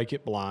didn't take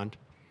it blind.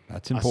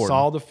 That's important. I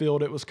saw the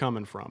field it was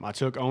coming from. I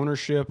took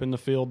ownership in the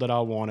field that I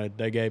wanted.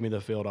 They gave me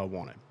the field I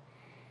wanted.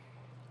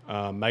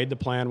 Made the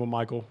plan with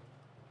Michael.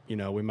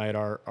 We made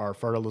our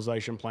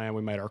fertilization plan.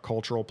 We made our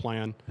cultural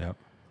plan. Yep.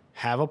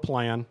 Have a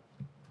plan.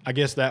 I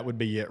guess that would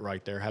be it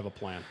right there. Have a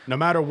plan. No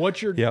matter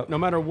what no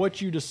matter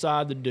what you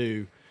decide to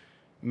do,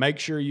 make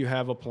sure you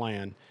have a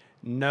plan.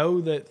 Know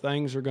that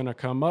things are going to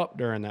come up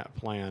during that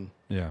plan.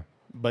 Yeah.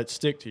 But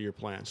stick to your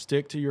plan.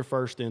 Stick to your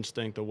first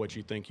instinct of what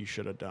you think you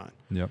should have done.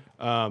 Yep.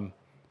 I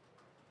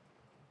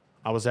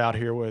was out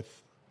here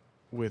with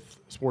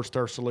Sports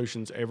Turf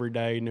Solutions every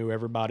day, knew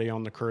everybody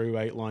on the crew,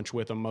 ate lunch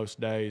with them most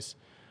days,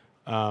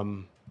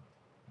 and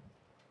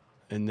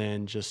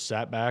then just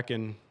sat back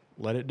and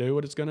let it do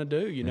what it's going to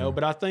do,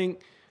 But I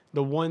think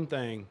the one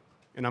thing,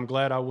 and I'm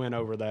glad I went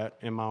over that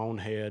in my own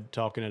head,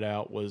 talking it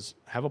out, was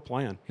have a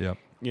plan. Yep.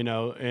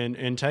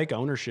 And take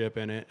ownership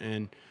in it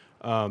and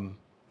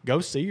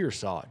go see your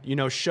sod.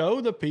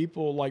 Show the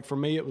people, like for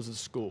me, it was a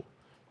school.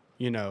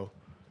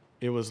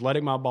 It was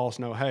letting my boss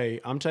know,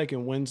 hey, I'm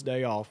taking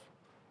Wednesday off.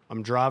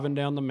 I'm driving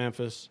down to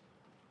Memphis.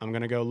 I'm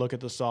going to go look at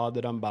the sod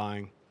that I'm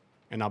buying,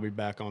 and I'll be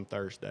back on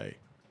Thursday.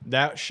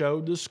 That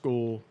showed the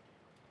school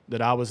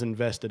that I was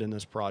invested in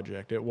this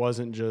project. It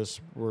wasn't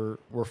just we're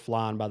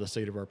flying by the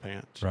seat of our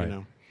pants,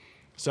 right.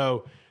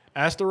 So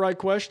ask the right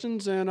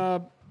questions and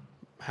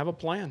have a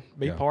plan.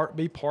 Be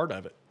part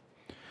of it.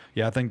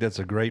 Yeah, I think that's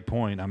a great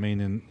point. I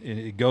mean, and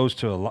it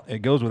goes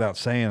without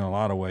saying in a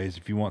lot of ways.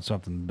 If you want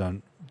something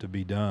done to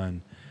be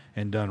done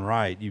and done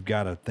right, you've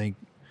got to think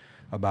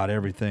about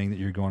everything that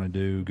you're going to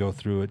do, go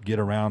through it, get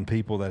around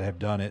people that have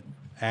done it,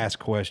 ask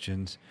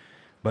questions,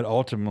 but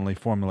ultimately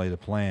formulate a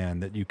plan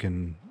that you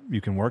can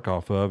work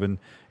off of and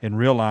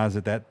realize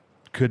that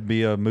could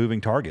be a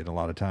moving target a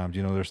lot of times.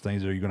 There's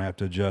things that you're going to have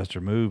to adjust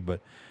or move, but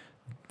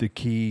the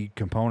key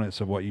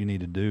components of what you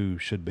need to do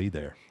should be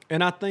there.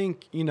 And I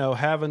think,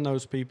 having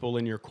those people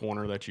in your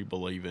corner that you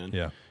believe in.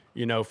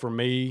 Yeah. For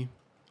me,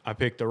 I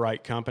picked the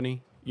right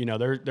company.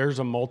 There's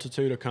a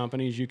multitude of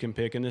companies you can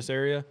pick in this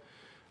area.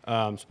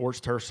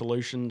 Sports Turf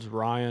Solutions,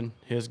 Ryan,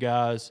 his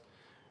guys,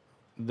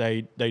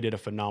 they did a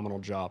phenomenal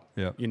job.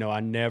 Yeah.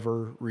 I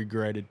never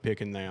regretted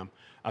picking them.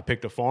 I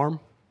picked a farm.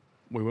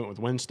 We went with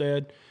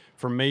Winstead.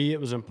 For me, it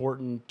was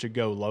important to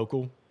go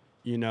local.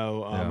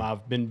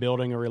 I've been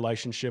building a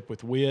relationship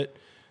with Witt.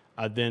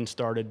 I then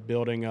started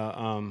building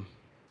a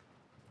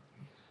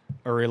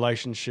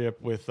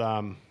relationship with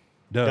Doug.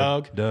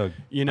 I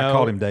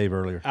called him Dave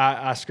earlier.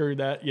 I screwed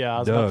that. Yeah, I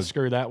was about to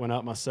screw that one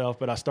up myself.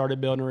 But I started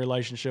building a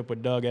relationship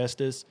with Doug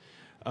Estes.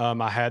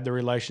 I had the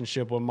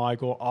relationship with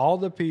Michael. All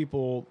the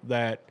people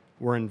that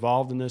were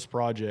involved in this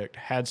project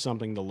had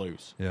something to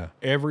lose. Yeah.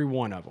 Every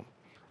one of them.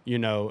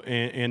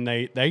 And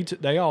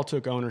they all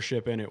took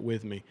ownership in it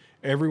with me.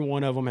 Every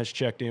one of them has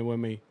checked in with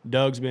me.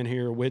 Doug's been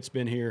here. Witt's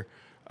been here.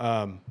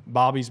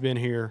 Bobby's been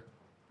here.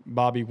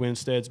 Bobby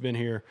Winstead's been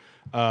here.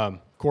 Of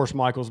course,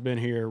 Michael's been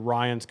here.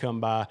 Ryan's come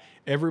by.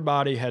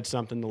 Everybody had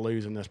something to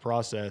lose in this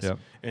process,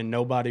 and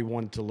nobody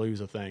wanted to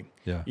lose a thing.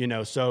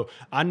 Yeah. So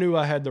I knew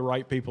I had the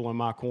right people in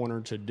my corner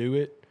to do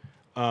it.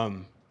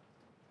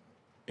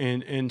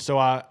 And so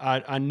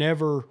I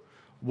never,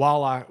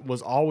 while I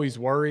was always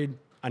worried,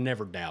 I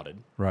never doubted.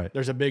 Right.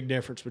 There's a big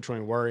difference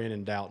between worrying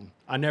and doubting.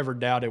 I never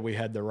doubted we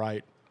had the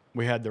right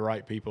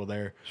people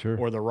there, sure,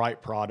 or the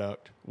right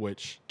product,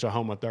 which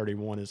Tahoma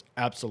 31 is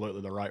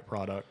absolutely the right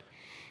product.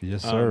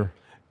 Yes, sir.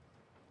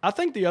 I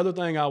think the other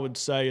thing I would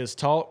say is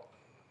talk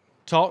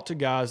to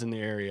guys in the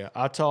area.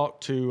 I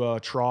talked to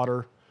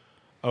Trotter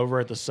over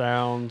at the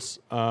Sounds.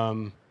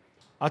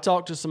 I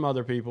talked to some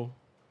other people,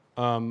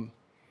 and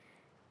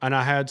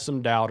I had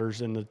some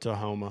doubters in the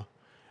Tahoma.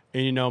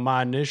 And,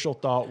 my initial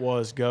thought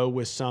was go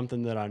with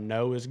something that I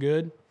know is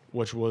good,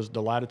 which was the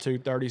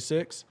Latitude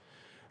 36.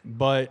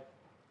 But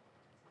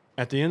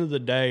at the end of the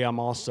day,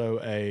 I'm also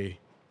a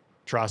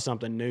try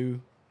something new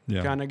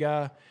kind of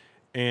guy.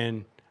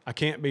 And I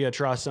can't be a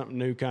try something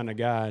new kind of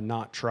guy and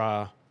not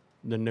try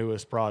the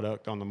newest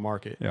product on the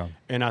market. Yeah.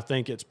 And I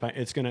think it's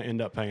going to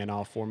end up paying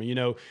off for me.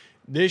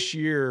 This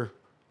year,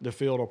 the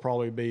field will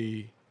probably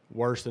be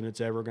worse than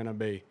it's ever going to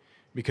be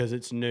because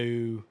it's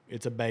new,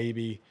 it's a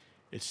baby,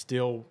 it's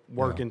still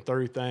working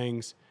through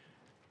things.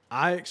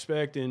 I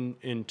expect in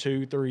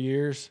 2-3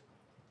 years,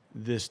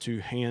 this to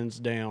hands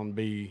down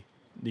be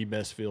the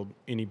best field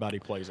anybody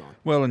plays on.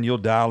 Well, and you'll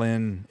dial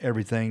in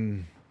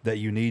everything that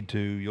you need to.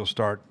 You'll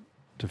start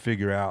to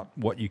figure out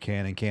what you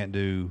can and can't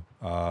do.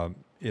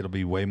 It'll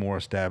be way more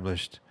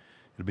established.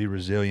 It'll be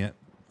resilient.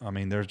 I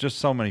mean, there's just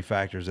so many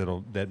factors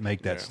that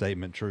make that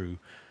statement true.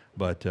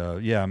 But,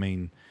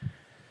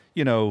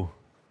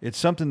 it's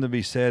something to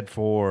be said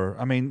for,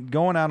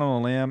 going out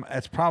on a limb,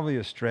 it's probably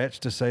a stretch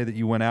to say that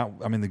you went out.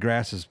 I mean, the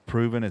grass is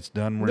proven. It's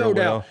done real well.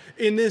 No doubt.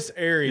 In this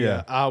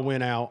area, I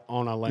went out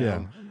on a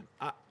limb.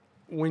 Yeah.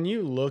 when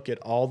you look at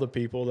all the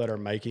people that are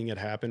making it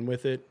happen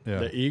with it,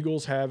 the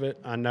Eagles have it.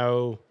 I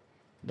know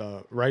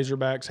the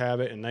Razorbacks have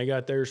it, and they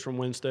got theirs from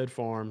Winstead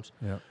Farms.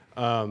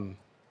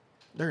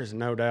 There is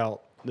no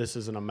doubt this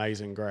is an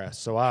amazing grass.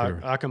 So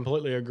I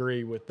completely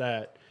agree with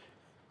that.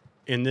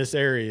 In this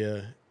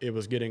area, it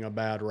was getting a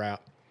bad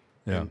rap.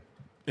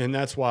 And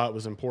that's why it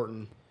was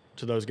important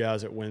to those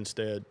guys at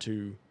Winstead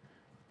to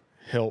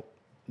help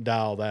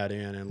dial that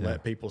in and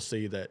let people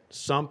see that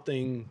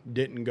something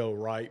didn't go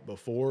right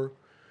before,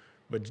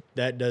 but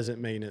that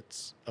doesn't mean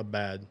it's a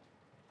bad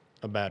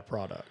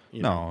product.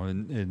 No,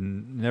 and it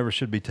never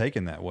should be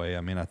taken that way.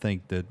 I mean, I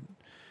think that,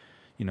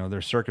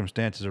 there's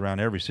circumstances around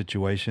every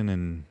situation,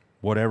 and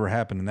whatever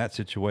happened in that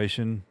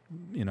situation,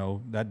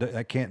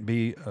 that can't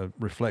be a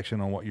reflection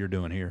on what you're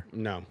doing here.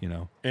 No.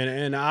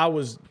 And I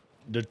was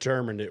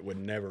determined it would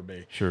never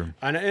be. Sure.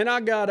 And I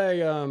got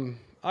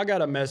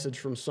a message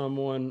from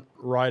someone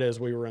right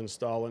as we were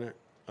installing it,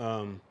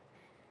 kind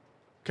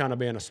of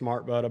being a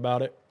smart butt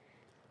about it.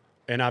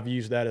 And I've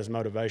used that as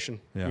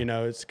motivation.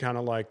 It's kind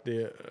of like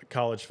the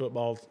college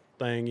football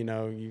thing.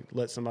 You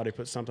let somebody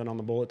put something on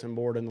the bulletin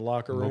board in the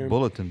locker room.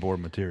 Bulletin board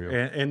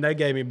material. And they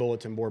gave me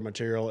bulletin board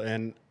material,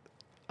 and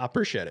I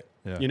appreciate it.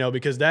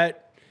 Because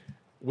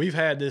we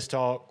had this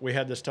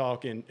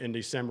talk in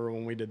December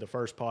when we did the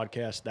first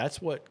podcast.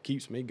 That's what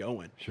keeps me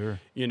going. Sure.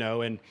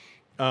 And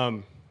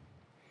I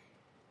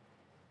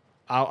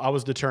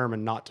was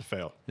determined not to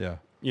fail. Yeah.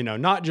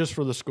 Not just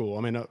for the school.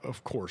 I mean,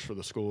 of course for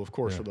the school, of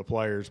course for the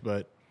players,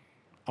 but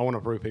I want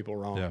to prove people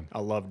wrong. Yeah. I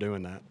love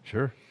doing that.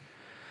 Sure.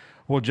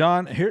 Well,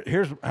 John,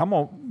 here's I'm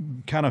gonna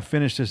kind of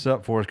finish this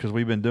up for us because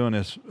we've been doing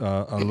this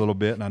a little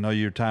bit, and I know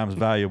your time's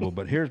valuable.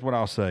 But here's what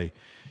I'll say: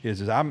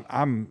 is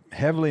I'm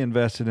heavily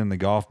invested in the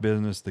golf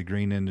business, the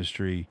green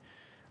industry.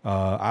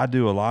 I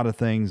do a lot of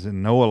things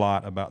and know a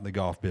lot about the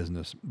golf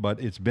business, but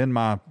it's been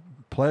my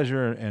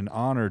pleasure and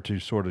honor to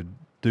sort of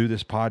do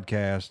this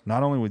podcast,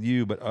 not only with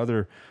you, but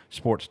other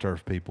sports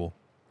turf people,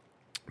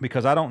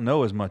 because I don't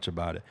know as much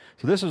about it.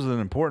 So this is an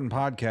important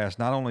podcast,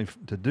 not only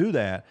to do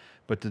that,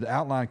 but to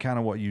outline kind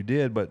of what you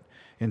did. But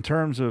in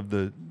terms of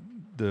the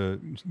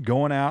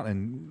going out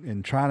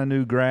and trying a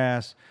new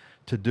grass,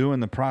 to doing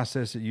the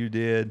process that you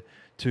did,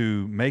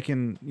 to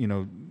making,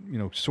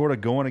 sort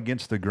of going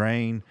against the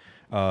grain,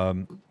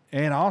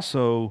 and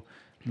also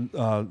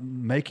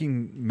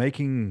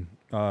making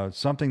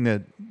something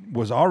that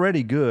was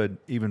already good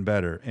even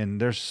better. And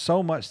there's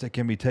so much that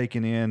can be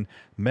taken in,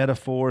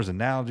 metaphors,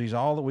 analogies,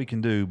 all that we can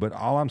do. But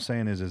all I'm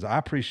saying is I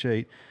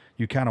appreciate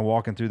you kind of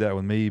walking through that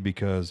with me,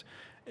 because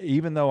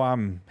even though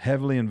I'm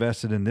heavily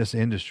invested in this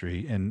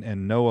industry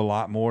and know a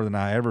lot more than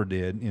I ever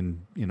did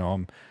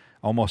I'm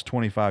almost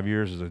 25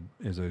 years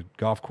as a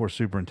golf course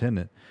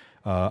superintendent,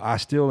 I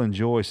still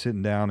enjoy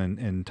sitting down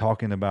and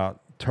talking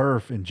about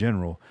turf in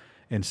general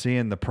and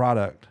seeing the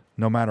product,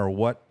 no matter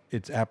what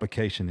its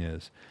application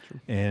is.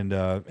 Sure.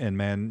 And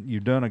man,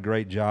 you've done a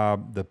great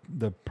job.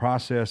 The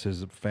process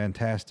is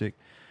fantastic.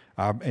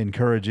 I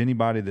encourage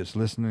anybody that's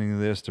listening to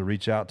this to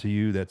reach out to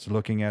you, that's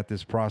looking at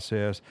this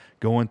process,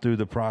 going through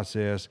the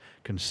process,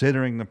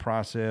 considering the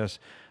process.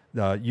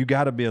 You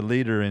got to be a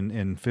leader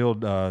in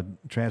field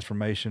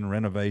transformation,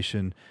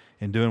 renovation,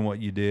 and doing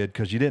what you did,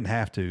 because you didn't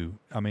have to.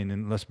 I mean,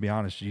 and let's be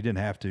honest, you didn't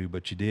have to,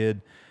 but you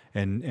did,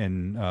 and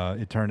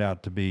it turned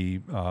out to be.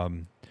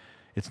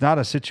 It's not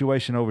a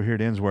situation over here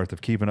at Ensworth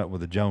of keeping up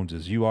with the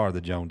Joneses. You are the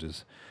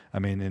Joneses. I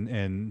mean,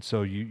 and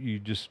so you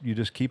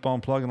just keep on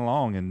plugging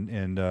along,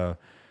 and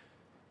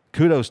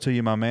kudos to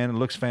you, my man. It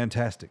looks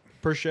fantastic.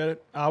 Appreciate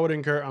it. I would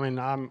encourage. I mean,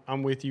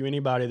 I'm with you.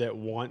 Anybody that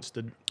wants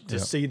to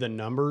see the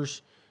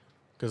numbers,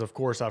 because of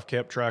course I've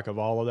kept track of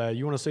all of that.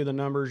 You want to see the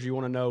numbers? You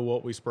want to know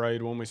what we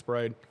sprayed, when we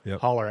sprayed?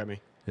 Holler at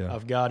me. Yeah.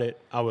 I've got it.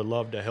 I would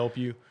love to help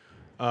you.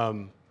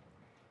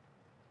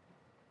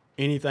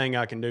 Anything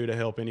I can do to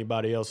help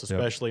anybody else,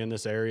 especially in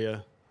this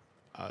area,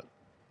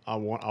 I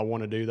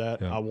want to do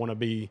that. I want to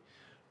be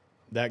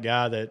that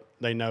guy that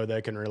they know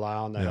they can rely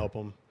on to help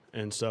them.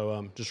 And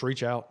so just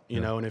reach out,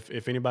 you know, and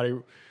if anybody,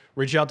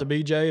 reach out to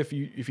BJ.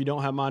 If you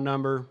don't have my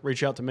number,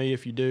 reach out to me.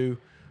 If you do,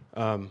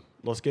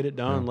 let's get it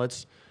done.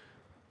 Let's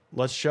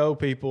show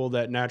people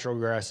that natural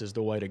grass is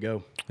the way to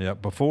go. Yeah.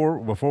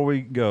 Before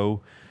we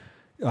go,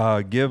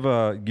 give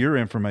your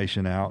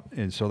information out,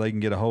 and so they can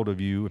get a hold of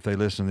you if they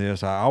listen to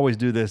this. I always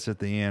do this at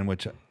the end,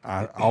 which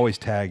I always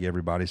tag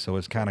everybody, so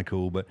it's kind of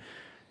cool. But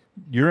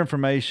your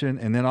information,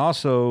 and then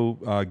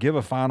also give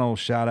a final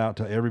shout out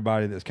to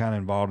everybody that's kind of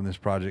involved in this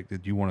project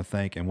that you want to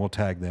thank, and we'll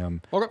tag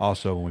them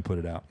also when we put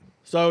it out.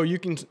 So you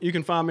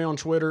can find me on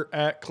Twitter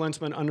at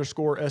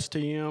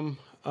Klinsman_STM.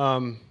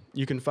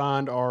 You can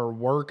find our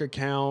work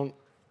account.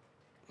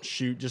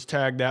 Shoot, just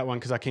tag that one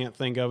because I can't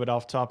think of it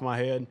off the top of my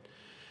head.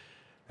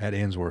 At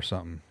Ensworth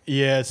something.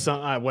 Yeah, it's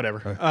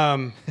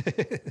whatever.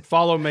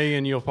 Follow me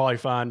and you'll probably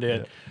find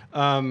it.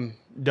 Yeah.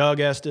 Doug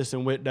Estes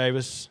and Whit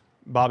Davis.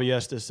 Bobby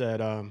Estes at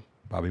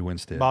Bobby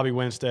Winstead. Bobby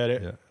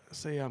Winstead. Yeah.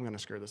 See, I'm going to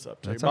screw this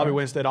up too. That's Bobby all right.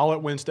 Winstead, all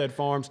at Winstead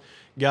Farms.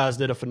 Guys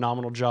did a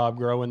phenomenal job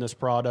growing this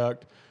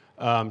product,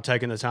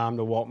 taking the time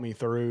to walk me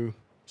through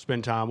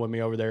spend time with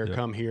me over there. Yep.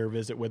 Come here,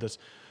 visit with us.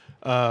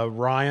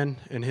 Ryan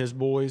and his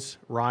boys,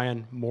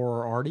 Ryan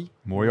Moriarty.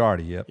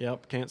 Yep.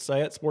 Yep, can't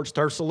say it. Sports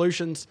Turf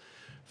Solutions.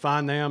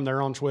 Find them.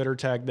 They're on Twitter.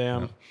 Tag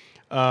them.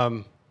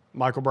 Yep.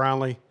 Michael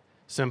Brownlee,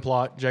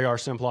 Simplot, JR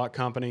Simplot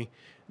Company.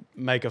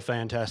 Make a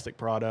fantastic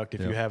product.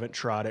 If you haven't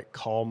tried it,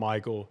 call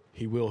Michael.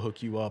 He will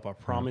hook you up. I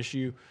promise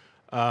you.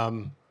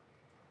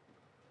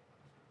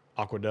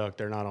 Aqueduct,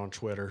 they're not on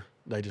Twitter.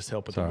 They just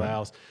help with the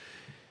valves.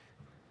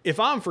 If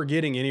I'm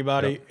forgetting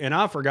anybody, and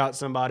I forgot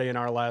somebody in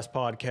our last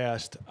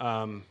podcast,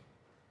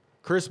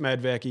 Chris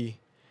Medvecki.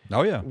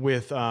 Oh, yeah.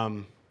 With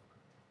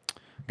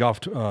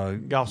Golf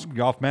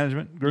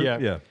Management Group?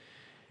 Yeah.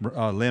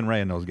 Lynn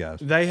Ray and those guys.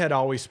 They had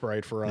always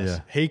sprayed for us. Yeah.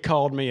 He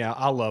called me out.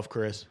 I love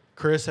Chris.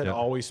 Chris had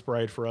always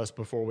sprayed for us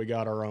before we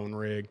got our own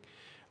rig.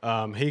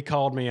 He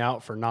called me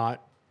out for not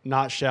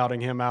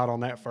shouting him out on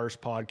that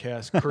first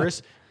podcast.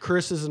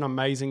 Chris is an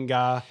amazing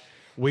guy.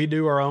 We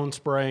do our own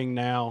spraying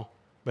now,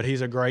 but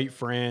he's a great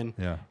friend.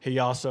 Yeah. He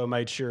also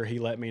made sure he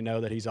let me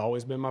know that he's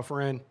always been my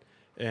friend,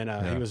 and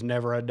he was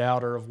never a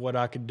doubter of what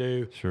I could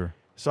do. Sure.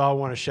 So I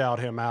want to shout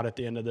him out at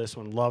the end of this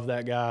one. Love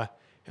that guy.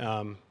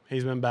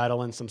 He's been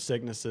battling some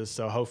sicknesses,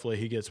 so hopefully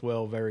he gets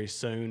well very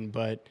soon,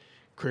 but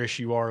Chris,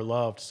 you are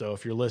loved. So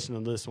if you're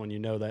listening to this one, you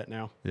know that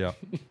now. Yeah.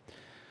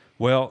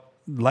 Well,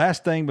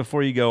 last thing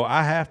before you go,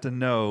 I have to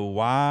know,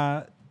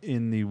 why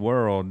in the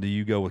world do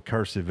you go with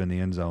cursive in the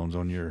end zones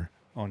on your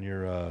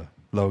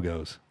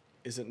logos?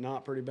 Is it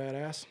not pretty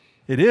badass?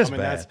 It is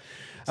bad.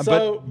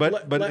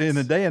 But in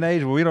a day and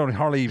age where we don't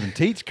hardly even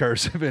teach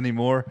cursive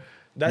anymore.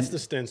 That's the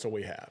stencil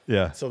we have.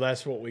 Yeah. So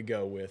that's what we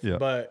go with. Yeah.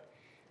 But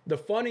the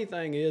funny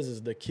thing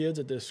is the kids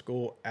at this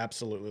school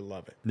absolutely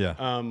love it.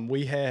 Yeah.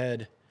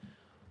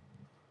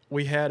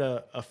 We had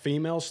a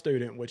female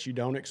student, which you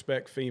don't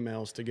expect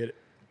females to get,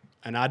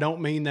 and I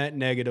don't mean that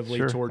negatively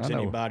towards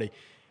anybody.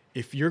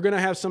 If you're going to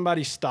have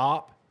somebody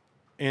stop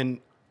and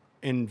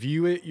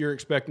view it, you're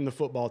expecting the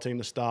football team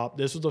to stop.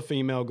 This was a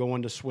female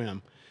going to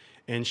swim,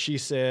 and she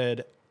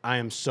said, I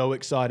am so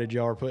excited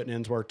y'all are putting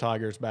Ensworth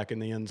Tigers back in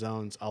the end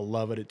zones. I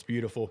love it. It's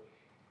beautiful.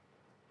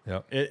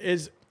 Yep. It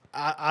is.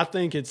 I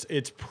think it's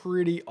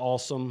pretty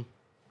awesome.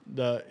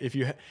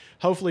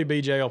 Hopefully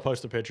BJ will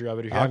post a picture of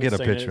it. If you haven't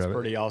seen it, it's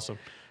pretty awesome.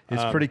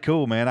 It's pretty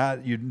cool,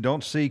 man. You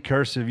don't see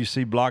cursive, you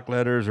see block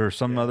letters or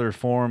some other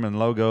form and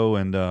logo,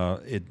 and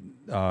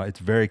it's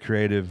very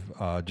creative.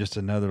 Just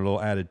another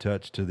little added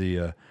touch to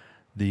the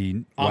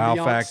wow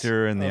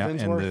factor and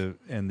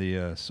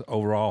the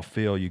overall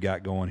feel you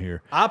got going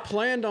here. I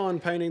planned on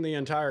painting the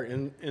entire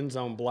end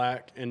zone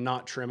black and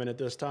not trimming it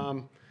this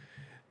time.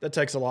 That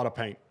takes a lot of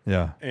paint.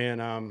 Yeah.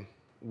 And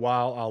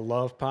while I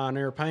love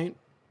Pioneer paint,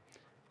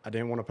 I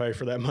didn't want to pay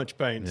for that much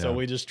paint, so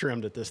we just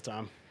trimmed it this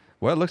time.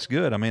 Well, it looks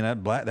good. I mean,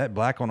 that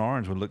black on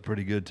orange would look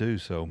pretty good too.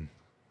 So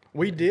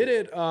we did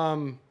it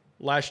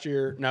last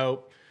year.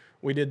 No,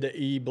 we did the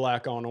E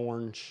black on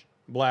orange,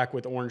 black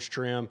with orange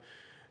trim.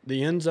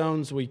 The end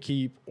zones we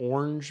keep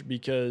orange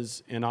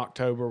because in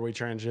October we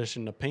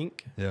transition to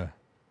pink. Yeah.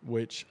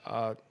 Which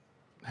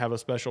have a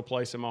special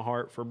place in my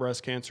heart for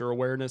breast cancer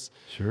awareness.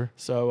 Sure.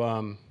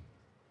 So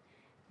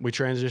we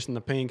transition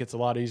to pink. It's a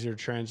lot easier to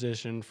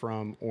transition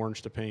from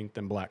orange to pink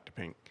than black to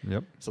pink.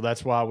 Yep. So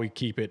that's why we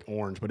keep it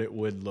orange, but it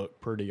would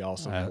look pretty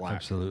awesome black.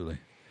 Absolutely.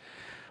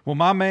 Well,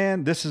 my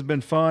man, this has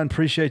been fun.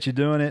 Appreciate you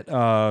doing it.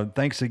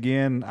 Thanks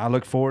again. I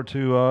look forward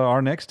to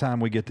our next time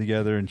we get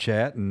together and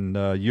chat. And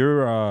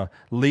you're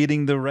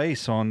leading the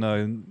race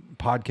on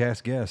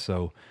podcast guests.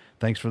 So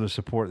thanks for the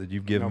support that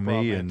you've given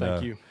me. Man. And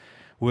thank you.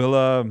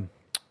 We'll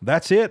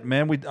that's it,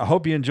 man. I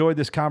hope you enjoyed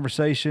this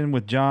conversation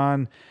with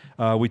John.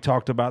 We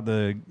talked about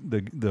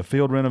the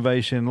field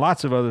renovation,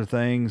 lots of other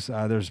things.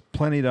 There's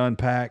plenty to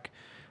unpack.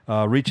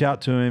 Reach out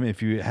to him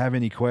if you have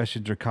any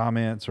questions or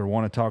comments or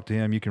want to talk to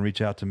him. You can reach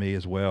out to me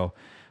as well.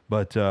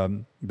 But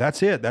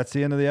that's it. That's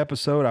the end of the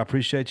episode. I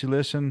appreciate you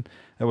listening.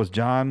 That was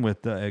John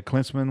with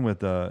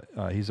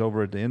Klinsman. He's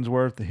over at the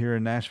Ensworth here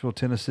in Nashville,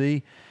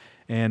 Tennessee,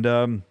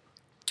 and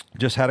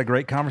just had a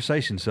great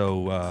conversation.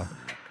 So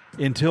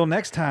until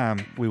next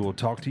time, we will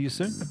talk to you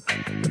soon.